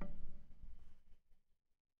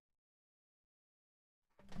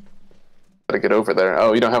 Gotta get over there.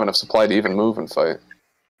 Oh, you don't have enough supply to even move and fight.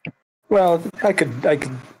 Well, I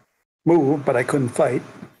could move, but I couldn't fight.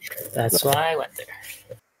 That's why I went there.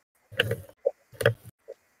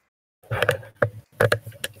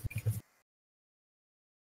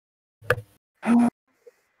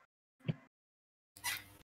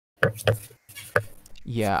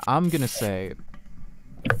 Yeah, I'm gonna say,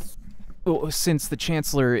 since the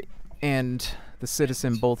Chancellor and the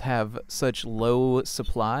Citizen both have such low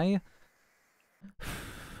supply,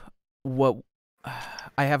 I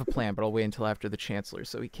have a plan, but I'll wait until after the Chancellor,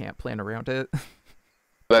 so he can't plan around it.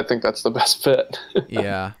 I think that's the best fit.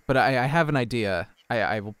 Yeah, but I have an idea.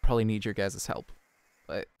 I will probably need your guys' help,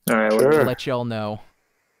 but All right, Sure. I'll let y'all know.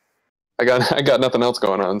 I got nothing else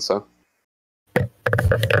going on, so.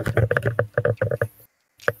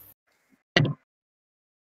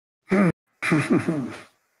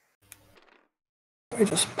 I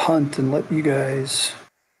just punt and let you guys.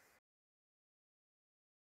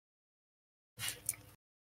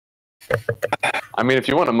 I mean, if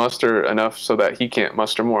you want to muster enough so that he can't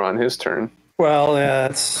muster more on his turn. Well, yeah,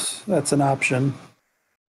 that's an option.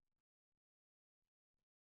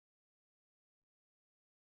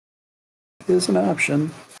 It is an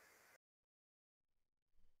option.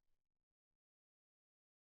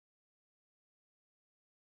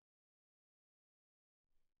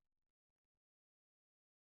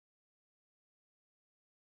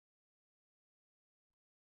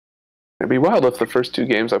 It'd be wild if the first 2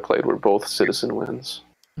 games I played were both Citizen wins.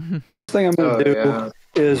 The thing I'm going to do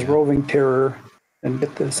is roving terror and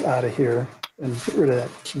get this out of here and get rid of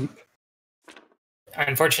that keep.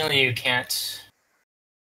 Unfortunately, you can't.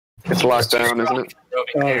 It's locked down, isn't it?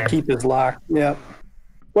 The keep is locked. Yep.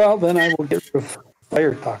 Well, then I will get rid of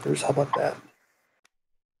fire talkers. How about that?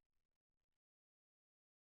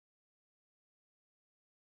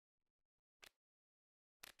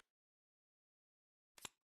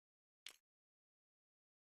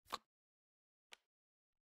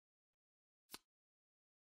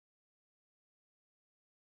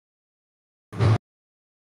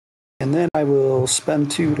 And then I will spend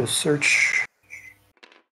 2 to search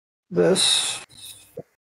this.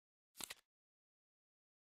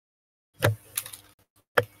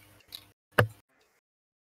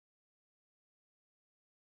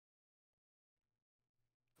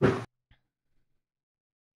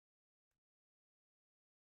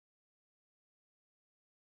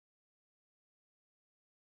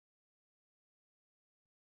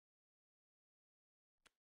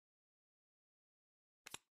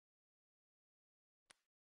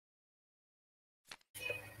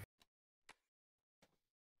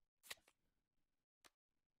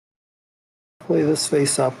 Play this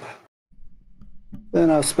face up.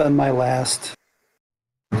 Then I'll spend my last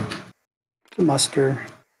to muster.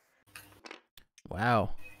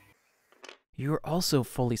 Wow. You are also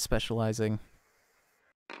fully specializing.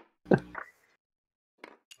 I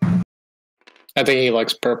think he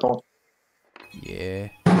likes purple. Yeah.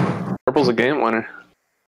 Purple's a game winner.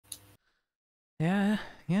 Yeah.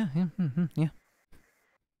 Yeah.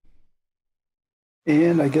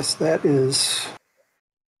 And I guess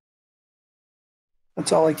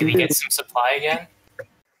that's all I Do can we do. get some supply again? A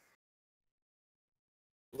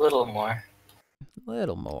little more.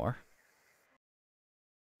 Little more.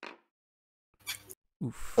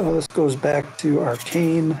 Oof. This goes back to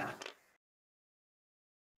arcane.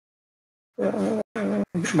 Get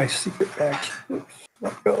my secret back. Oops,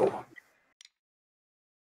 let go.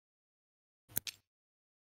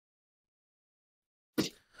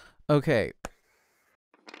 Okay,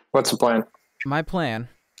 What's the plan? my plan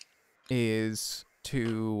is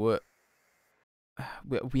to...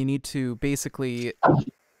 We need to basically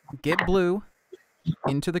get Blue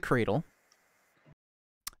into the cradle,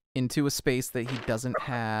 into a space that he doesn't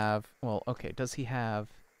have... Well, okay, does he have...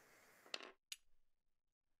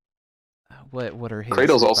 What are his...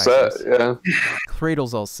 Cradle's all set, devices? yeah.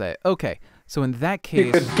 Cradle's all set. Okay, so in that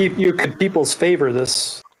You case... could people's favor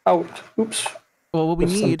this out. Oops. Well, what we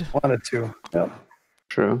If someone need... wanted to. Yep.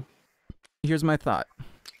 True. Here's my thought.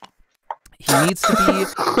 He needs to be...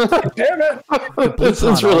 Damn it! The blue This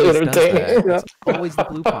is pawn really always does entertaining. that. It's always the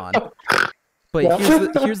blue pawn. But Yeah.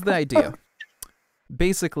 here's the idea.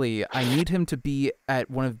 Basically, I need him to be at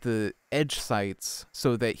one of the edge sites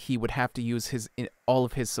so that he would have to use all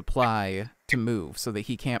of his supply to move, so that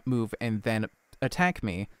he can't move and then attack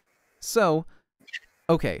me. So,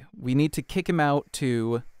 okay, we need to kick him out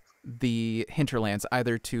to the hinterlands,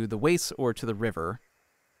 either to the wastes or to the river.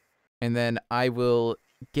 And then I will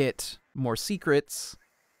get more secrets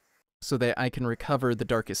so that I can recover the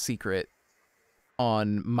darkest secret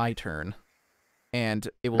on my turn. And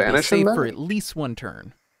it will Banish be him safe then? for at least one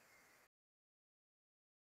turn.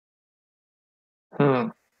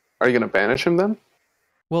 Are you gonna banish him then?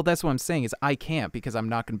 Well, that's what I'm saying, is I can't, because I'm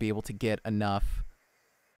not going to be able to get enough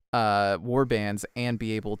warbands and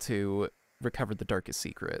be able to recover the darkest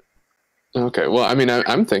secret. Okay, well, I mean,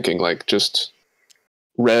 I'm thinking, like, just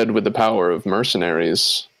Red with the power of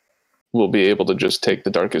mercenaries will be able to just take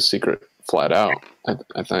the darkest secret flat out,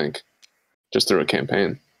 I think. Just through a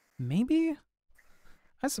campaign. Maybe?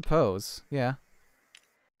 I suppose, yeah.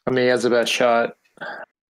 I mean, he has the best shot.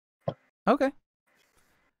 Okay.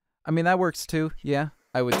 I mean, that works too, yeah.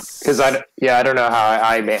 I would... Because I don't know how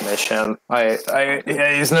I banish him.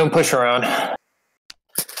 He's no push around.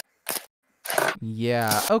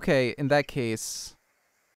 Yeah, okay, in that case...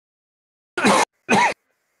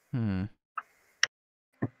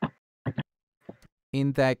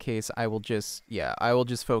 In that case, I will just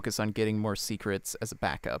focus on getting more secrets as a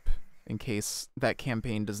backup, in case that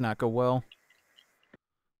campaign does not go well.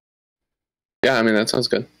 Yeah, I mean, that sounds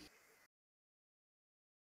good.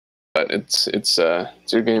 But it's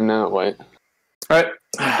your game now, White. Alright.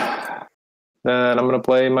 Then I'm going to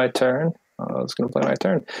play my turn.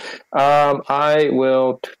 I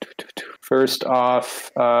will, first off,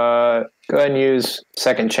 go ahead and use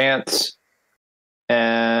Second Chance.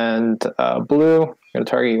 And Blue, I'm going to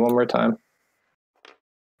target you one more time.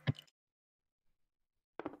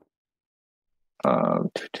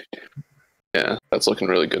 Yeah, that's looking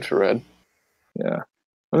really good for Red. Yeah.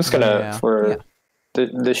 I'm just going to,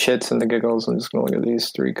 the shits and the giggles, I'm just going to look at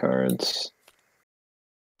these 3 cards.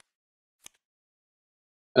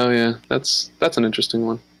 Oh yeah, that's an interesting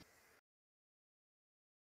one.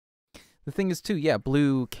 The thing is too, yeah,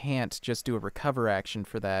 Blue can't just do a recover action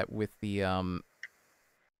for that with the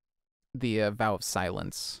Vow of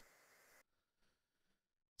Silence.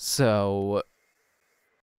 So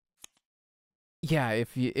yeah,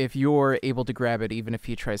 if you're able to grab it, even if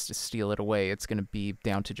he tries to steal it away, it's going to be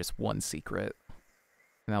down to just one secret.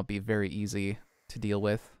 And that'll be very easy to deal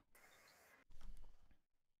with.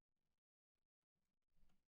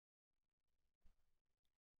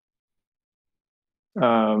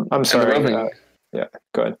 I'm sorry. Yeah,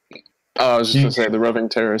 go ahead. Oh, I was just going to say, the Roving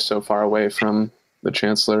Terror is so far away from the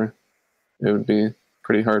Chancellor, it would be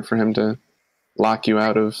pretty hard for him to lock you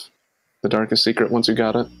out of the darkest secret once you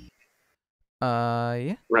got it.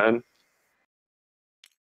 Yeah. Red.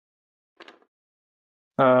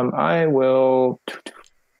 I will.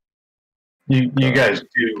 You guys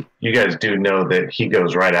do know that he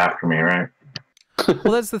goes right after me, right?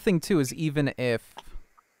 Well, that's the thing too, is even if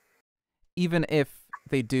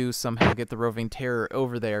they do somehow get the Roving Terror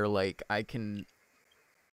over there, like, I can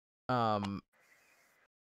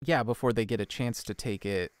yeah, before they get a chance to take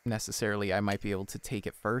it necessarily, I might be able to take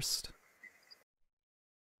it first,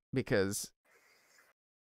 because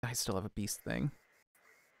I still have a beast thing.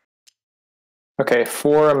 Okay,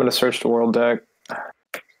 4, I'm going to search the world deck.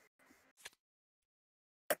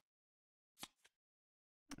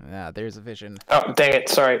 Ah, there's a vision. Oh, dang it.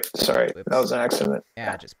 Sorry. Oops. That was an accident.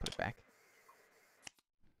 Yeah, just put it back.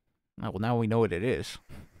 Oh, well, now we know what it is.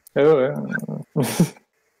 Oh, yeah.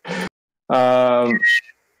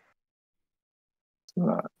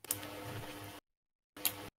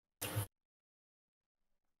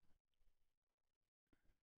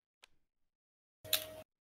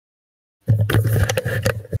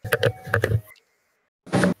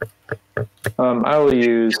 I will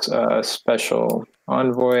use Special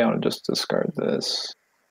Envoy. I'll just discard this.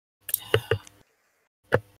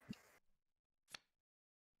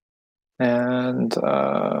 And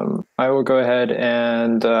I will go ahead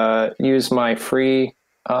and use my free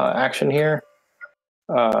action here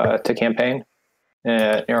to campaign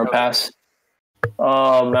narrow pass.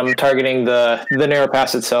 I'm targeting the narrow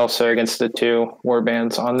pass itself, so against the 2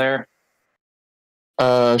 warbands on there.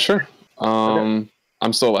 Sure. I'm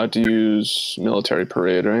still allowed to use military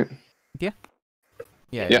parade, right? Yeah,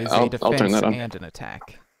 Yeah, it is a I'll defense turn that on. and an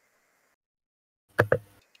attack.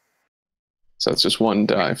 So that's just 1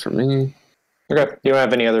 die for me. Okay. You don't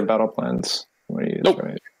have any other battle plans? What do you use? Nope.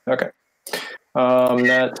 Right? Okay.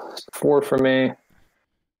 That's 4 for me.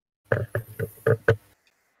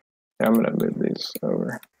 I'm gonna move these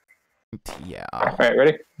over. Yeah. All right,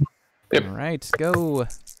 ready? Yep. All right, go.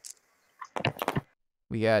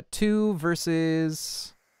 We got 2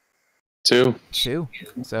 versus 2. 2.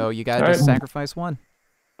 So you gotta All just right. sacrifice 1.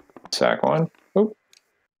 Sack 1. Oop.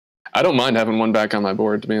 I don't mind having 1 back on my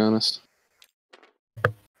board, to be honest.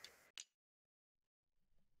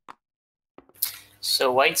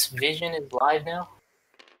 So White's vision is live now?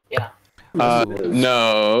 Yeah.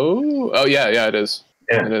 No. Oh, yeah, it is.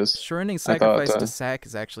 Yeah. It is. Shortening I thought, sacrifice to sack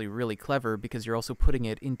is actually really clever because you're also putting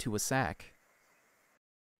it into a sack.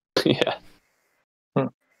 Yeah.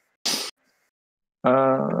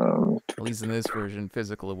 At least in this version,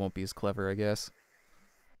 physical it won't be as clever, I guess.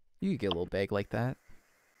 You could get a little bag like that.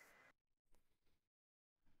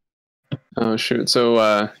 Oh, shoot.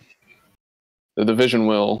 So, the division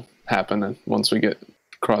will happen once we get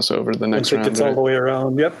crossover to the next Once it round. gets all right? the way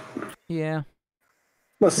around. Yep. Yeah.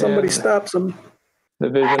 Unless somebody Yeah. stops them. The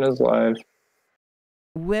vision is live.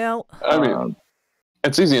 Well, I mean,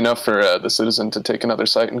 it's easy enough for the citizen to take another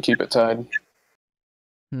site and keep it tied.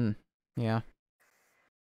 yeah.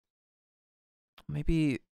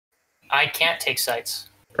 Maybe I can't take sites.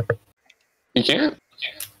 You can't?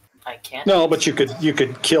 I can't. No, but you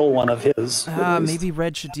could kill one of his. at least. maybe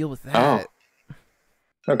Red should deal with that.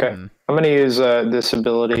 Okay. Hmm. I'm going to use this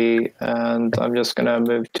ability, and I'm just going to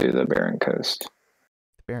move to the Barren Coast.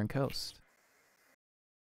 The Barren Coast.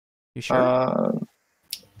 You sure?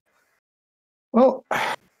 Well,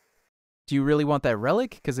 Do you really want that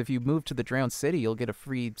relic? Because if you move to the Drowned City, you'll get a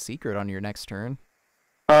free secret on your next turn.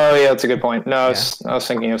 oh yeah, that's a good point. No, I was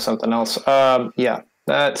thinking of something else. Yeah,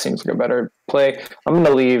 that seems like a better play. I'm going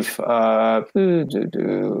to leave.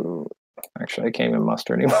 Actually, I can't even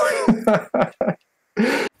muster anymore.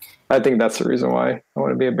 I think that's the reason why I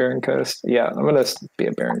want to be a Barren Coast. Yeah, I'm going to be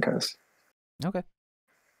a Barren Coast. Okay.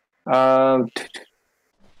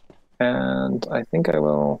 And I think I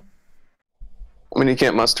will. I mean, you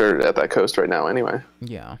can't muster at that coast right now anyway.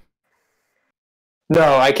 Yeah.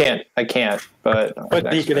 No, I can't. But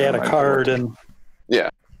But you could add a card and Yeah.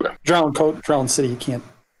 Drowned City. You can't.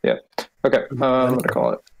 Okay, I'm going to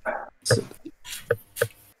call it.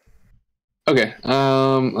 Okay,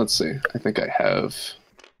 let's see. I think I have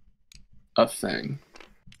a thing.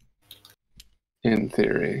 In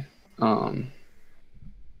theory. But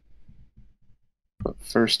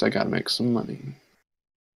first I gotta make some money.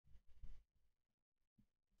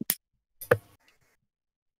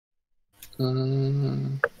 Give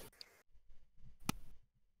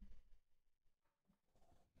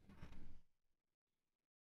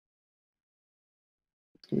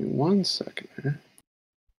me 1 second here.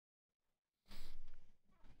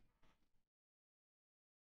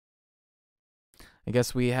 I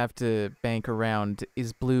guess we have to bank around,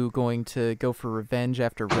 is blue going to go for revenge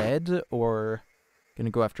after red, or going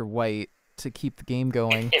to go after white to keep the game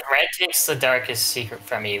going? If Red takes the darkest secret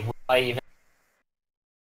from me, will I even?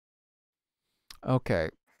 Okay,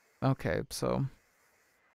 so...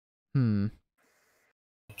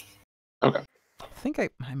 Okay. I think I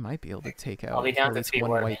might be able to take out I'll be down at to least 3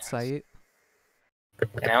 one warbands. white site.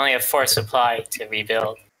 And I only have 4 supply to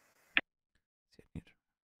rebuild.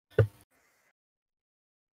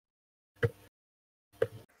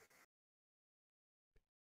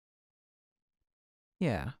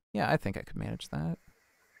 Yeah, I think I could manage that.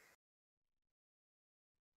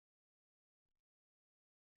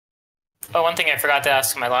 Oh, one thing I forgot to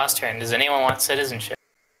ask in my last turn. Does anyone want citizenship?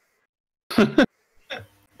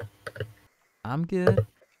 I'm good.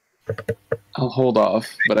 I'll hold off,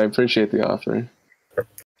 but I appreciate the offer.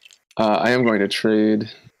 I am going to trade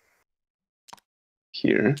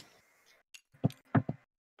here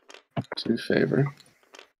to favor.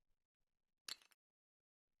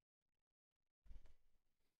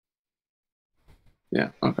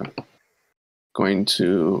 Yeah, okay. Going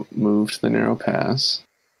to move to the narrow pass.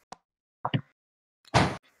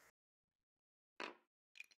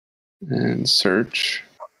 And search.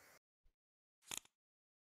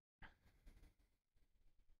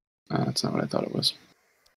 That's not what I thought it was.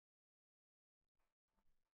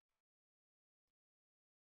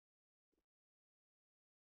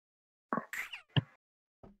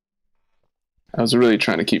 I was really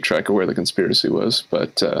trying to keep track of where the conspiracy was,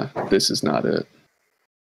 but this is not it.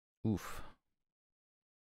 Oof.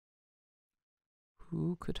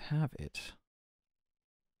 Who could have it?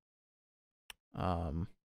 I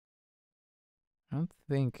don't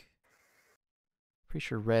think... Pretty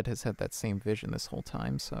sure Red has had that same vision this whole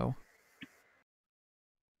time, so...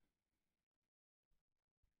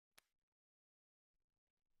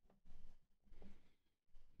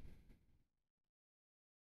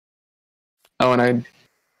 Oh, and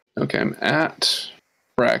okay, I'm at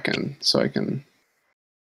Bracken, so I can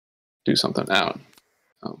do something out.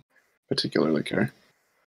 Oh, particularly care.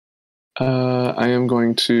 I am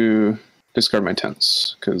going to discard my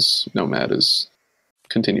tents, because Nomad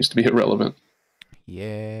continues to be irrelevant.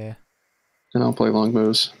 Yeah. And I'll play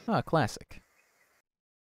Longbows. Ah, classic.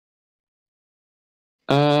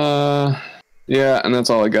 Yeah, and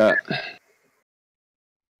that's all I got.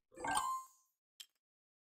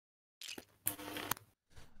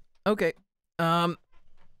 Okay.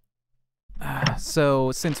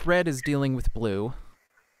 So since Red is dealing with Blue,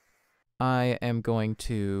 I am going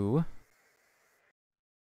to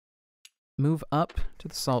move up to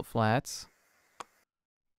the Salt Flats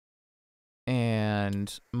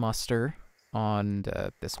and muster on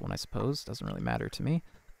this one, I suppose. Doesn't really matter to me.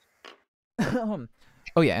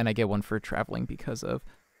 Oh yeah, and I get one for traveling because of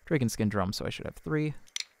Dragonskin Drum, so I should have 3.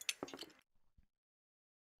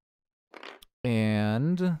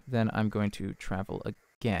 And then I'm going to travel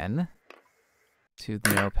again to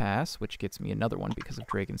the Narrow Pass, which gets me another one because of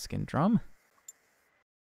Dragonskin Drum.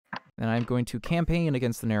 Then I'm going to campaign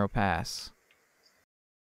against the Narrow Pass,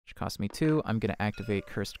 which costs me 2. I'm going to activate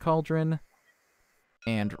Cursed Cauldron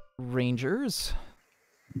and Rangers,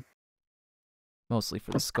 mostly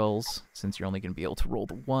for the skulls, since you're only going to be able to roll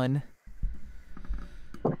the 1.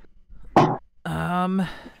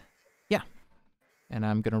 Yeah. And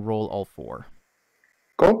I'm going to roll all 4.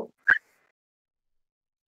 Cool.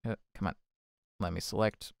 Come on. Let me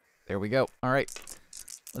select. There we go. All right.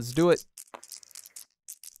 Let's do it.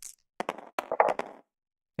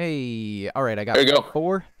 Hey. All right, I got There you go.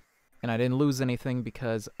 4. And I didn't lose anything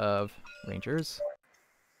because of Rangers.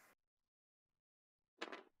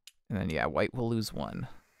 And then, yeah, White will lose 1.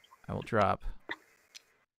 I will drop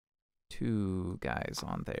 2 guys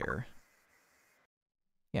on there.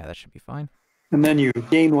 Yeah, that should be fine. And then you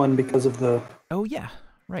gain 1 because of the... Oh, yeah.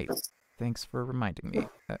 Right. Thanks for reminding me.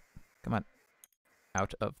 Come on.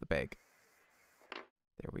 Out of the bag.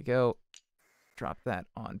 There we go. Drop that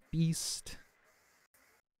on Beast.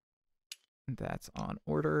 That's on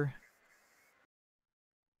Order.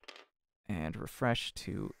 And refresh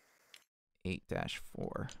to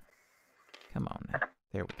 8-4. Come on now.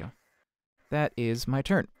 There we go. That is my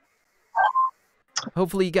turn.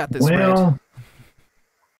 Hopefully you got this right.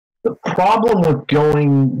 The problem with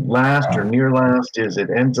going last or near last is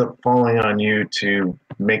it ends up falling on you to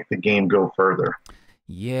make the game go further.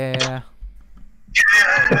 Yeah.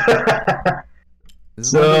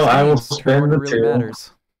 So I will spend the really 2.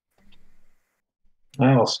 Matters.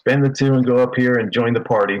 I'll spend the 2 and go up here and join the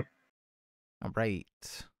party. All right.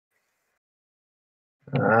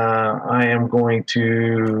 I am going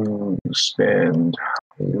to spend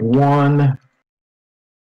 1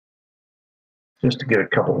 just to get a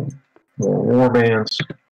couple more war bands.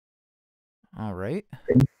 All right.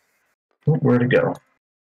 Where'd it go?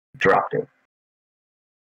 Dropped it.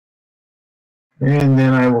 And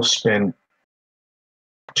then I will spend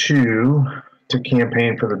 2 to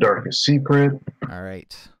campaign for the Darkest Secret. All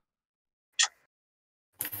right.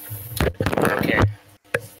 Okay.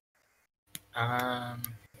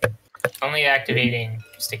 Only activating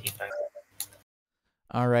Sticky Fire.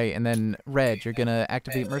 All right, and then Red, you're gonna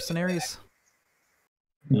activate Mercenaries?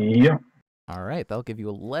 Yep. All right, that'll give you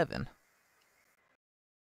 11.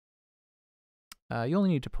 You only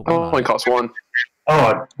need to put 1 Oh, on it it. costs 1.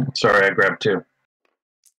 Oh, sorry, I grabbed 2. No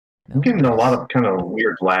I'm getting a worries. lot of kind of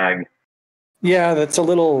weird lag. Yeah, that's a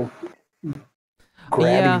little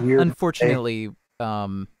grabby, Yeah, weird. unfortunately,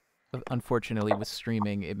 with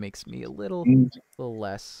streaming, it makes me a little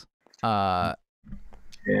less, a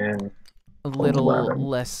And little 11.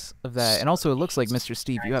 less of that. And also, it looks like Mr.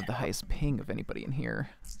 Steve, you have the highest ping of anybody in here.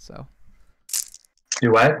 So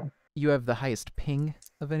do what? you have the highest ping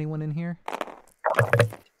of anyone in here.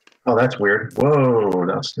 Oh, that's weird. Whoa,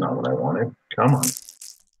 that's not what I wanted. Come on.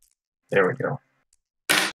 There we go.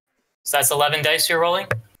 So that's 11 dice you're rolling?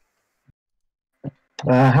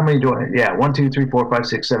 How many do I? Yeah, 1, 2, 3, 4, 5,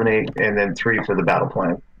 6, 7, 8, and then 3 for the battle plan.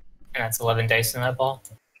 And that's 11 dice in that ball?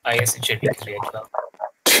 I guess it should be because we had 12.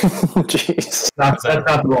 Jeez. That's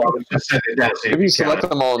not the law. It's just set it down. So If you can select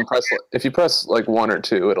count them all and press, if you press like 1 or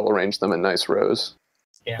 2, it'll arrange them in nice rows.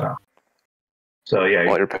 Yeah. So yeah,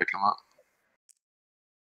 While you're picking them up.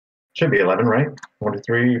 should be 11, right? 1, 2,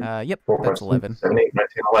 3, Yep, 4, 5, that's 6, 11. 7, 8, 9,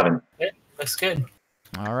 10, 11. Yeah, looks good.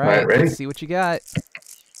 All right, ready? let's see what you got.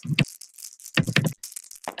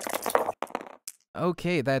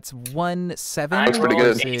 Okay, that's 1, 7. That's pretty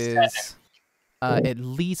good. This is at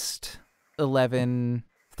least 11,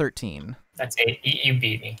 13. That's 8. You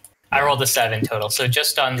beat me. I rolled a 7 total, so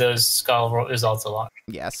just on those skull results alone.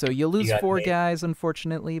 Yeah, so you lose got 4 me. guys,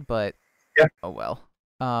 unfortunately, but Yeah. oh well.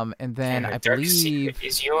 And then And I the dark believe. secret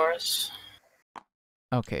is yours.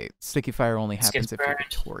 Okay, Sticky Fire only This happens gets if you're burned.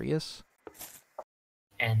 victorious.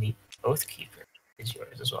 And the Oath Keeper is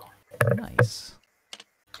yours as well. Nice.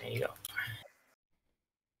 There you go.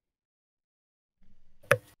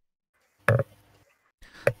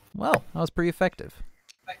 Well, that was pretty effective.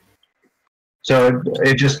 So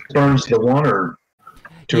it just burns the one or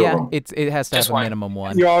two Yeah, of them? it has to Just have a one. minimum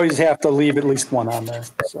one. You always have to leave at least one on there.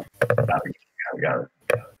 So. Got it.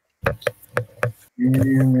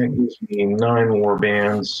 And that gives me 9 war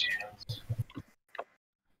bands.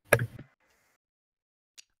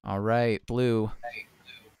 All right, Blue.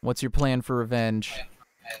 What's your plan for revenge?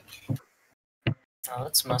 Oh,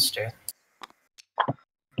 let's muster.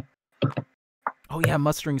 Oh yeah,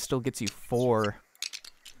 mustering still gets you 4.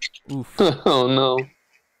 Oof. Oh no.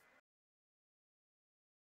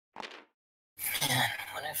 Man,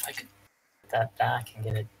 what if I could put that back and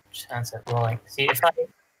get a chance at rolling? See, if I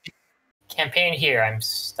campaign here, I'm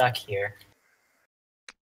stuck here.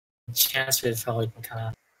 The chance is probably kind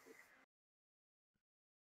of.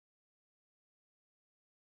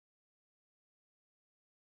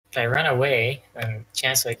 If I run away, then the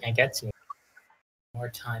chance I can get to more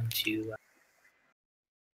time to.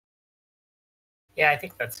 Yeah, I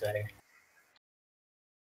think that's better.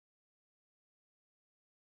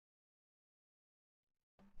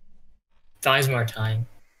 Buys more time.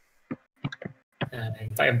 And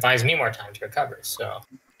it buys me more time to recover, so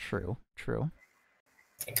True, true.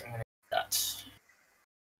 I think I'm going to do that.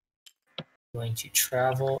 I'm going to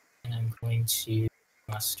travel, and I'm going to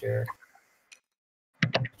muster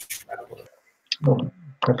travel. Oh,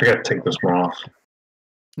 I forgot to take this one off.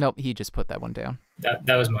 Nope, he just put that one down.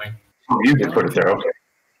 That was mine. Oh, you can put it there. Okay.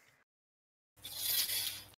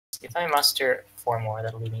 If I muster 4 more,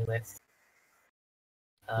 that'll leave me with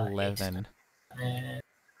 11. 8. And,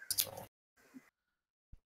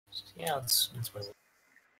 yeah, let's wait.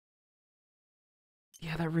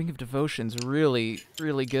 Yeah, that Ring of Devotion's really,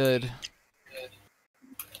 really good.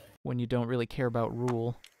 When you don't really care about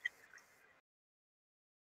rule.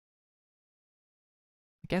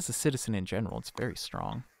 I guess a citizen in general, it's very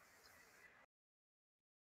strong.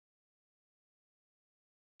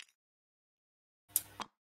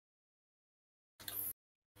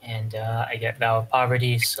 And I get Vow of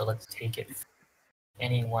Poverty, so let's take it.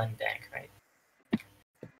 Any one deck, right?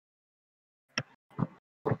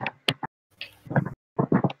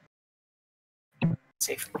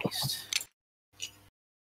 Safe for beast.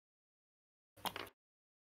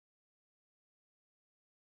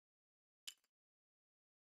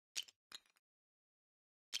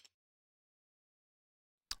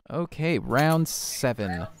 Okay, round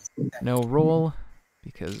 7. No roll,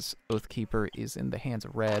 because Oathkeeper is in the hands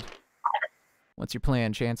of red. What's your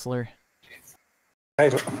plan, Chancellor? I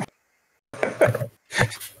don't...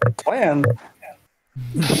 Plan?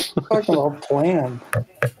 Talking about plan.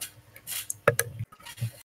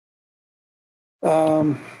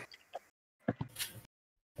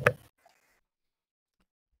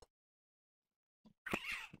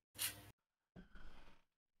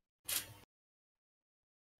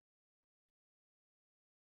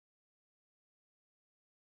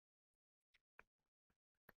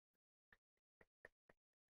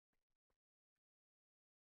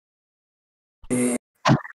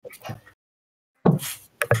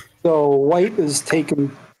 So white is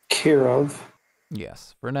taken care of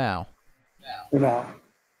Yes, for now. for now.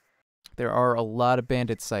 There are a lot of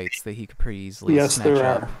bandit sites that he could pretty easily Yes, snatch there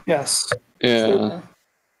up. are. Yes. Yeah.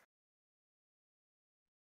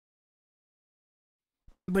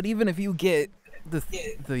 But even if you get the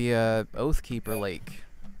Oathkeeper, like,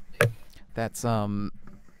 that's That's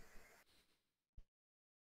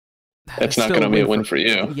not still going to be a win for for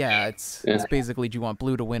you. Yeah, it's Yeah. basically, do you want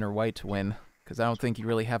blue to win or white to win? Because I don't think you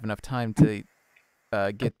really have enough time to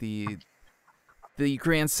get the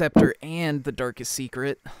Grand Scepter and the Darkest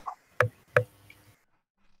Secret.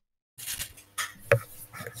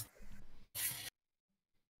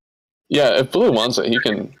 Yeah, if Blue wants it, he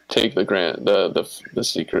can take the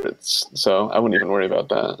secrets. So I wouldn't even worry about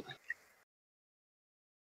that.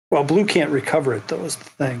 Well, blue can't recover it, though, is the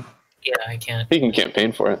thing. Yeah, I can't. He can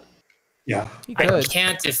campaign for it. Yeah. He I could.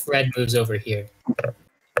 can't if red moves over here.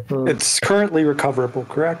 It's currently recoverable,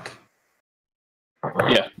 correct?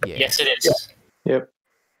 Yeah. Yeah. Yes, it is. Yep.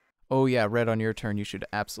 Oh yeah, red on your turn. You should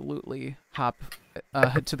absolutely hop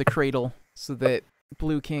to the cradle so that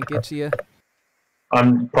blue can't get to you.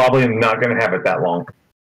 I'm probably not going to have it that long.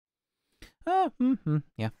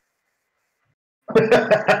 Yeah.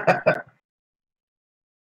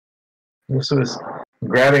 This was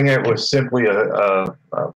grabbing it was simply a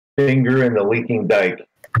finger in the leaking dike.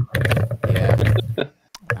 Yeah.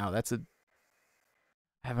 Wow, that's a.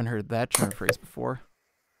 I haven't heard that term phrase before.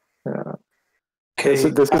 Yeah. Okay.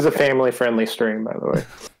 This is a family-friendly stream, by the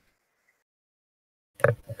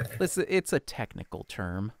way. Listen, it's a technical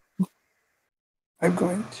term. I'm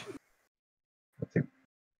going to.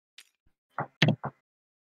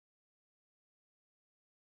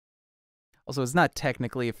 Also, it's not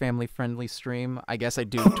technically a family-friendly stream. I guess I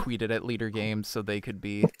do tweet it at Leader Games, so they could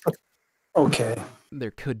be. Okay.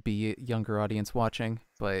 There could be a younger audience watching,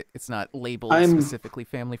 but it's not labeled I'm- specifically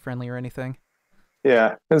family-friendly or anything.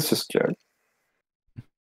 Yeah, it's just a joke.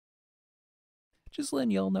 Just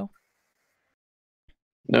letting y'all know.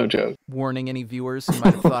 No joke. Warning any viewers who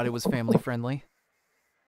might have thought it was family-friendly.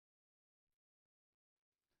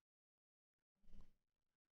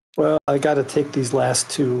 Well, I got to take these last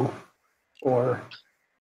two, or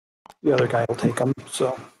the other guy will take them.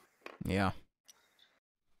 So Yeah.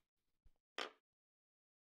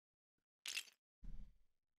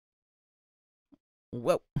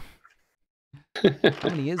 Whoa. How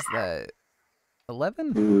many is that?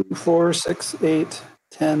 11? 2, 4, 6, 8,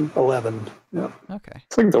 10, 11. Yep. Okay.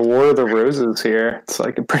 It's like the War of the Roses here. It's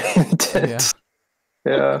like a pretty intense.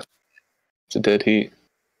 Yeah. It's a dead heat.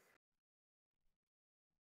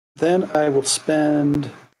 Then I will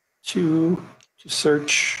spend 2 to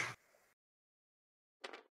search.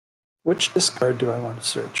 Which discard do I want to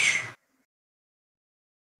search?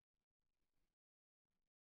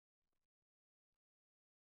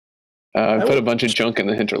 I put a bunch of junk in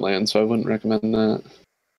the hinterland, so I wouldn't recommend that.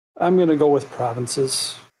 I'm going to go with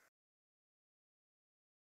provinces.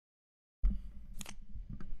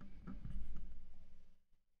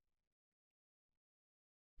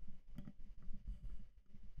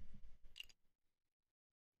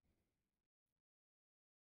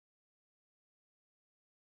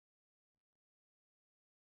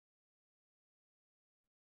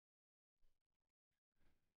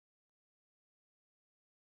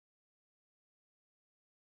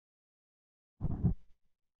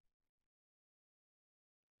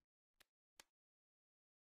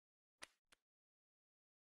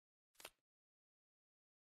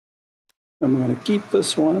 I'm going to keep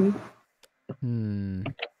this one. I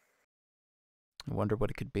wonder what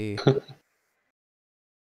it could be.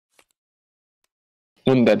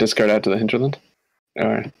 Wouldn't that discard out to the hinterland?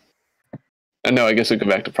 Alright. No, I guess we go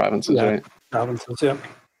back to provinces, Yeah. right? Provinces, yep.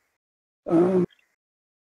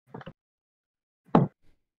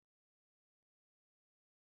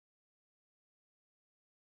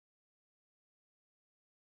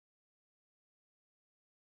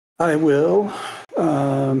 I will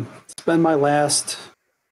spend my last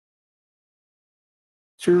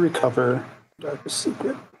to recover Darkest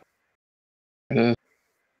Secret. How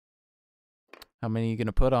many are you going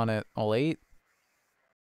to put on it? All 8?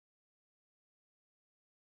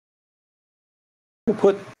 We'll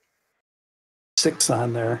put 6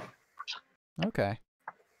 on there. Okay.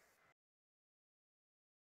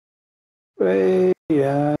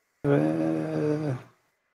 Yeah.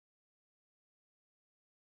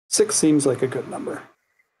 6 seems like a good number.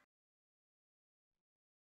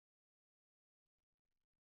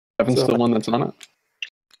 Seven's So- the one that's on it?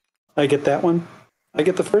 I get that one. I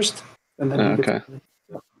get the first, and then Oh, you get okay.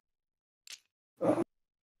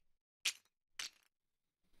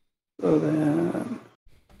 So then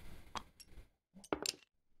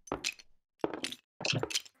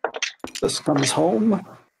this comes home.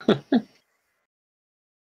 And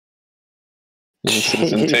the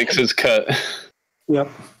citizen takes his cut. Yep.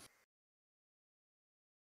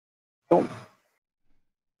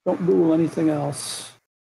 Don't rule anything else.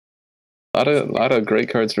 A lot of great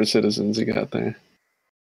cards for citizens you got there.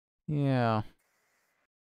 Yeah.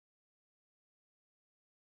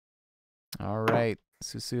 All right,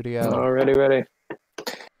 Susudio. Already ready.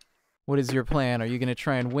 What is your plan? Are you going to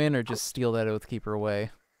try and win or just steal that Oathkeeper away?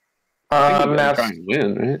 I think I'm we're gonna try ask, and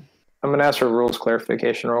win, right? I'm gonna ask for rules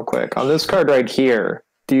clarification real quick. On this card right here,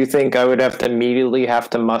 do you think I would have to immediately have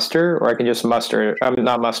to muster, or I can just muster?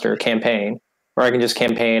 Not muster, campaign, or I can just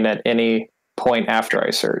campaign at any point after I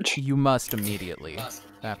search. You must immediately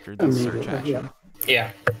after the search Immediately, action.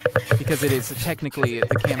 Yeah. Because it is technically,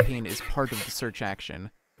 the campaign is part of the search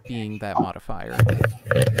action. being that modifier.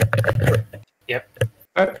 Yep.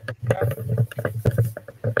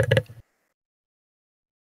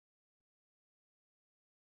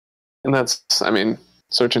 And that's, I mean,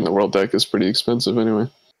 searching the world deck is pretty expensive anyway.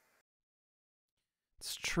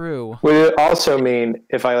 It's true. Would it also mean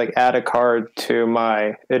if I like add a card to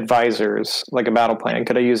my advisors, like a battle plan,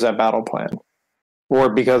 could I use that battle plan? Or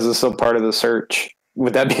because it's still part of the search,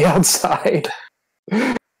 would that be outside?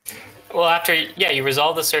 Well, after you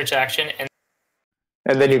resolve the search action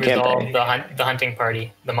And then you resolve campaign. the hunting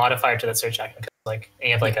party, the modifier to that search action. And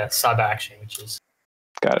you have like a sub action, which is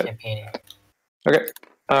Got it. campaigning. Okay.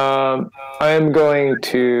 I am going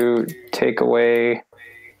to take away.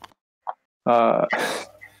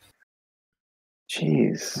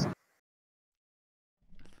 Jeez.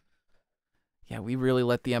 Yeah, we really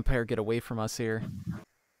let the Empire get away from us here.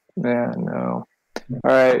 Yeah, no. All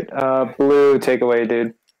right, blue, take away,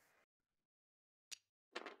 dude.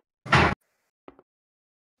 All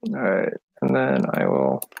right, and then I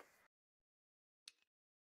will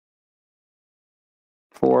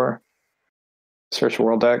 4 search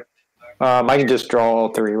world deck. I can just draw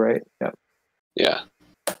all 3, right? Yeah. Yeah.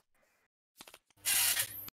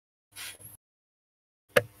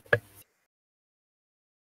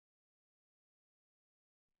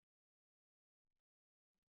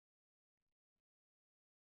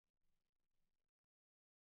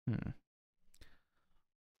 Hmm.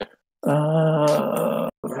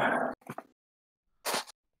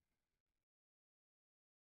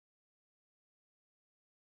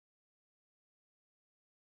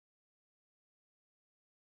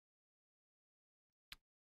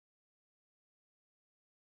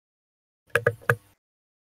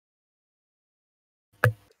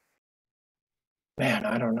 Man,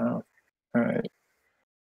 I don't know. All right.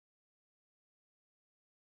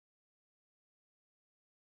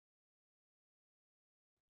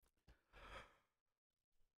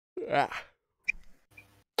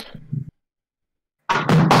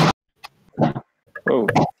 Oh,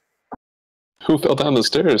 Who fell down the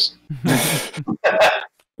stairs?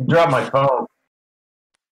 Drop my phone.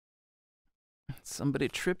 Somebody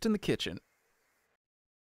tripped in the kitchen.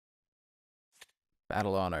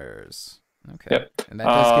 Battle honors. Okay. Yep. And that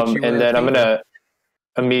does get you and a then I'm favor. gonna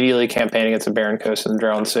immediately campaign against the Baron Coast and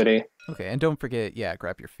Drowned City. Okay, and don't forget,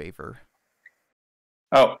 grab your favor.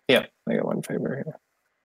 Oh, yeah, I got 1 favor here.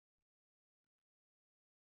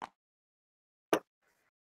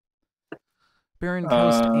 Baron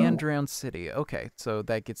Coast and Drowned City. Okay, so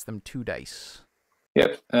that gets them 2 dice.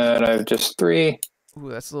 Yep, and I have just 3. Ooh,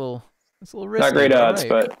 that's a little risky. Not great odds,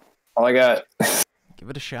 Alright. but all I got. Give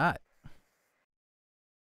it a shot.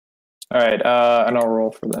 All right, and I'll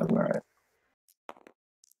roll for them. All right.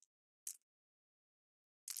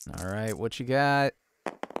 Alright, what you got?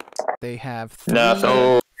 They have 3,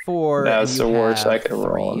 Nothing. 4, That's and the you worst I have could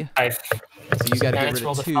roll. 3. 5. So you gotta Now get it's rid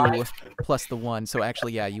rolled of a 2 5. plus the 1. So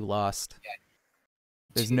actually, you lost.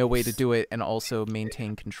 There's no way to do it and also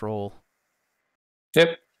maintain control.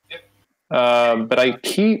 Yep. But I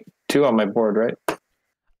keep 2 on my board,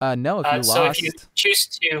 right? No, if you So lost, if you choose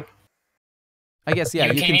to, I guess you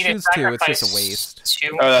can either choose 2. It's just a sacrifice waste.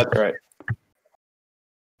 2 Oh, that's right.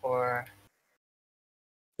 or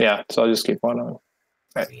Yeah, so I'll just keep 1 on.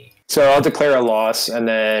 3. So I'll declare a loss, and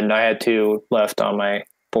then I had 2 left on my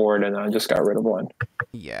board, and I just got rid of 1.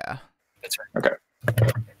 Yeah. That's right.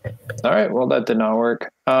 All right, well, that did not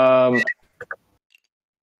work. Uh-huh.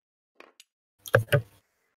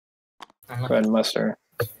 Go ahead and muster.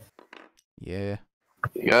 Yeah.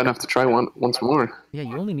 You gotta have to try once more. Yeah,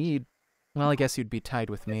 you only need... Well, I guess you'd be tied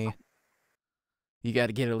with me. You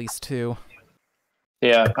gotta get at least 2.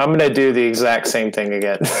 Yeah, I'm gonna do the exact same thing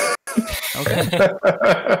again. Okay.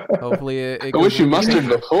 Hopefully it I goes wish you in your mustered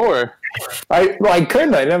favor. before. I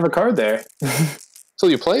couldn't. I didn't have a card there. So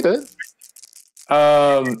you played it?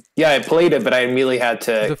 Yeah, I played it, but I immediately had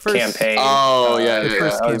to The first- campaign. Oh, yeah, The yeah,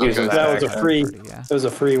 first yeah. I was using campaign that was a back. free. Yeah. It was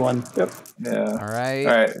a free one. Yep. Yeah. Alright.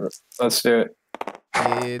 All right, let's do it.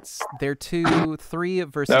 It's their 2, 3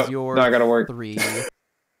 versus Nope, your not gonna work. 3.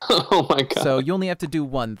 Oh my god. So you only have to do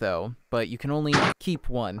 1 though, but you can only keep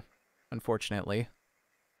 1, unfortunately.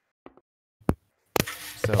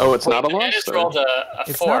 So Oh, it's not a I loss? just or- rolled a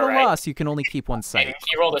it's 4, not a right? loss. You can only keep 1 And site.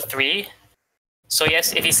 he rolled a 3. So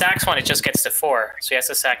yes, if he sacks 1, it just gets to 4. So he has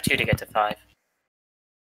to sack 2 to get to 5.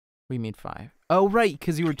 We mean 5. Oh, right,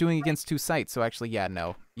 because you were doing against 2 sites. So actually, yeah,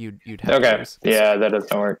 no, you'd have Okay. yours. Yeah, that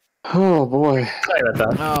doesn't work. Oh boy. Sorry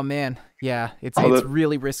about that. Oh man, yeah, it's Well, it's the-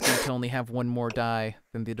 really risky to only have 1 more die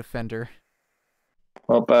than the defender.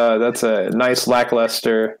 Well, that's a nice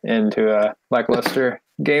lackluster into a lackluster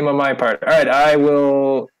game on my part. All right, I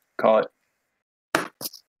will call it.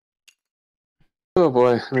 Oh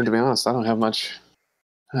boy, I mean, to be honest, I don't have much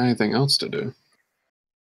anything else to do.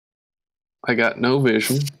 I got no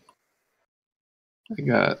vision. I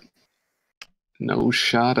got no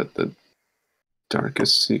shot at the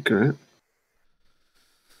darkest secret.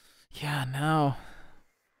 Yeah, no.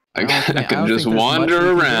 I don't can just think there's much we wander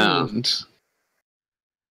can do. around.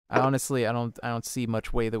 I don't see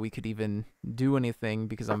much way that we could even do anything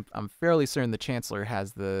because I'm fairly certain the Chancellor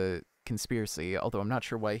has the conspiracy, although I'm not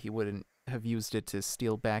sure why he wouldn't have used it to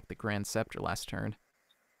steal back the Grand Scepter last turn.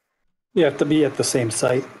 You have to be at the same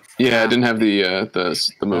site. Yeah, I didn't have the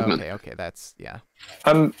movement. Okay, that's yeah.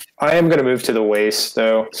 I am gonna move to the waste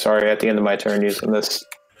though. Sorry, at the end of my turn using this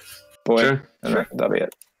boy. Sure. And that'll be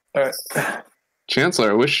it. All right.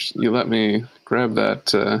 Chancellor, I wish you let me grab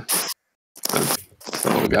that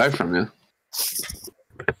little guy from you.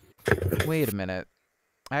 Wait a minute.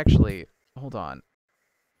 Actually, hold on.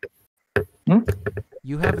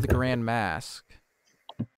 You have the Grand Mask.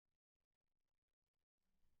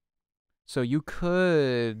 So you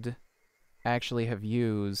could actually have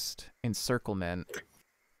used Encirclement,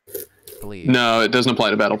 I believe. No, it doesn't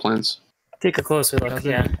apply to battle plans. Take a closer look. Does it?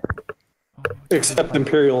 Yeah. Except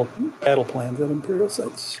Imperial battle plans at Imperial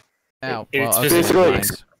sites. Oh, It's well, just okay,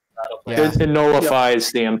 basically- never mind. It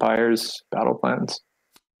nullifies the Empire's battle plans.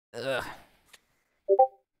 Ugh.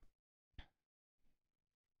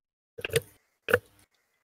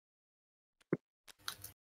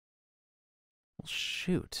 Well,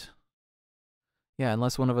 shoot. Yeah,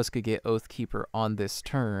 unless one of us could get Oathkeeper on this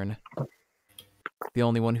turn, the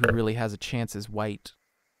only one who really has a chance is White.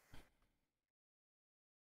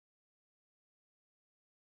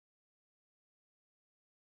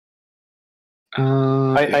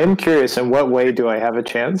 I am curious, in what way do I have a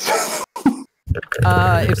chance?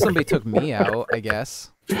 If somebody took me out, I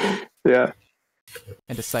guess, Yeah.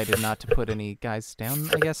 and decided not to put any guys down,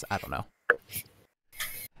 I guess. I don't know.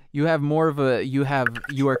 You have more of a you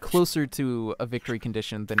are closer to a victory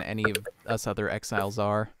condition than any of us other exiles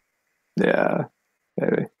are. Yeah.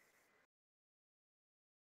 Maybe.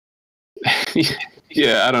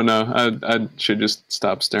 Yeah, I don't know. I should just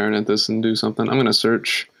stop staring at this and do something. I'm gonna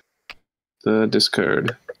search the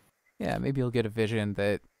discard. Yeah, maybe you'll get a vision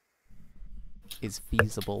that is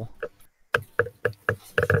feasible.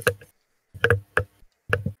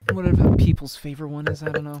 Whatever the people's favorite one is, I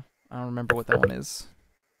don't know. I don't remember what that one is.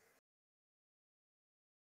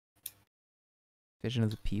 Vision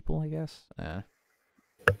of the people, I guess? The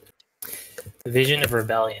Vision of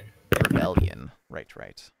Rebellion. Rebellion. Right.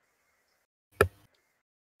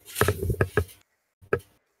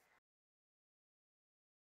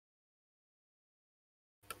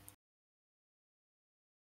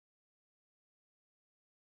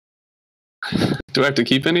 Do I have to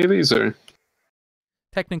keep any of these, or?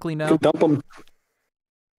 Technically, no. Dump them.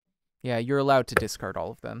 Yeah, you're allowed to discard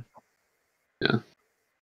all of them. Yeah.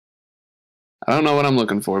 I don't know what I'm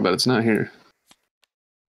looking for, but it's not here.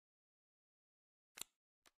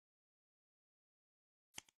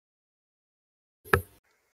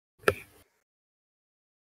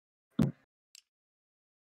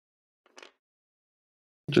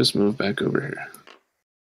 Just move back over here.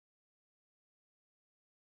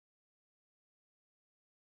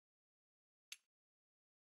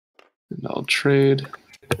 And I'll trade.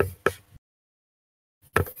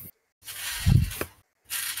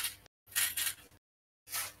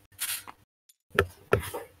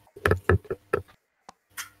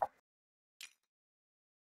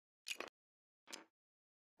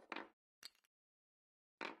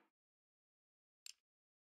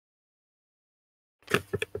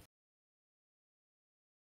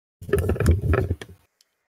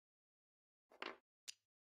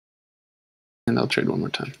 And I'll trade one more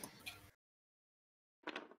time.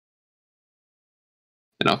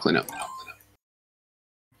 And I'll clean up.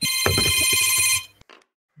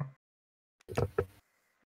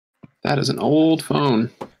 That is an old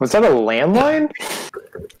phone. Was that a landline?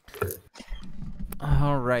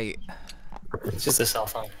 All right. It's just a cell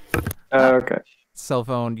phone. Okay. Cell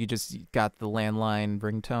phone, you just got the landline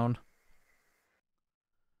ringtone.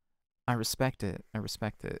 I respect it.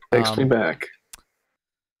 Takes me back.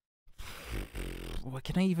 What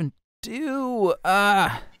can I even do?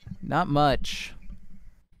 Not much.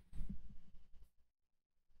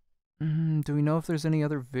 Do we know if there's any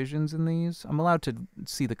other visions in these? I'm allowed to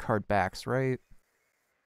see the card backs, right?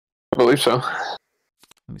 I believe so.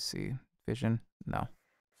 Let me see. Vision? No.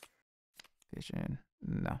 Vision?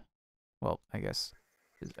 No. Well, I guess.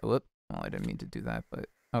 Whoop. Well, I didn't mean to do that, but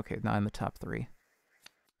okay, not in the top 3.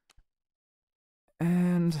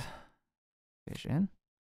 And vision?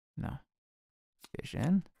 No.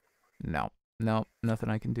 Vision? No. No, nothing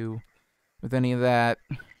I can do with any of that.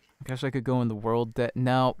 I guess I could go in the world deck.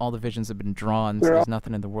 No, all the visions have been drawn, so there's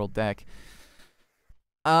nothing in the world deck.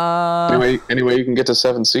 Anyway, you can get to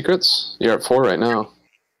 7 secrets. You're at 4 right now.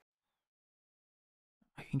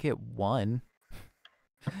 I can get 1.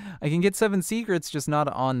 I can get 7 secrets, just not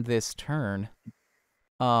on this turn.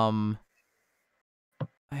 I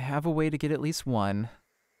have a way to get at least 1.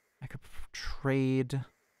 I could trade.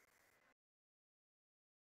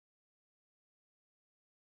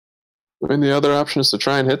 I mean, the other option is to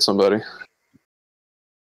try and hit somebody.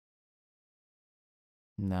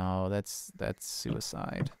 No, that's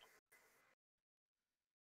suicide.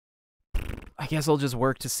 I guess I'll just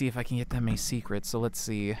work to see if I can get that many secrets. So let's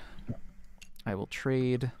see. I will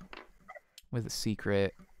trade with a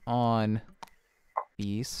secret on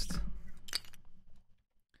Beast.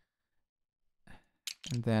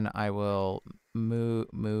 And then I will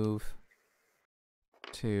move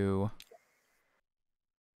to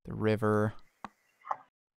the river.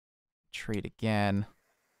 Trade again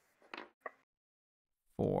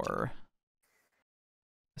for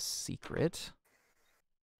a secret.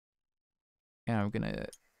 And I'm going to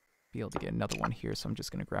be able to get another one here, so I'm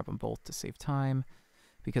just going to grab them both to save time.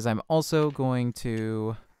 Because I'm also going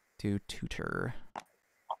to do Tutor.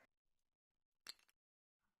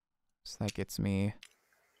 So that gets me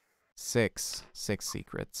 6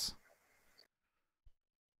 secrets.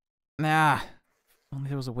 Nah, only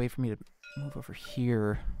there was a way for me to move over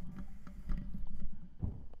here.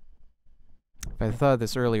 If I thought of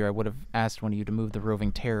this earlier, I would have asked one of you to move the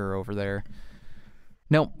Roving Terror over there.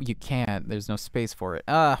 Nope, you can't. There's no space for it.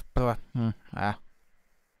 Guess I'll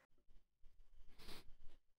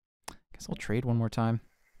trade one more time.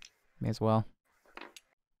 May as well.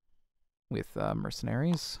 With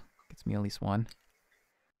Mercenaries. Gets me at least 1.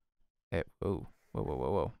 Whoa.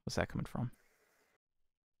 What's that coming from?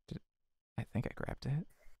 I think I grabbed it.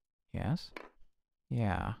 Yes?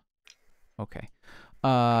 Yeah. Okay.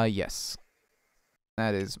 Yes.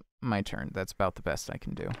 That is my turn. That's about the best I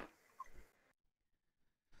can do.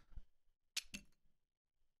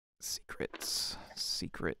 Secrets.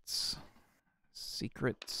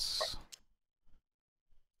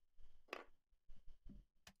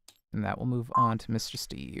 And that will move on to Mr.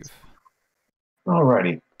 Steve.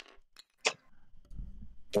 Alrighty.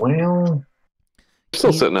 Well,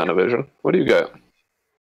 Still sitting on a vision. What do you got?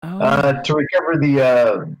 to recover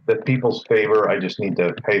the people's favor, I just need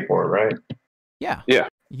to pay for it, right? Yeah. Yeah.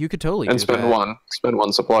 You could totally And do spend that. 1. Spend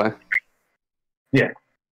 1 supply.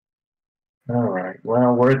 All right.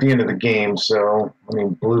 Well, we're at the end of the game, so I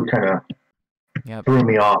mean, blue kind of Yep. threw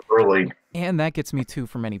me off early. And that gets me 2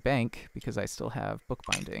 from any bank because I still have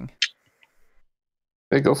bookbinding.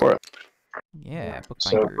 Hey, go for it. Yeah,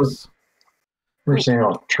 So, bookbinders. First thing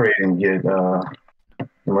I'll trade and get,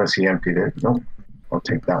 unless he emptied it. Nope. I'll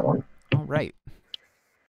take that one. All right.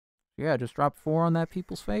 Yeah, just drop 4 on that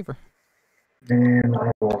people's favor. And I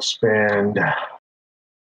will spend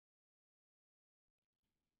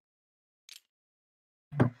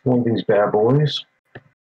for these bad boys.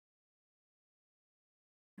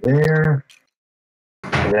 There.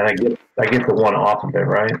 And then I get the 1 off of it,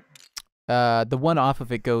 right? The 1 off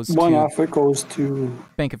of it goes One to off it goes to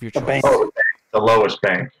bank of your a choice. bank. Oh, the lowest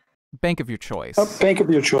bank. Bank of your choice. A bank of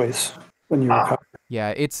your choice when you recover.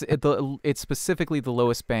 Yeah, it's specifically the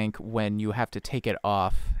lowest bank when you have to take it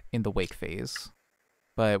off in the wake phase.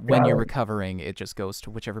 But when you're recovering, it just goes to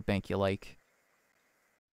whichever bank you like.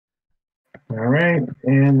 All right,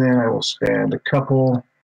 and then I will spend a couple.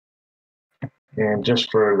 And just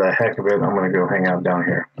for the heck of it, I'm going to go hang out down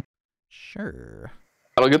here. Sure.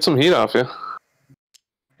 That'll get some heat off you.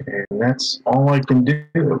 And that's all I can do.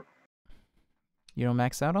 You don't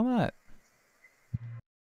max out on that?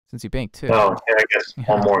 Since you banked 2. Oh, yeah, I guess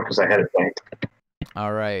one more because I had it banked.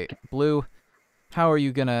 All right. Blue, how are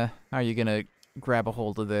you gonna grab a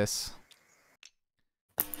hold of this?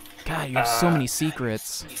 God, you have so many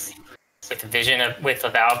secrets. With the vision with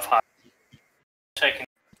Avowed Pod. I can.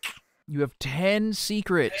 You have 10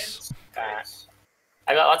 secrets. I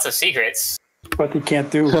got lots of secrets. But you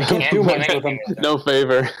can't do much with them. No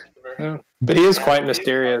favor. But he is quite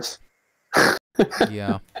mysterious.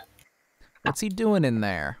 Yeah. What's he doing in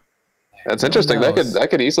there? That's interesting. That knows?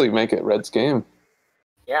 could easily make it Red's game,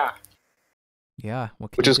 Yeah. Yeah.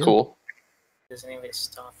 What can which he is do? cool. Doesn't anybody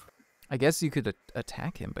stop? I guess you could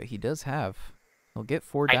attack him, but he does have. He'll get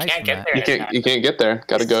 4 I dice can't from get that. there. You can't get there.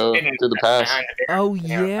 Got to go Hidden through the pass. behind the barrier. Oh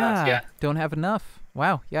Yeah, yeah. yeah. Don't have enough.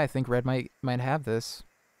 Wow. Yeah, I think Red might have this.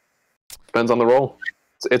 Depends on the roll.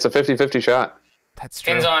 It's a 50-50 shot. That's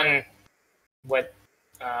true. Depends on what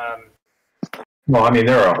Well, I mean,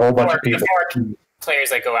 there are a whole bunch of the people. 4 players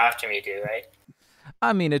that go after me do, right?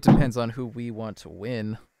 I mean, it depends on who we want to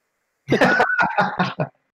win.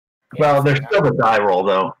 Well, there's still the die roll,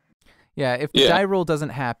 though. Yeah, if the die roll doesn't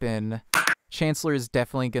happen, Chancellor is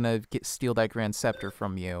definitely gonna steal that Grand Scepter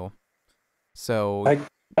from you. So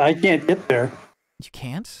I can't get there. you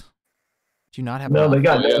can't. Do you not have? No, they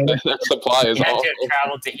got that supply is You had awful. to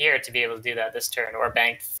travel to here to be able to do that this turn, or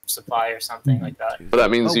bank supply or something like that. But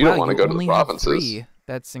that means you don't want to go to the only have provinces. 3.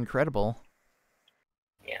 That's incredible.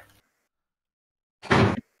 Yeah.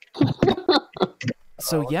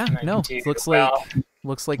 So Well, yeah, what can I no, do?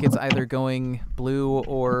 looks like it's either going blue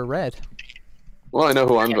or red. Well, I know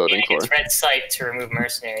who I'm Yeah, voting for. it's red site to remove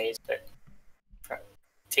mercenaries, but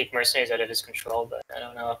take mercenaries out of his control. But I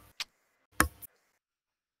don't know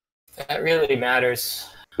if that really matters.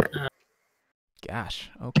 Gosh,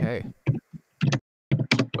 okay.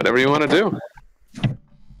 Whatever you want to do.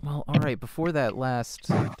 Well, all right. Before that last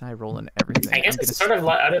die roll and everything, I guess I'm it's gonna sort of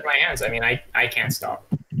out of my hands. I mean, I can't stop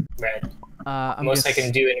red. I'm Most I gonna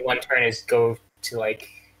can do in one turn is go to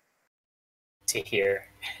to here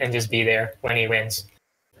and just be there when he wins.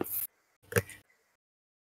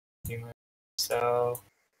 So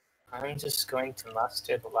I'm just going to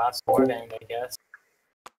muster the last warband, I guess.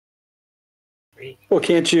 3. Well,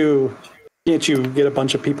 can't you get a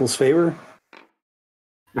bunch of people's favor?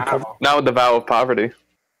 Ow. Now with the vow of poverty.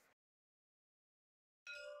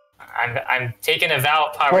 I'm taking a vow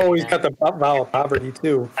of poverty. Oh, he's man. got the vow of poverty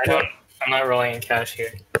too. I'm not rolling in cash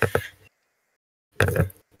here.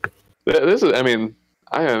 This is. I mean,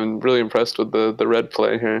 I am really impressed with the red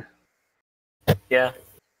play here. Yeah.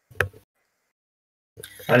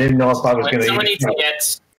 I didn't know if I was going Someone to. needs to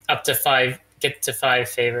get up to 5, get to 5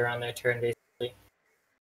 favor on their turn, basically.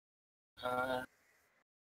 I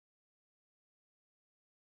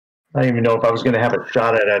didn't even know if I was going to have a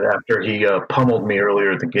shot at it after he pummeled me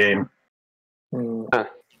earlier in the game.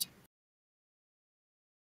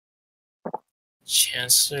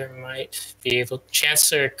 Chancellor might be able.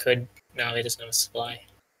 Chancellor could. No, he doesn't have a supply.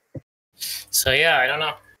 So yeah, I don't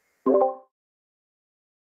know.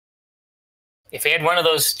 If we had one of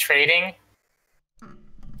those trading,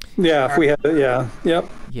 Yeah, if we had, yep.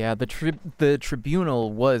 Yeah, the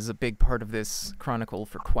tribunal was a big part of this chronicle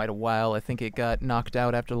for quite a while. I think it got knocked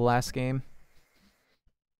out after the last game.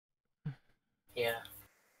 yeah.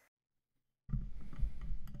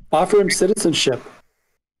 Offer him citizenship.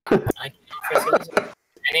 I can offer citizenship.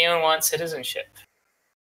 Anyone want citizenship?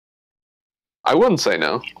 I wouldn't say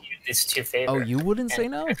no. It's 2 favor. Oh, you wouldn't say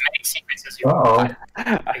no? As many secrets as you want.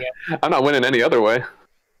 Uh-oh. I'm not winning any other way.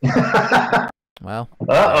 Well,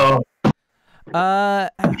 Uh-oh.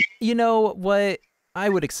 you know what? I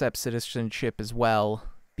would accept citizenship as well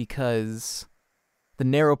because the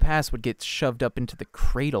narrow pass would get shoved up into the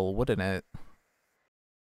cradle, wouldn't it?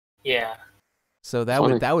 Yeah. So that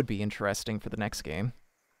would be interesting for the next game.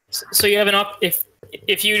 So you have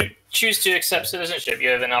if you choose to accept citizenship, you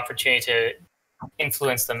have an opportunity to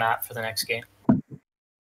influence the map for the next game.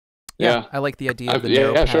 Yeah. I like the idea of the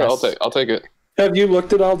narrow yeah, pass. sure. I'll take it. Have you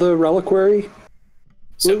looked at all the reliquary?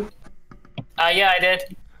 So, yeah, I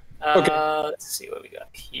did. Okay. Let's see what we got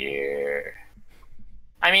here.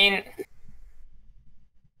 I mean,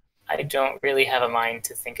 I don't really have a mind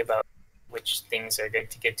to think about which things are good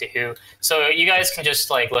to give to who. So you guys can just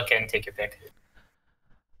look and take your pick.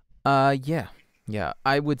 Yeah.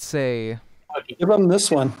 I would say Give him this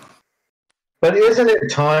one. But isn't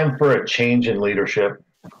it time for a change in leadership?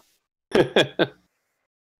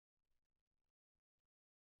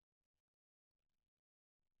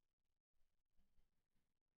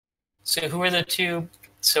 So who are the two?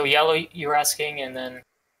 So yellow, you were asking, and then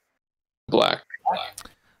Black.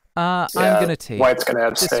 I'm Yeah, gonna take White's gonna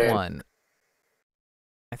this abstain. one.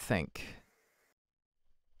 I think.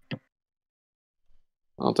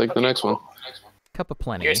 I'll take the next one. Cup of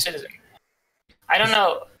plenty. you're a citizen. I don't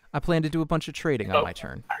know. I plan to do a bunch of trading on my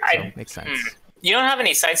turn. So makes sense. You don't have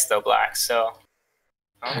any sites though, Black. So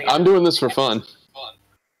I don't think I'm doing this for fun.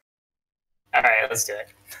 all right, let's do it.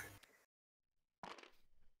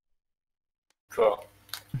 Cool.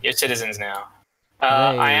 You're citizens now.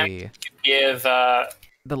 I am Hey, give. the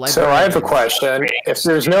So I have a librarians. question. If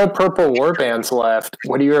there's no purple warbands left,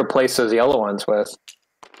 what do you replace those yellow ones with?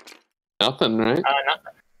 Nothing, right?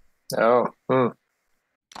 Nothing. Oh,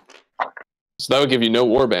 So that would give you no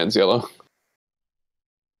warbands, yellow.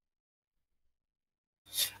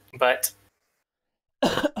 But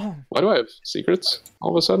Why do I have secrets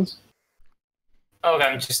all of a sudden?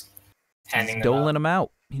 I'm just handing He's them out. doling them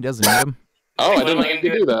out. He doesn't need them. Oh, I What didn't am I think you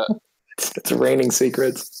gonna do that. it's raining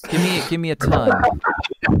secrets. Give me a ton.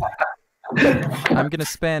 I'm gonna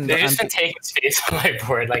spend. They're just taking space on my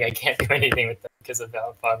board. I can't do anything with them because of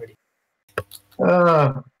poverty.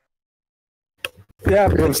 Yeah, I'm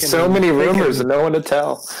There's thinking- so many thinking- rumors and no one to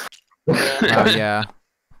tell. Oh yeah.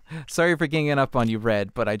 Sorry for ganging up on you,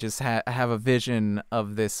 Red, but I just have a vision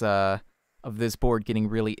of this board getting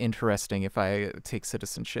really interesting if I take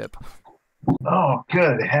citizenship. Oh,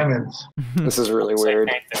 good heavens. This is really weird.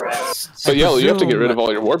 Take the rest. So, Yellow, you have to get rid presume- of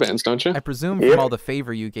all your warbands, don't you? I presume Yep. from all the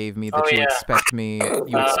favor you gave me that Oh, you yeah. expect me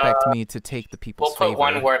to take the people's We'll put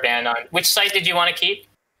one favor. warband on. Which site did you want to keep?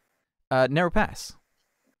 Narrow pass.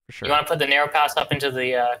 For sure. You want to put the narrow pass up into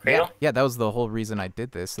the cradle? Yeah, that was the whole reason I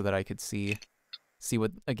did this, so that I could see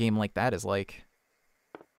what a game like that is like.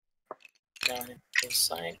 Down into the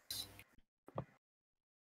site.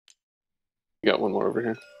 You got one more over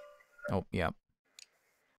here. Oh, yeah.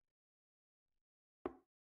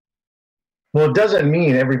 Well, it doesn't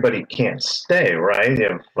mean everybody can't stay, right?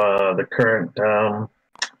 If the current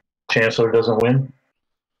chancellor doesn't win.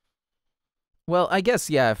 Well, I guess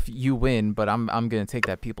yeah, if you win, but I'm gonna take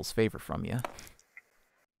that people's favor from you.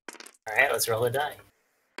 All right, let's roll a die.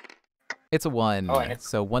 It's a 1, Oh, and it's-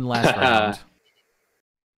 so one last round.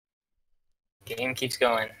 Game keeps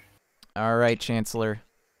going. All right, Chancellor.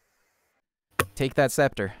 Take that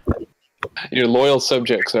scepter. Your loyal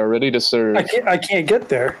subjects are ready to serve. I can't get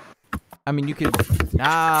there. I mean, you could.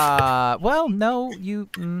 Well, no, you.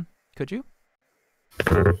 Could you?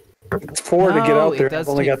 It's 4 to get No, out there. It does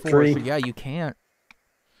I've only take got 4, 3. so yeah, you can't.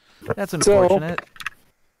 That's So- unfortunate.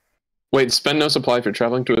 Wait, spend no supply for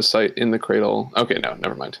traveling to a site in the cradle. Okay, no,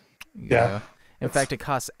 never mind. Yeah. In fact, it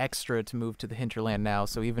costs extra to move to the hinterland now,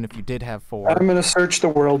 so even if you did have 4, I'm going to search the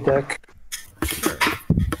world deck.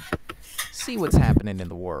 see what's happening in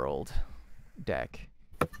the world deck.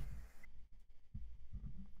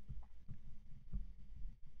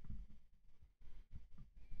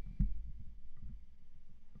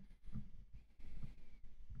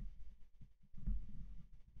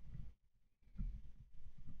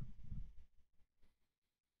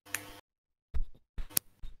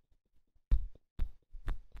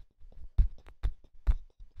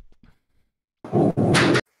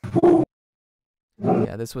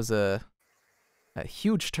 Yeah, this was a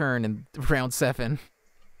huge turn in round 7.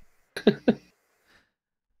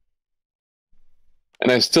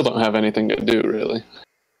 And I still don't have anything to do, really.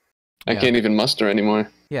 I Yeah. can't even muster anymore.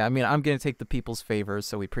 Yeah, I mean, I'm gonna take the people's favors,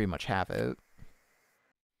 so we pretty much have it.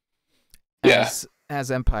 Yeah. As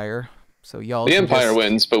Empire, so y'all. The can Empire just-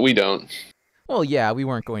 wins, but we don't. Well, yeah, we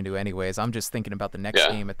weren't going to anyways. I'm just thinking about the next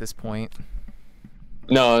Yeah. game at this point.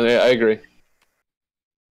 No, I agree.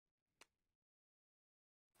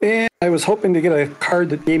 And I was hoping to get a card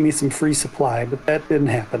that gave me some free supply, but that didn't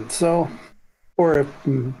happen. So, or a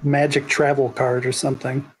magic travel card or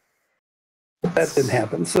something. But that didn't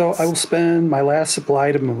happen. So I will spend my last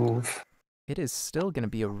supply to move. It is still gonna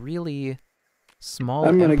be a really small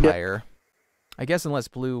I'm gonna get- Empire. I guess unless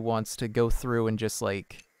Blue wants to go through and just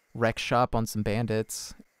like wreck shop on some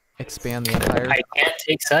bandits, expand the Empire. I can't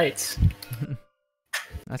take sites.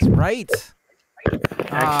 That's right. I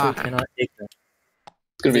actually cannot take them.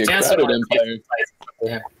 It's going to be a The Chancellor crowded wants to take Empire. sites, it's up to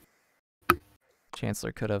him.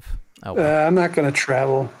 Chancellor could have. Oh, well. I'm not going to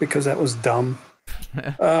travel because that was dumb.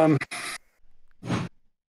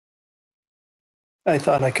 I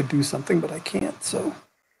thought I could do something, but I can't. So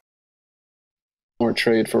More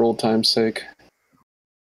trade for old time's sake.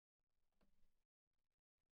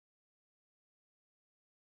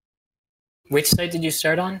 Which site did you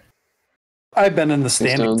start on? I've been in the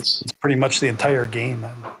standings Stones. pretty much the entire game.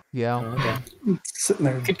 I'm Yeah. Oh, okay. sitting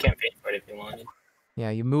there. You could campaign for it if you wanted. Yeah,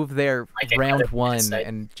 you moved there Like round another 1 site.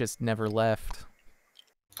 and just never left.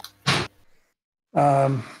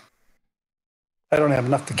 I don't have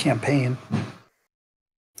enough to campaign.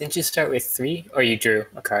 Didn't you start with 3, or you drew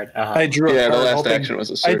a card? I drew a Yeah, the card last hoping, action was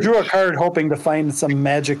a I surge. drew a card hoping to find some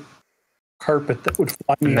magic carpet that would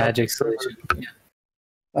fly me Magic solution.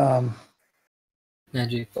 Yeah. up.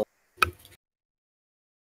 Magic.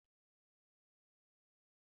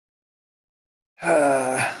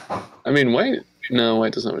 I mean, White... No,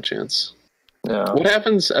 White doesn't have a chance. No. What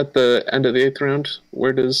happens at the end of the 8th round?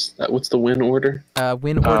 Where does that... What's the win order?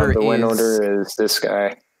 Win order The win is order is this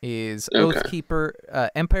guy. Okay. Oathkeeper,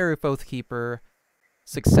 Empire of Oathkeeper,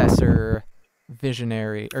 Successor,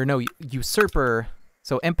 Visionary, or no, Usurper.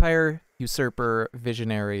 So Empire, Usurper,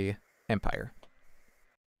 Visionary, Empire.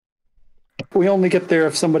 We only get there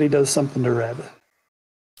if somebody does something to red.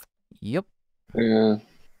 Yep. Yeah.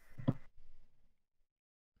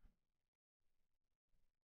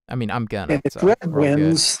 I mean, I'm gonna. And if so red we're all good.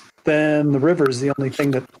 wins, then the river is the only thing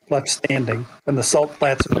that's left standing, and the salt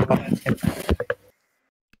flats are gone.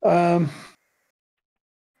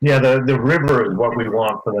 Yeah, the river is what we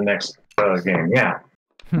want for the next game. Yeah.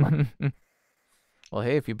 Well,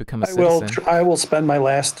 hey, if you become a I will. citizen, I will spend my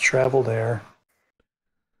last travel there,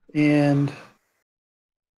 and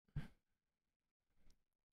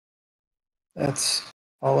that's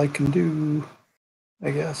all I can do,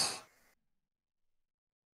 I guess.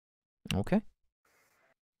 okay.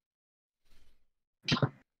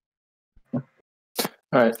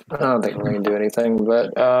 All right. I don't think we're gonna do anything,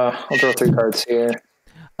 but I'll draw 3 cards here.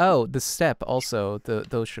 Oh, the step also.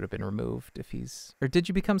 Those should have been removed if he's. Or did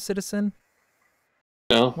you become citizen?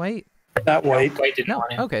 No. Wait. Not white. White didn't No.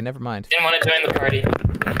 want to. Okay, never mind. Didn't want to join the party.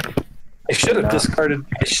 I should have No. discarded.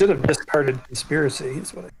 I should have discarded conspiracy.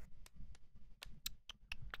 Is what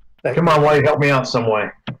I. Come on, White, help me out some way.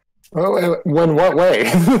 Oh, in what way?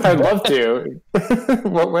 I'd love to.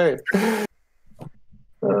 What way?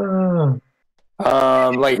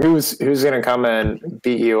 Like who's gonna come and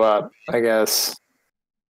beat you up? I guess.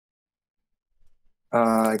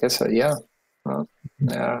 Yeah. Well,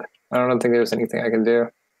 yeah. I don't think there's anything I can do.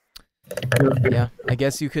 Yeah, I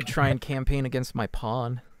guess you could try and campaign against my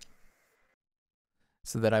pawn,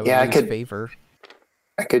 so that I would Yeah, I lose could- favor.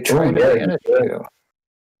 I could try Oh, to yeah, manage yeah. too.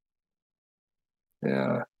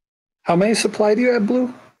 Yeah. How many supply do you have,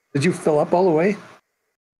 Blue? Did you fill up all the way?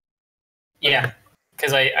 Yeah,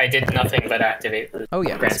 because I did nothing but activate the Oh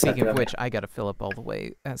yeah. Grand Speaking of Central. which, I gotta fill up all the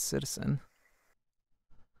way as citizen.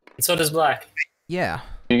 And so does Black. Yeah.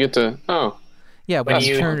 You get to. Oh, Yeah. When When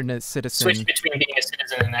you you turn a citizen. Switch between being a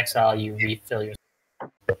citizen and exile, you refill your.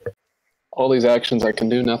 all these actions I can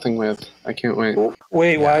do nothing with. I can't wait.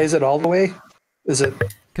 Wait, why is it all the way? Is it?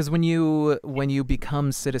 Because when you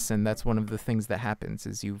become citizen, that's one of the things that happens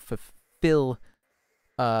is you fulfill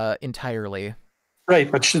entirely.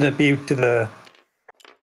 Right, but shouldn't it be to the?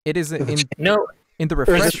 It is in No, in the is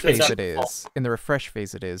refresh it- phase. is It that- is in the refresh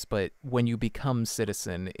phase. It is, but when you become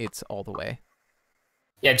citizen, it's all the way.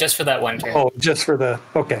 yeah, just for that one turn. Oh, just for the.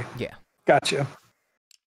 Okay. Yeah. Gotcha.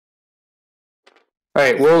 All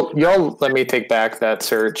right. Well, y'all let me take back that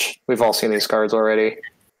search. We've all seen these cards already.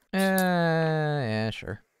 Yeah,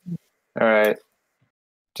 sure. All right.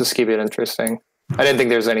 Just keep it interesting. I didn't think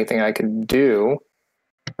there was anything I could do,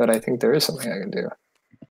 but I think there is something I can do.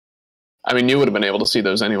 I mean, you would have been able to see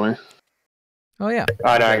those anyway. Oh yeah.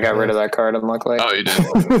 Oh no, I got rid of that card. Unluckily. Oh, you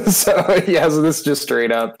did. So yeah, so this is just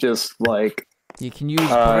straight up, just like You can use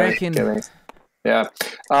kidding. Bracken. Yeah.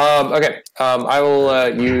 Okay. I will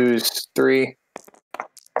use 3.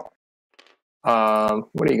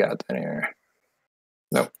 What do you got then here?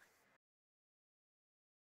 Nope.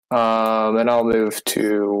 And I'll move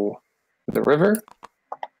to the river.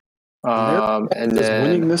 And Is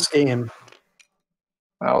winning then this game.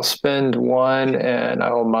 I'll spend 1 and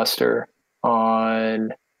I will muster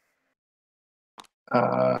on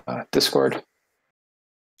Discord.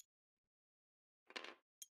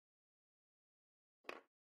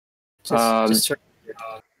 Just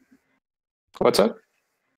What's up?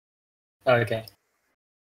 oh, okay.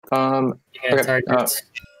 Um, You got Okay, targets.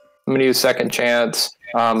 I'm gonna use second chance.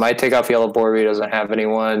 I take off yellow board. He doesn't have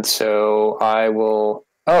anyone, so I will.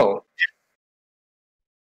 Oh,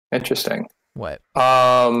 interesting. What?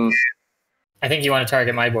 I think you want to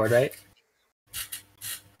target my board, right?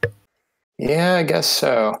 Yeah, I guess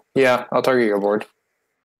so. Yeah, I'll target your board.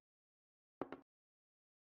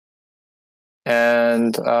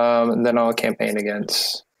 And then I'll campaign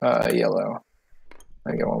against yellow.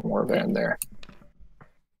 I get one more band there.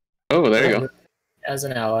 Oh, there you go. As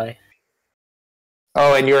an ally.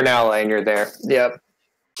 Oh, and you're an ally, and you're there. Yep.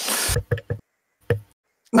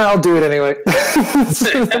 I'll do it anyway.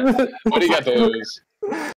 What do you got to lose?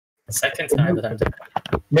 Second time that I'm doing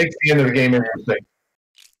it. Makes the end of the game interesting.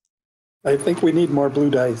 I think we need more blue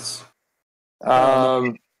dice.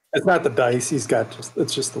 um, It's not the dice. He's got just.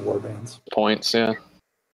 It's just the warbands. Points, yeah.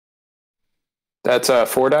 that's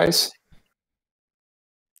 4 dice.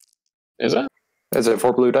 Is it? Is it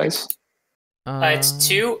 4 blue dice? It's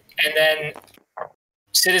 2, and then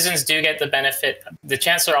citizens do get the benefit. The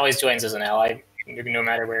Chancellor always joins as an ally, no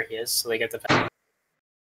matter where he is, so they get the benefit.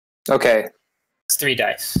 Okay. It's 3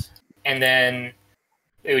 dice. And then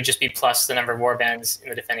it would just be plus the number of warbands in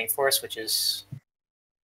the defending force, which is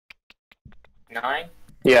 9.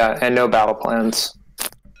 Yeah, and no battle plans.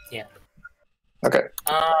 Yeah. Okay.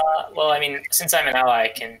 Well, I mean, since I'm an ally, I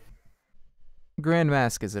can. Grand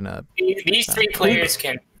Mask is in a These 3 players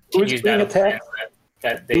can Who's use being battle plans attacked?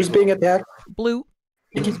 that they. Who's being attacked? blue.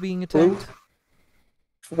 Who's being Blue? attacked?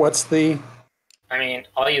 What's the? I mean,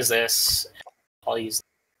 I'll use this. I'll use.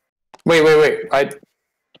 Wait.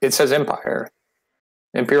 It says Empire.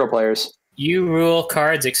 Imperial players. You rule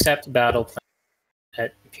cards except battle plans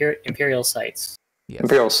at Imperial sites. Yes.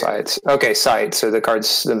 Imperial sites. Okay, sites. So the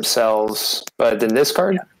cards themselves. But then this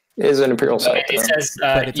card? It is an Imperial site. It though. says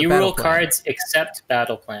But it's a you battle rule plan. cards except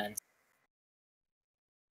battle plans.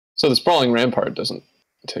 So the Sprawling Rampart doesn't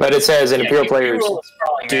take. But it says an Imperial you players rule the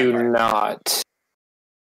Sprawling do Rampart.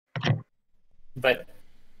 not. But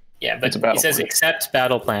It's a it battle says plan. accept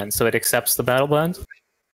battle plans, so it accepts the battle plans.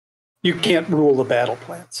 You can't rule the battle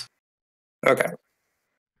plans. Okay.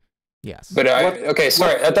 Yes. But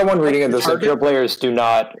sorry. At that one reading of this, Imperial players do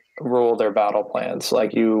not rule their battle plans.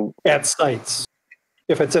 Like you. At sites.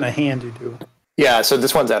 If it's in a hand, you do. Yeah. So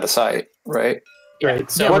this one's out of sight, right? Right.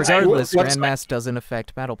 So yeah, what's- regardless, what's- Grandmass doesn't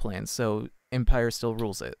affect battle plans, so Empire still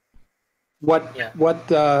rules it. What's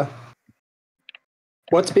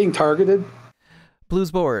being targeted?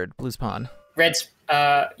 Blue's board, Blue's pawn. Red's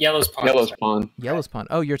yellow's pawn. Yellow's pawn. Yellow's pawn.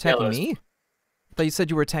 Oh, you're attacking Yellow's- me? I thought you said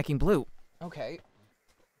you were attacking blue. Okay.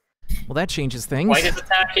 Well, that changes things. White is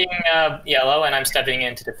attacking yellow, and I'm stepping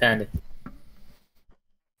in to defend.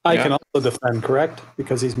 I Yeah. can also defend, correct?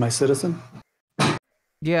 Because he's my citizen.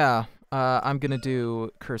 Yeah, I'm gonna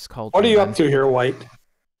do Curse Cauldron. What are you then. up to here, White?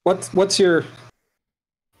 What's your?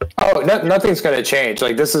 Oh, nothing's going to change.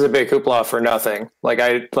 Like this is a big hoopla for nothing.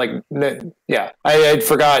 I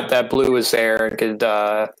forgot that blue was there and could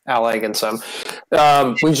ally against some.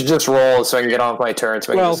 We should just roll so I can get on with my turn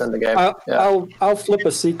so I can Well, just end the game. I'll flip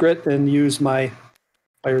a secret and use my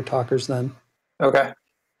fire talkers then. Okay.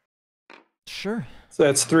 Sure. So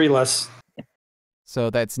that's 3 less. So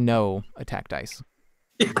that's no attack dice.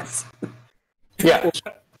 Yes. Yeah.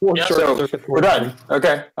 One Yeah, short so circuit we're done.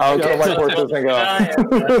 Okay. I'll Yeah. kill my forces and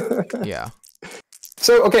go. Yeah.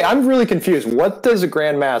 So, okay, I'm really confused. What does a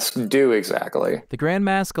Grand Mask do exactly? The Grand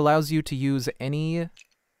Mask allows you to use any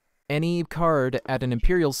card at an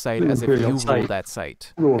Imperial site as if you Imperial ruled site. that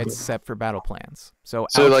site, Ruled it. except for battle plans. So Like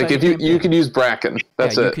outside if of you campaign- could use Bracken.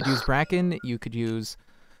 That's yeah, it. you could use Bracken, you could use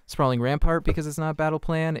Sprawling Rampart because it's not a battle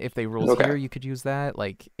plan. If they rules Okay. here, you could use that.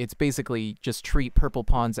 Like, it's basically just treat purple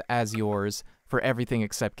pawns as yours for everything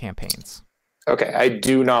except campaigns. Okay, I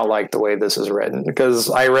do not like the way this is written because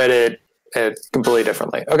I read it completely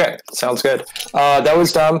differently. Okay, sounds good. That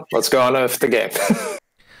was dumb. Let's go on with the game.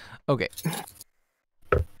 Okay,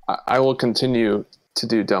 I will continue to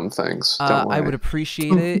do dumb things. Don't worry. I would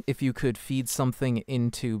appreciate it if you could feed something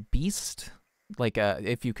into Beast. Like,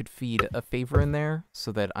 if you could feed a favor in there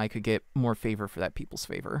so that I could get more favor for that people's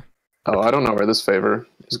favor. Oh, I don't know where this favor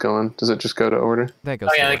is going. Does it just go to order? That goes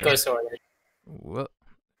Oh to yeah, order. that goes to order. Whoa.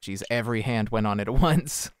 Jeez, every hand went on it at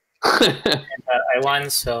once. I won,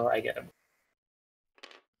 so I get a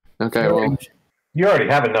Okay, well, You already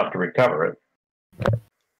have enough to recover it.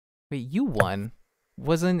 Wait, you won?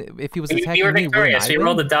 Wasn't if he was You attacking were me? wouldn't victorious. I You win?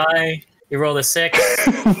 rolled a die. You rolled a 6.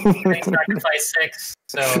 Then sacrifice 6.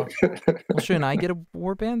 So Well, shouldn't I get a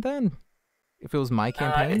warband then? If it was my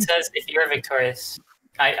campaign? it says if you're victorious.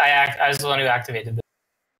 I was the one who activated it.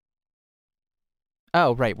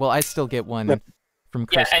 Oh, right. Well, I still get one Yep. from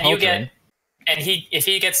Yeah, Chris and you Cauldron. if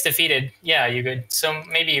he gets defeated, yeah, you could. So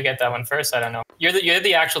maybe you get that one first. I don't know. You're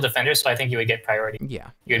the actual defender, so I think you would get priority.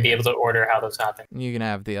 Yeah, You would be able to order how those happen. you can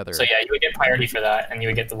have the other. So yeah, you would get priority for that, and you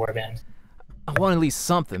would get the warband. I want at least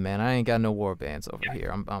something, man. I ain't got no warbands over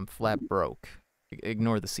here. I'm flat broke.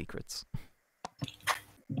 Ignore the secrets.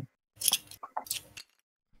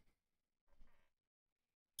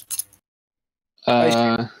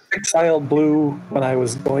 Exiled blue when I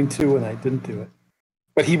was going to, and I didn't do it.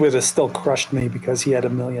 But he would have still crushed me because he had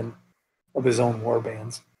 1 million of his own war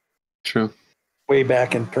bands true. way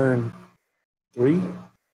back in turn 3.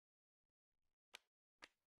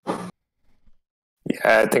 Yeah,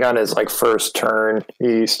 I think on his first turn,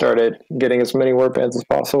 he started getting as many warbands as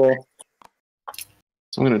possible.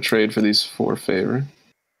 So I'm going to trade for these 4 favor.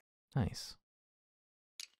 Nice.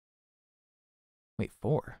 Wait,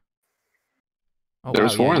 4. Oh,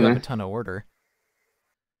 There's wow, 4 yeah, in you have there. a ton of order.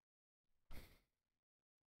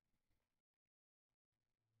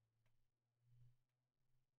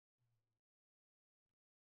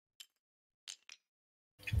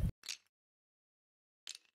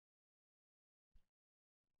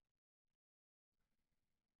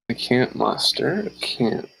 I can't muster. I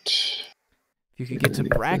can't. If you could get to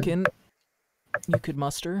Bracken, you could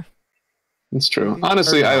muster. It's true. Or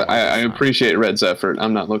Honestly, no, I it's not. appreciate Red's effort.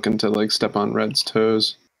 I'm not looking to step on Red's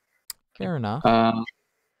toes. Fair enough.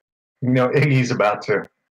 Iggy's about to.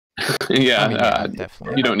 Yeah, I mean, yeah,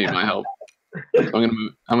 definitely. you don't need my help.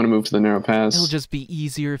 I'm gonna move to the narrow pass. It'll just be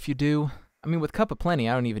easier if you do. I mean, with Cup of Plenty,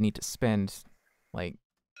 I don't even need to spend,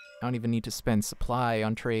 supply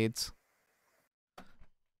on trades.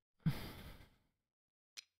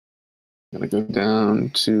 Gonna go down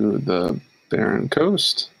to the Barren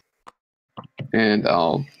Coast, and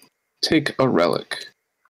I'll take a relic.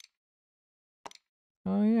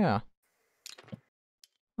 Oh, yeah.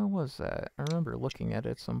 What was that? I remember looking at it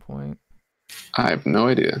at some point. I have no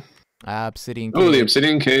idea. Obsidian Oh, the Cage.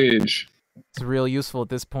 obsidian cage. It's real useful at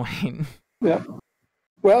this point. Yeah.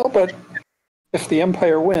 Well, but if the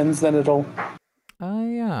Empire wins, then it'll. Oh,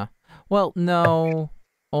 yeah. Well, no.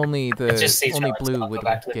 Only just these only ones, blue I'll go would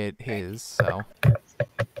back to the- get his, so.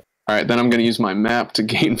 All right, then I'm going to use my map to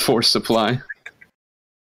gain force supply.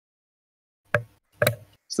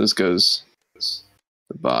 So this goes to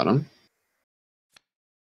the bottom.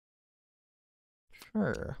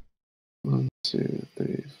 Sure. 1, 2,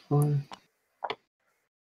 3, 4. And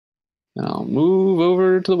I'll move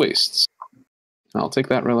over to the wastes. And I'll take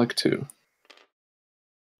that relic too.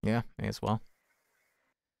 Yeah, may as well.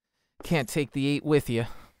 Can't take the 8 with you.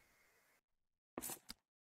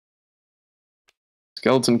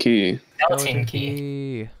 Skeleton key. Skeleton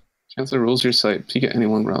key. Chancellor rules your site. Peek at any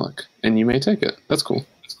one relic, and you may take it. That's cool.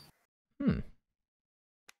 Hmm.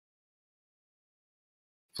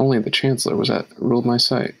 If only the Chancellor ruled my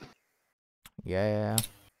site. Yeah.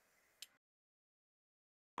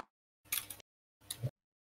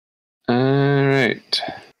 Alright.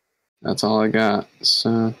 That's all I got.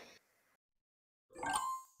 So,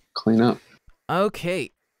 clean up.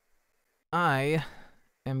 Okay. I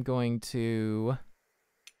am going to...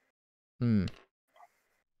 Do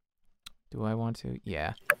I want to?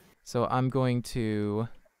 Yeah. So I'm going to...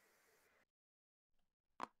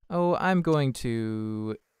 Oh, I'm going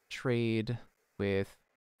to trade with...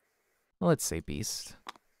 Well, let's say Beast.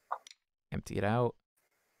 Empty it out.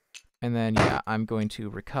 And then, yeah, I'm going to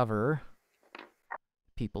recover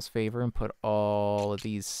People's Favor and put all of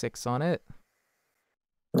these 6 on it.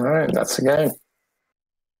 All right, that's the game.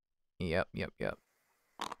 Yep.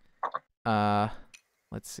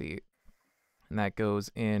 Let's see. And that goes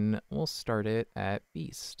in, we'll start it at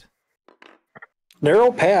Beast.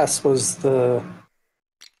 Narrow Pass was the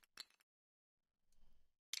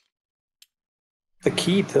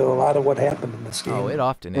key to a lot of what happened in this game. Oh, it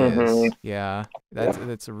often is. Yeah.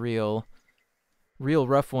 That's a real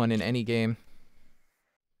rough one in any game.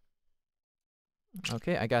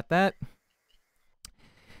 Okay, I got that.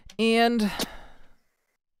 And,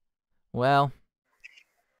 well,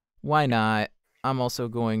 why not? I'm also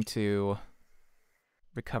going to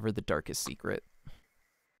recover the Darkest Secret.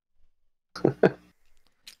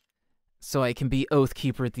 So I can be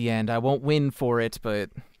Oathkeeper at the end. I won't win for it, but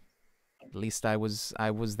at least I was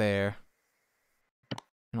there.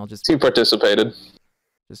 And I'll just You participated.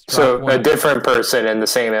 drop So one. a different person in the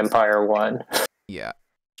same Empire won. Yeah.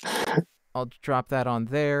 I'll drop that on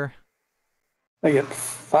there. I get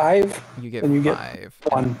 5, You get and you 5.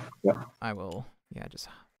 get 1. Yep. I will, just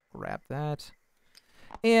grab that.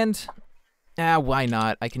 And, why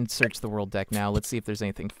not? I can search the world deck now. Let's see if there's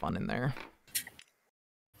anything fun in there.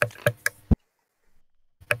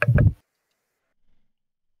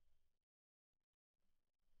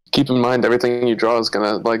 Keep in mind, everything you draw is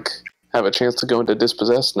gonna have a chance to go into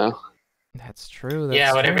dispossessed now. That's true.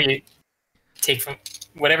 Yeah, whatever you take from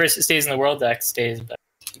whatever stays in the world deck stays. But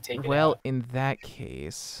you take it Well, out. in that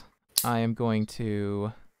case, I am going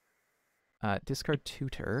to discard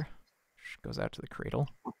Tutor, which goes out to the cradle.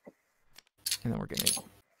 And then we're going to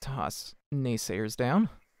toss Naysayers down.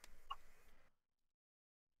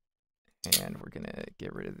 And we're going to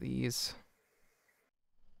get rid of these.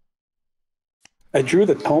 I drew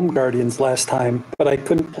the Tome Guardians last time, but I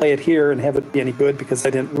couldn't play it here and have it be any good because I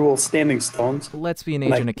didn't rule Standing Stones. Let's be an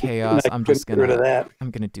And I- agent of chaos. and I I'm just couldn't get rid of gonna that.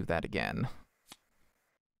 I'm gonna do that again.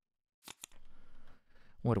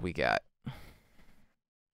 What do we got?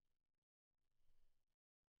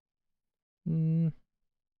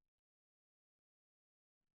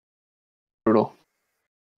 Brutal.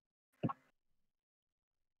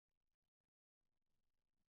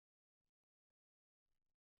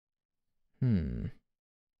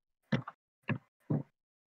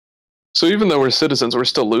 So even though we're citizens, we're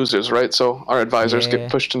still losers, right? So our advisors Yeah.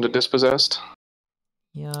 get pushed into dispossessed.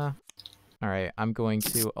 Yeah. All right. I'm going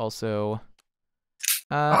to also.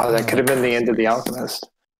 Oh, that could have been the end of the Alchemist.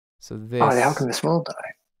 So this. Oh, the Alchemist will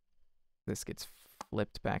die. This gets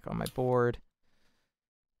flipped back on my board.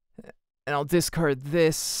 And I'll discard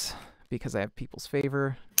this because I have People's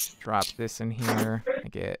Favor. Drop this in here. I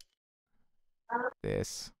get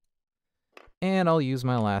this. And I'll use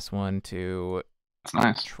my last one to That's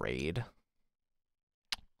nice. trade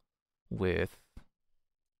with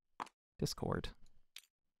Discord.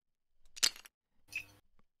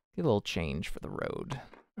 Get a little change for the road.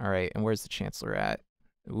 All right, and where's the Chancellor at?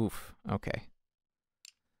 Oof, okay.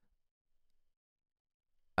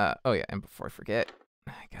 Oh yeah, and before I forget,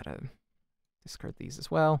 I gotta discard these as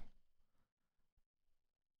well.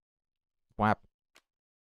 Whap.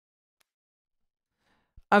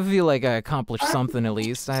 I feel like I accomplished something at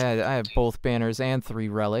least. I had both banners and 3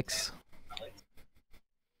 relics.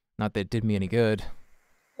 Not that it did me any good.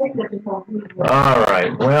 All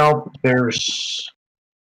right. Well, there's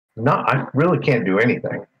not. I really can't do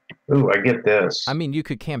anything. Ooh, I get this. I mean, you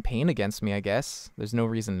could campaign against me, I guess. There's no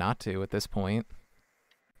reason not to at this point.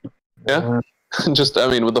 Yeah. Just, I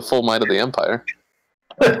mean, with the full might of the Empire.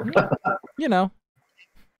 You know.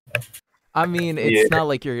 I mean, it's not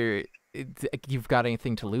like you've got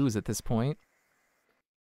anything to lose at this point.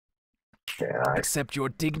 Yeah. Except your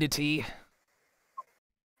dignity.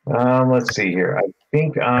 Let's see here. I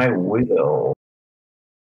think I will.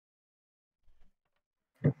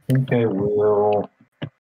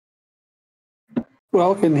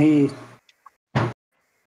 Well, can he? Is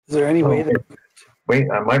there any way that? Wait,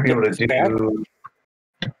 I might be able to do.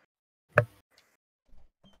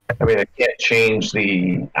 I mean, I can't change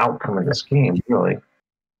the outcome of this game, really.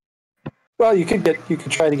 Well, you could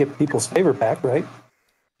try to get people's favor back, right?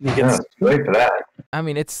 You get wait for that. I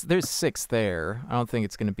mean, there's 6 there. I don't think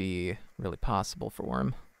it's going to be really possible for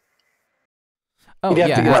him. Oh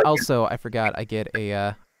yeah. Also, I forgot. I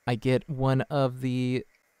get one of the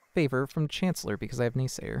favor from Chancellor because I have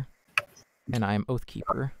Naysayer, and I'm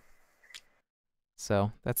Oathkeeper.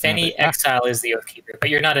 So that's any exile is the Oathkeeper, but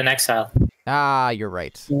you're not an exile. Ah, you're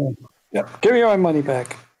right. Yeah. Give me my money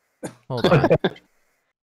back. Hold on.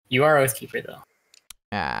 You are Oathkeeper, though.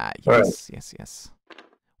 Ah, yes, yes.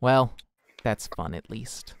 Well, that's fun at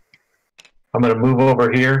least. I'm going to move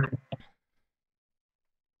over here.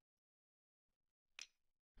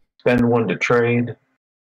 Spend 1 to trade.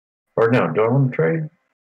 Or no, do I want to trade?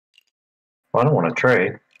 Well, I don't want to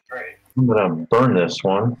trade. I'm going to burn this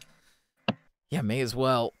one. Yeah, may as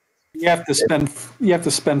well. You have to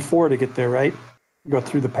spend 4 to get there, right? Go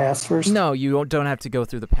through the pass first. No, you don't have to go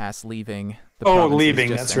through the pass leaving.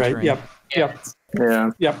 Leaving. That's entering. Right. Yep.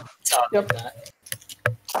 Yeah. Yep.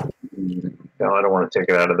 No, I don't want to take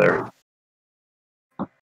it out of there.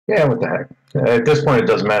 Yeah, what the heck? At this point, it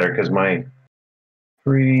doesn't matter because my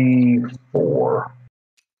 3, 4.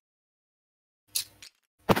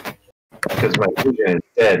 Because my vision is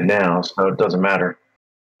dead now, so it doesn't matter.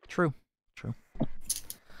 True.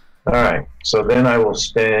 All right, so then I will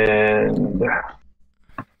spend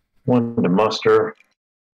 1 to muster.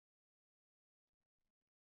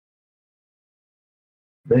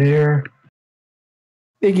 There.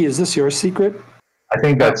 Iggy, is this your secret? I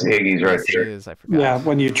think that's Iggy's right Yes, there. it is. I forgot. Yeah,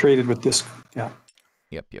 when you traded with this. Yeah.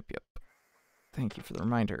 Yep. Thank you for the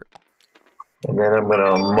reminder. And then I'm going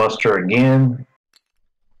to muster again.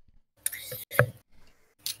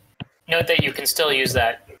 Note that you can still use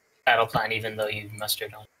that battle plan even though you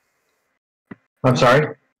mustered on it. I'm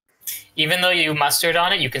sorry? Even though you mustered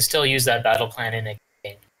on it, you can still use that battle plan in a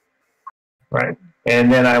game. Right.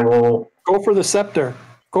 And then I will... Go for the scepter.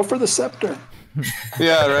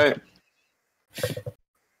 Yeah, right.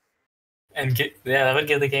 And that would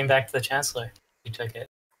give the game back to the Chancellor. You took it.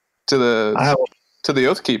 To the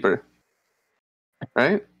Oathkeeper.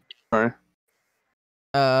 Right? Or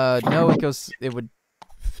No, it would.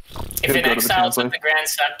 If an go to the exile Chancellor. took the Grand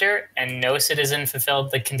Scepter and no citizen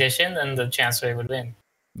fulfilled the condition, then the Chancellor would win.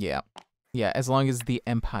 Yeah, as long as the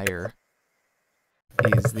Empire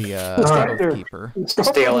is the Scepter. Oathkeeper. It's the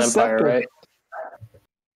Stale the Empire, scepter. right?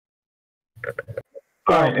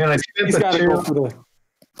 All right, and I spent He's the got to 2, go for the.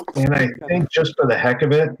 and I think just for the heck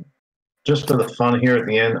of it, just for the fun here at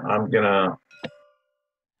the end, I'm going to...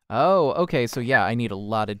 Oh, okay. So yeah, I need a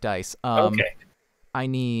lot of dice. Okay. I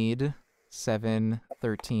need 7,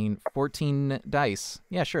 13, 14 dice.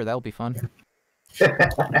 Yeah, sure, that'll be fun.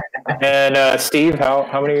 And Steve, how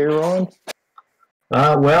many are you rolling?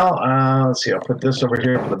 Let's see. I'll put this over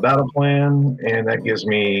here for the battle plan, and that gives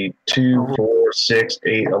me 2, 4, 6,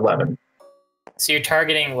 8, 11. So you're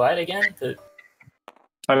targeting what again?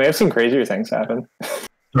 I mean, I've seen crazier things happen.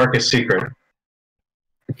 Darkest Secret.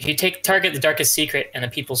 If you target the Darkest Secret and the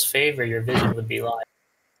people's favor, your vision would be live.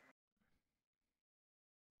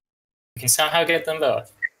 You can somehow get them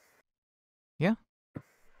both.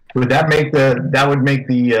 Would that make how would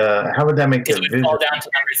that make It the would vision? fall down to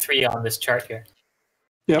number 3 on this chart here.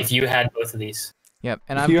 Yep. If you had both of these. Yep,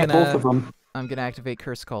 and If you have both of them. I'm gonna activate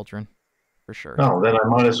Curse Cauldron for sure. Oh, then I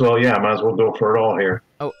might as well go for it all here.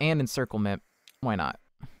 Oh, and Encirclement. Why not?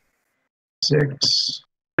 6.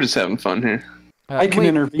 we're just having fun here. I can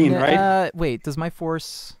intervene, right? Wait, does my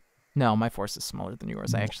force... No, my force is smaller than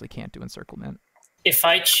yours. I actually can't do Encirclement. If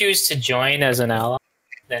I choose to join as an ally,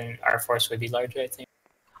 then our force would be larger, I think.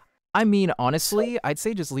 I mean, honestly, I'd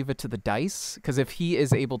say just leave it to the dice, because if he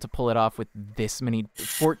is able to pull it off with this many,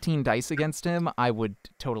 14 dice against him, I would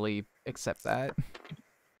totally accept that.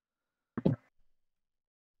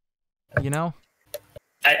 You know?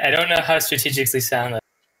 I don't know how strategically sound that,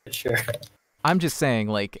 but sure. I'm just saying,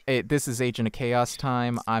 like, this is Agent of Chaos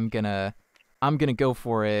time. I'm gonna go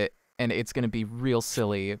for it, and it's gonna be real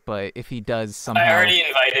silly. But if he does somehow, I already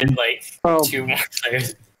invited like 2 more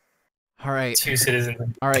players, all right, 2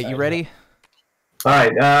 citizens. all right, you ready? All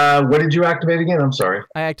right. What did you activate again? I'm sorry.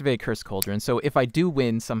 I activate Curse Cauldron, so if I do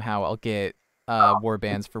win somehow, I'll get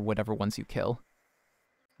warbands for whatever ones you kill.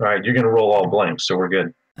 All right, you're gonna roll all blanks, so we're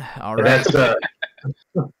good. All And right, that's.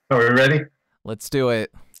 Are we ready? let's do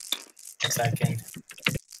it. Second.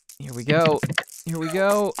 Here we go. Here we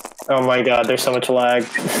go. Oh my god, there's so much lag.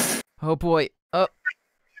 Oh boy. Oh,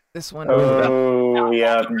 this one. Oh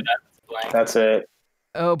yeah, Blank. that's it.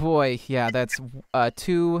 Oh boy. Yeah, that's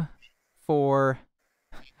 2, 4.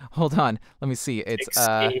 Hold on. Let me see. It's 6,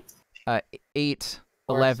 8, 8,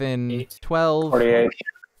 4, 11, 8. 12, 48.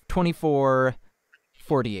 24,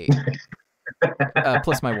 48.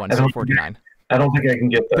 Plus my 1, so 49. I don't think I can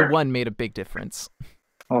get The there. 1 made a big difference.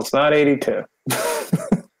 Well, it's not 82.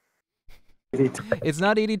 It's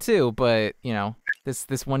not 82, but you know, this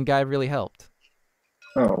one guy really helped.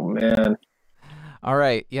 Oh man. All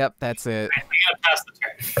right. Yep, that's it. We gotta pass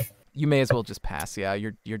the turn. You may as well just pass. Yeah,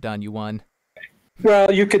 you're done. You won.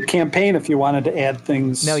 Well, you could campaign if you wanted to add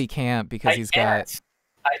things. No, you can't because he's got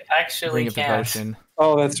I actually Ring of can't. Devotion.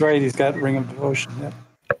 Oh, that's right. He's got Ring of Devotion. Yep.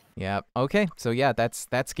 Yep. Okay. So yeah, that's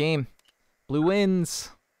game. Blue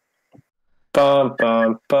wins. Bum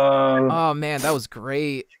bum bum. Oh man, that was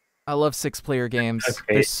great. I love 6-player games. That's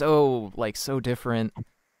They're great. so different.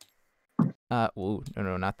 Ooh,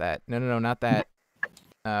 no, not that. No, not that.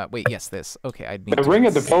 Wait, yes, this. Okay, I need The to- Ring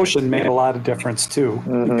of Devotion made a lot of difference too.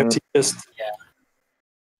 Because he just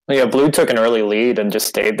Yeah, Blue took an early lead and just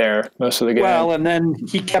stayed there most of the game. well, and then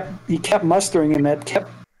he kept mustering, and that kept.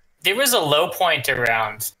 There was a low point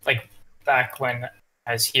around, like back when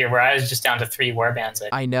I was here, where I was just down to 3 warbands.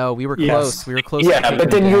 I know we were Yes. close. We were close. to yeah, taking but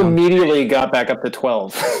then them you down. immediately got back up to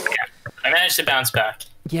 12. I managed to bounce back.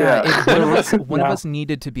 Yeah, Yeah. one of Yeah. us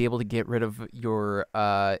needed to be able to get rid of your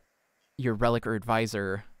relic or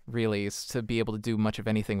advisor, really, to be able to do much of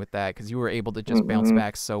anything with that, because you were able to just bounce Mhm.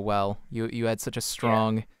 back so well. You had such a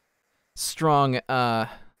strong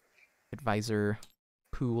advisor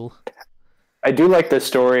pool. I do like the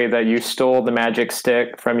story that you stole the magic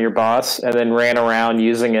stick from your boss and then ran around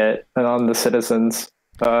using it on the citizens,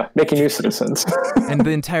 making new citizens. And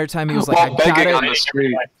the entire time he was like, While begging on I the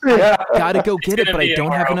street. yeah. gotta go get it, gonna but I be a don't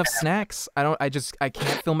more have enough open- snacks. I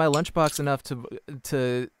can't fill my lunchbox enough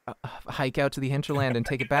to hike out to the hinterland and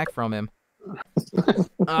take it back from him.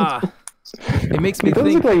 It makes me It doesn't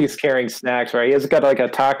think. look like he's carrying snacks, right? He has got like a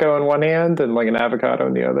taco in one hand and like an avocado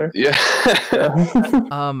in the other. Yeah.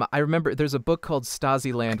 I remember there's a book called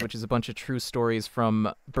Stasi Land, which is a bunch of true stories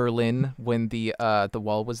from Berlin when the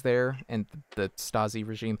wall was there and the Stasi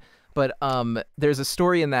regime. But there's a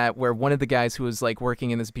story in that where one of the guys who was like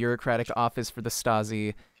working in this bureaucratic office for the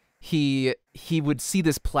Stasi, he would see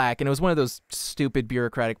this plaque, and it was one of those stupid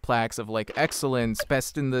bureaucratic plaques of like excellence,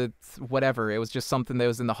 best in the whatever. It was just something that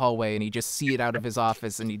was in the hallway, and he'd just see it out of his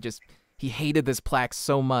office, and he hated this plaque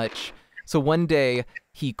so much. So one day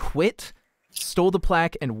he quit, stole the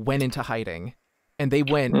plaque, and went into hiding. And they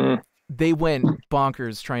went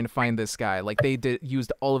bonkers trying to find this guy. Like they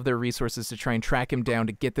used all of their resources to try and track him down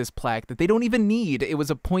to get this plaque that they don't even need. It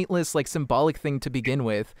was a pointless, like, symbolic thing to begin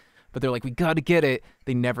with. But they're like, we got to get it.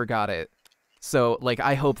 They never got it. So, like,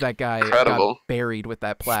 I hope that guy Incredible. got buried with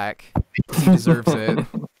that plaque. He deserves it.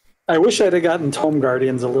 I wish I'd have gotten Tome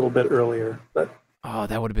Guardians a little bit earlier, but Oh,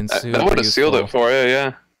 that would have been That super would have sealed it useful. for you,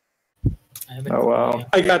 yeah. Oh, wow.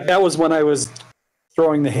 that was when I was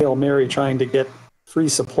throwing the Hail Mary trying to get free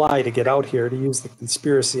supply to get out here to use the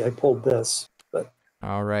conspiracy. I pulled this, but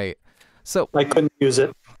All right. So, I couldn't use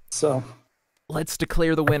it. So let's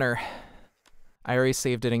declare the winner. I already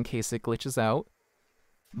saved it in case it glitches out.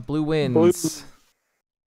 Blue wins.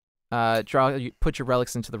 Put your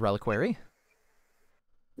relics into the reliquary.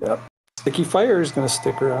 yep. Sticky Fire is going to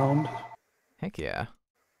stick around. Heck yeah.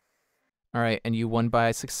 All right, and you won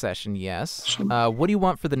by succession, yes. What do you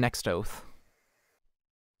want for the next oath?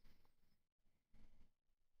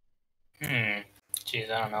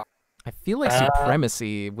 Jeez, I don't know. I feel like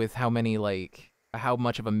supremacy with how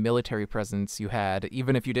much of a military presence you had,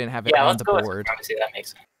 even if you didn't have it Yeah, on let's the go with board. supremacy. That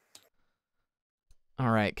makes sense. All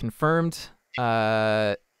right, confirmed.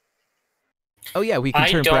 Oh yeah, we can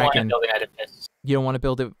I turn don't want to Bracken. build an edifice. You don't want to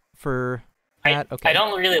build it for that? Okay. I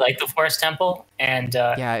don't really like the Forest Temple, and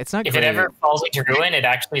Yeah, it's not if great. it ever falls into ruin, it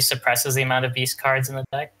actually suppresses the amount of beast cards in the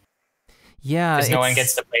deck Yeah, because no one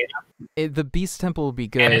gets to play them. the Beast Temple will be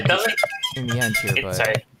And good it doesn't. in the end here, but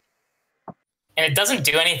Sorry. and it doesn't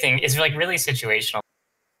do anything. It's like really situational.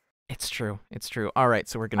 It's true. It's true. All right,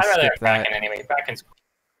 so we're gonna I'd rather skip have that. Bracken anyway. Bracken's cool.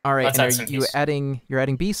 All right, Let's and add are some you Beast. you're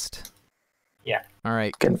adding Beast? Yeah. All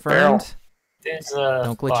right, Get barrel. confirmed. There's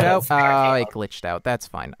Don't glitch out. It glitched out. That's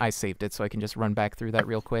fine. I saved it so I can just run back through that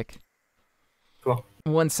real quick. Cool.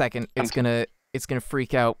 1 second. It's gonna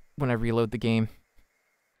freak out when I reload the game.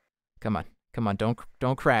 Come on. Come on.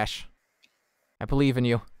 Don't crash. I believe in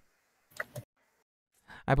you.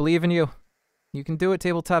 I believe in you. You can do it,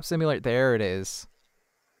 Tabletop Simulator. There it is.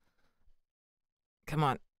 Come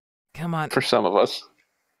on. Come on. For some of us.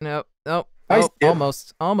 No. No. Nice, Oh, Dib.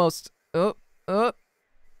 almost. Almost. Oh. Oh.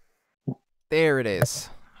 There it is.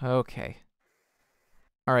 Okay.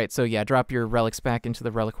 All right, so yeah, drop your relics back into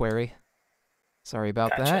the reliquary. Sorry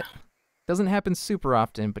about Gotcha. that. Doesn't happen super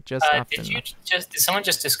often, but just often. Did someone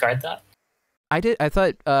just discard that? I did. I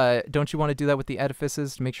thought. Don't you want to do that with the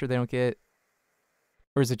edifices to make sure they don't get?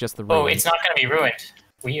 Or is it just the ruins? Oh, it's not going to be ruined.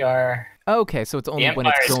 We are. Okay, so it's The only when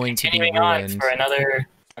Empire it's is going to be continuing on ruined. for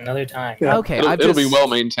another time. Yeah. Okay, It'll be well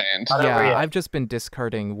maintained. Not over Yeah, yet. I've just been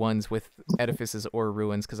discarding ones with edifices or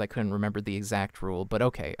ruins because I couldn't remember the exact rule. But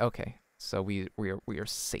okay. So we are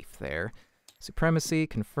safe there. Supremacy,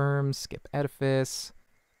 confirm, skip edifice,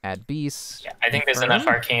 add beast. Yeah, I think there's confirm. enough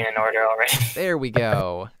arcane in order already. There we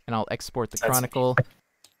go. And I'll export the That's chronicle,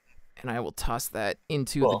 and I will toss that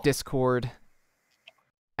into the Cool. Discord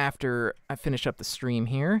after I finish up the stream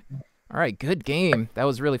here. All right, good game. That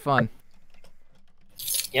was really fun.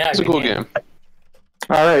 Yeah, It's a good cool game.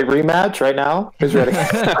 All right, rematch right now. Who's ready?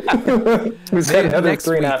 Who's got another Next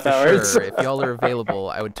 3.5 week, for hours? sure. If y'all are available,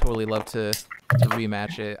 I would totally love to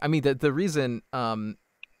rematch it. I mean, the reason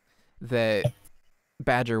that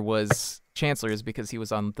Badger was Chancellor is because he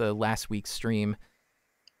was on the last week's stream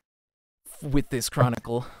with this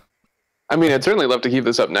chronicle. I mean, I'd certainly love to keep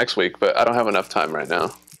this up next week, but I don't have enough time right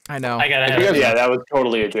now. I know. I gotta If have you guys- Yeah, that was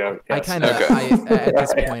totally a joke. I Yes. kind of, Okay. at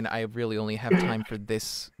this point, I really only have time for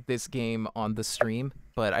this game on the stream,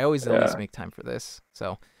 but I always at least make time for this.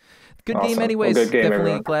 So, good game, Awesome. Well, anyways. good game, Definitely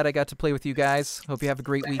everyone. glad I got to play with you guys. Hope you have a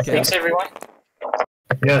great weekend. Thanks, everyone.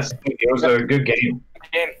 Yes, it was a good game.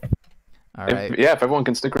 Good game. All right, If everyone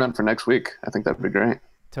can stick around for next week, I think that'd be great.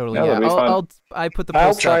 totally. Yeah, Yeah, that'd be fun. I put the I'll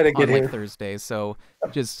post try up to get on like here. Thursday, so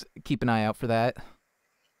just keep an eye out for that.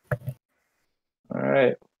 All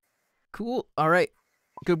right. Cool. All right.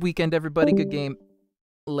 Good weekend, everybody. Good game.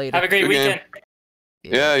 Later. Have a great Good game. weekend.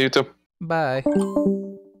 Yeah, you too. Bye.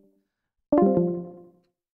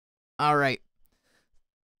 All right.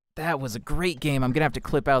 That was a great game. I'm gonna have to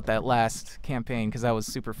clip out that last campaign because that was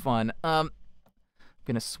super fun. I'm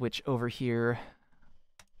gonna switch over here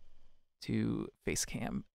to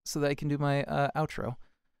Facecam so that I can do my outro.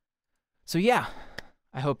 So yeah,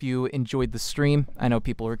 I hope you enjoyed the stream. I know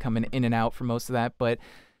people were coming in and out for most of that, but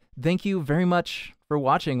thank you very much for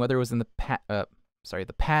watching, whether it was in the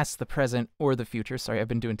past, the present, or the future. Sorry, I've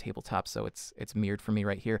been doing tabletop, so it's mirrored for me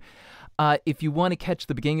right here. If you want to catch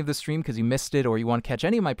the beginning of the stream because you missed it, or you want to catch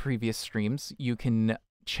any of my previous streams, you can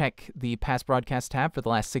check the past broadcast tab for the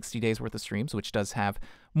last 60 days worth of streams, which does have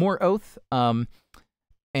more Oath.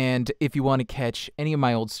 And if you want to catch any of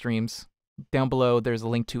my old streams, down below there's a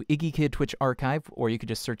link to Iggy Kid Twitch Archive, or you could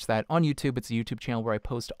just search that on YouTube. It's a YouTube channel where I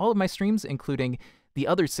post all of my streams, including the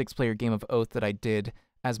other 6-player game of Oath that I did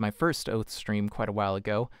as my first Oath stream quite a while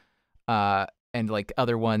ago. And like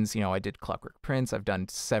other ones, I did Clockwork Prince. I've done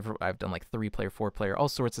like 3-player, 4-player, all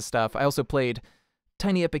sorts of stuff. I also played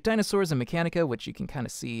Tiny Epic Dinosaurs and Mechanica, which you can kind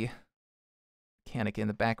of see Mechanica in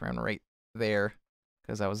the background right there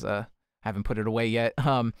because I haven't put it away yet.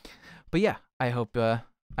 But yeah, I hope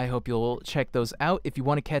you'll check those out. If you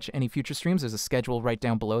want to catch any future streams, there's a schedule right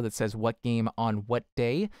down below that says what game on what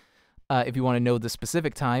day. If you want to know the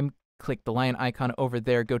specific time, click the lion icon over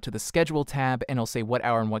there, go to the schedule tab, and it'll say what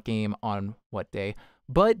hour and what game on what day.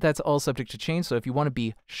 But that's all subject to change, so if you want to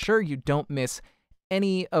be sure you don't miss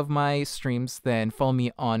any of my streams, then follow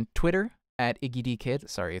me on Twitter at IggyDKid.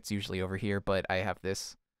 Sorry, it's usually over here, but I have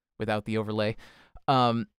this without the overlay.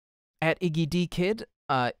 At IggyDKid.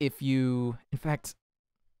 In fact,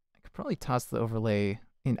 I could probably toss the overlay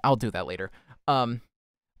in. I'll do that later.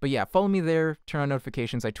 But yeah, follow me there, turn on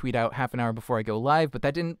notifications. I tweet out half an hour before I go live, but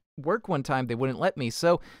that didn't work one time. They wouldn't let me.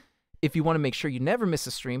 So if you want to make sure you never miss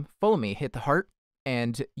a stream, follow me, hit the heart,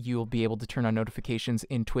 and you'll be able to turn on notifications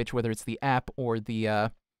in Twitch, whether it's the app or the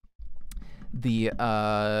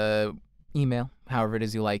email, however it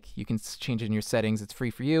is you like. You can change it in your settings. It's free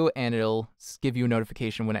for you, and it'll give you a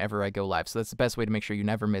notification whenever I go live. So that's the best way to make sure you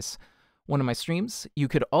never miss one of my streams. You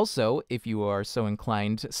could also, if you are so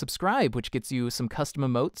inclined, subscribe, which gets you some custom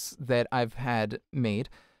emotes that I've had made,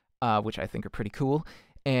 which I think are pretty cool.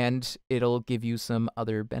 and it'll give you some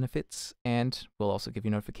other benefits, and we'll also give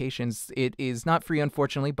you notifications. It is not free,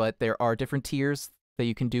 unfortunately, but there are different tiers that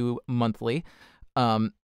you can do monthly.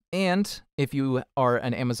 And if you are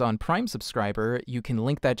an Amazon Prime subscriber, you can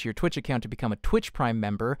link that to your Twitch account to become a Twitch Prime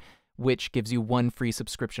member, which gives you 1 free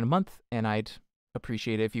subscription a month, and I'd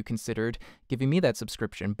appreciate it if you considered giving me that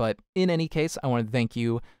subscription. But in any case, I want to thank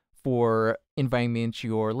you for inviting me into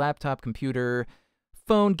your laptop, computer,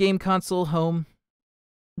 phone, game console, home,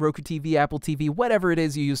 Roku TV, Apple TV, whatever it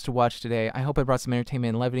is you use to watch today. I hope I brought some entertainment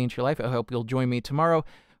and levity into your life. I hope you'll join me tomorrow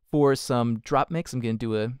for some drop mix. I'm going to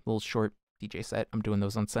do a little short DJ set. I'm doing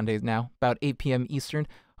those on Sundays now, about 8 p.m. Eastern.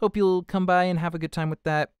 Hope you'll come by and have a good time with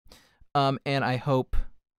that. And I hope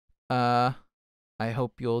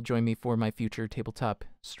you'll join me for my future tabletop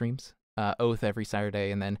streams. Oath every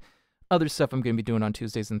Saturday, and then other stuff I'm going to be doing on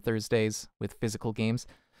Tuesdays and Thursdays with physical games.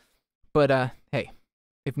 But hey,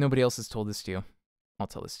 if nobody else has told this to you, I'll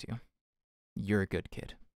tell this to you. You're a good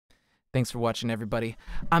kid. Thanks for watching, everybody.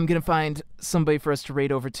 I'm going to find somebody for us to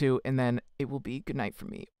raid over to, and then it will be good night for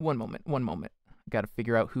me. One moment. Got to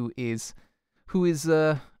figure out who is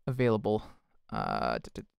available.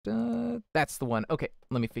 That's the one. Okay,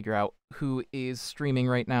 let me figure out who is streaming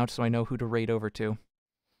right now so I know who to raid over to.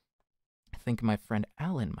 I think my friend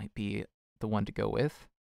Alan might be the one to go with.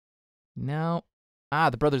 No.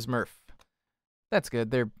 The Brothers Murph. That's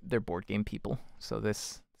good. They're board game people, so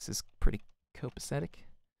this is pretty copacetic.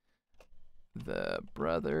 The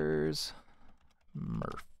Brothers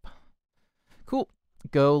Murph. Cool.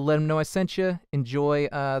 Go let them know I sent you. Enjoy.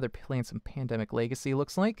 They're playing some Pandemic Legacy,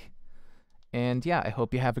 looks like. And yeah, I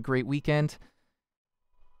hope you have a great weekend.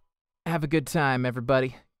 Have a good time,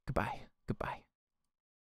 everybody. Goodbye.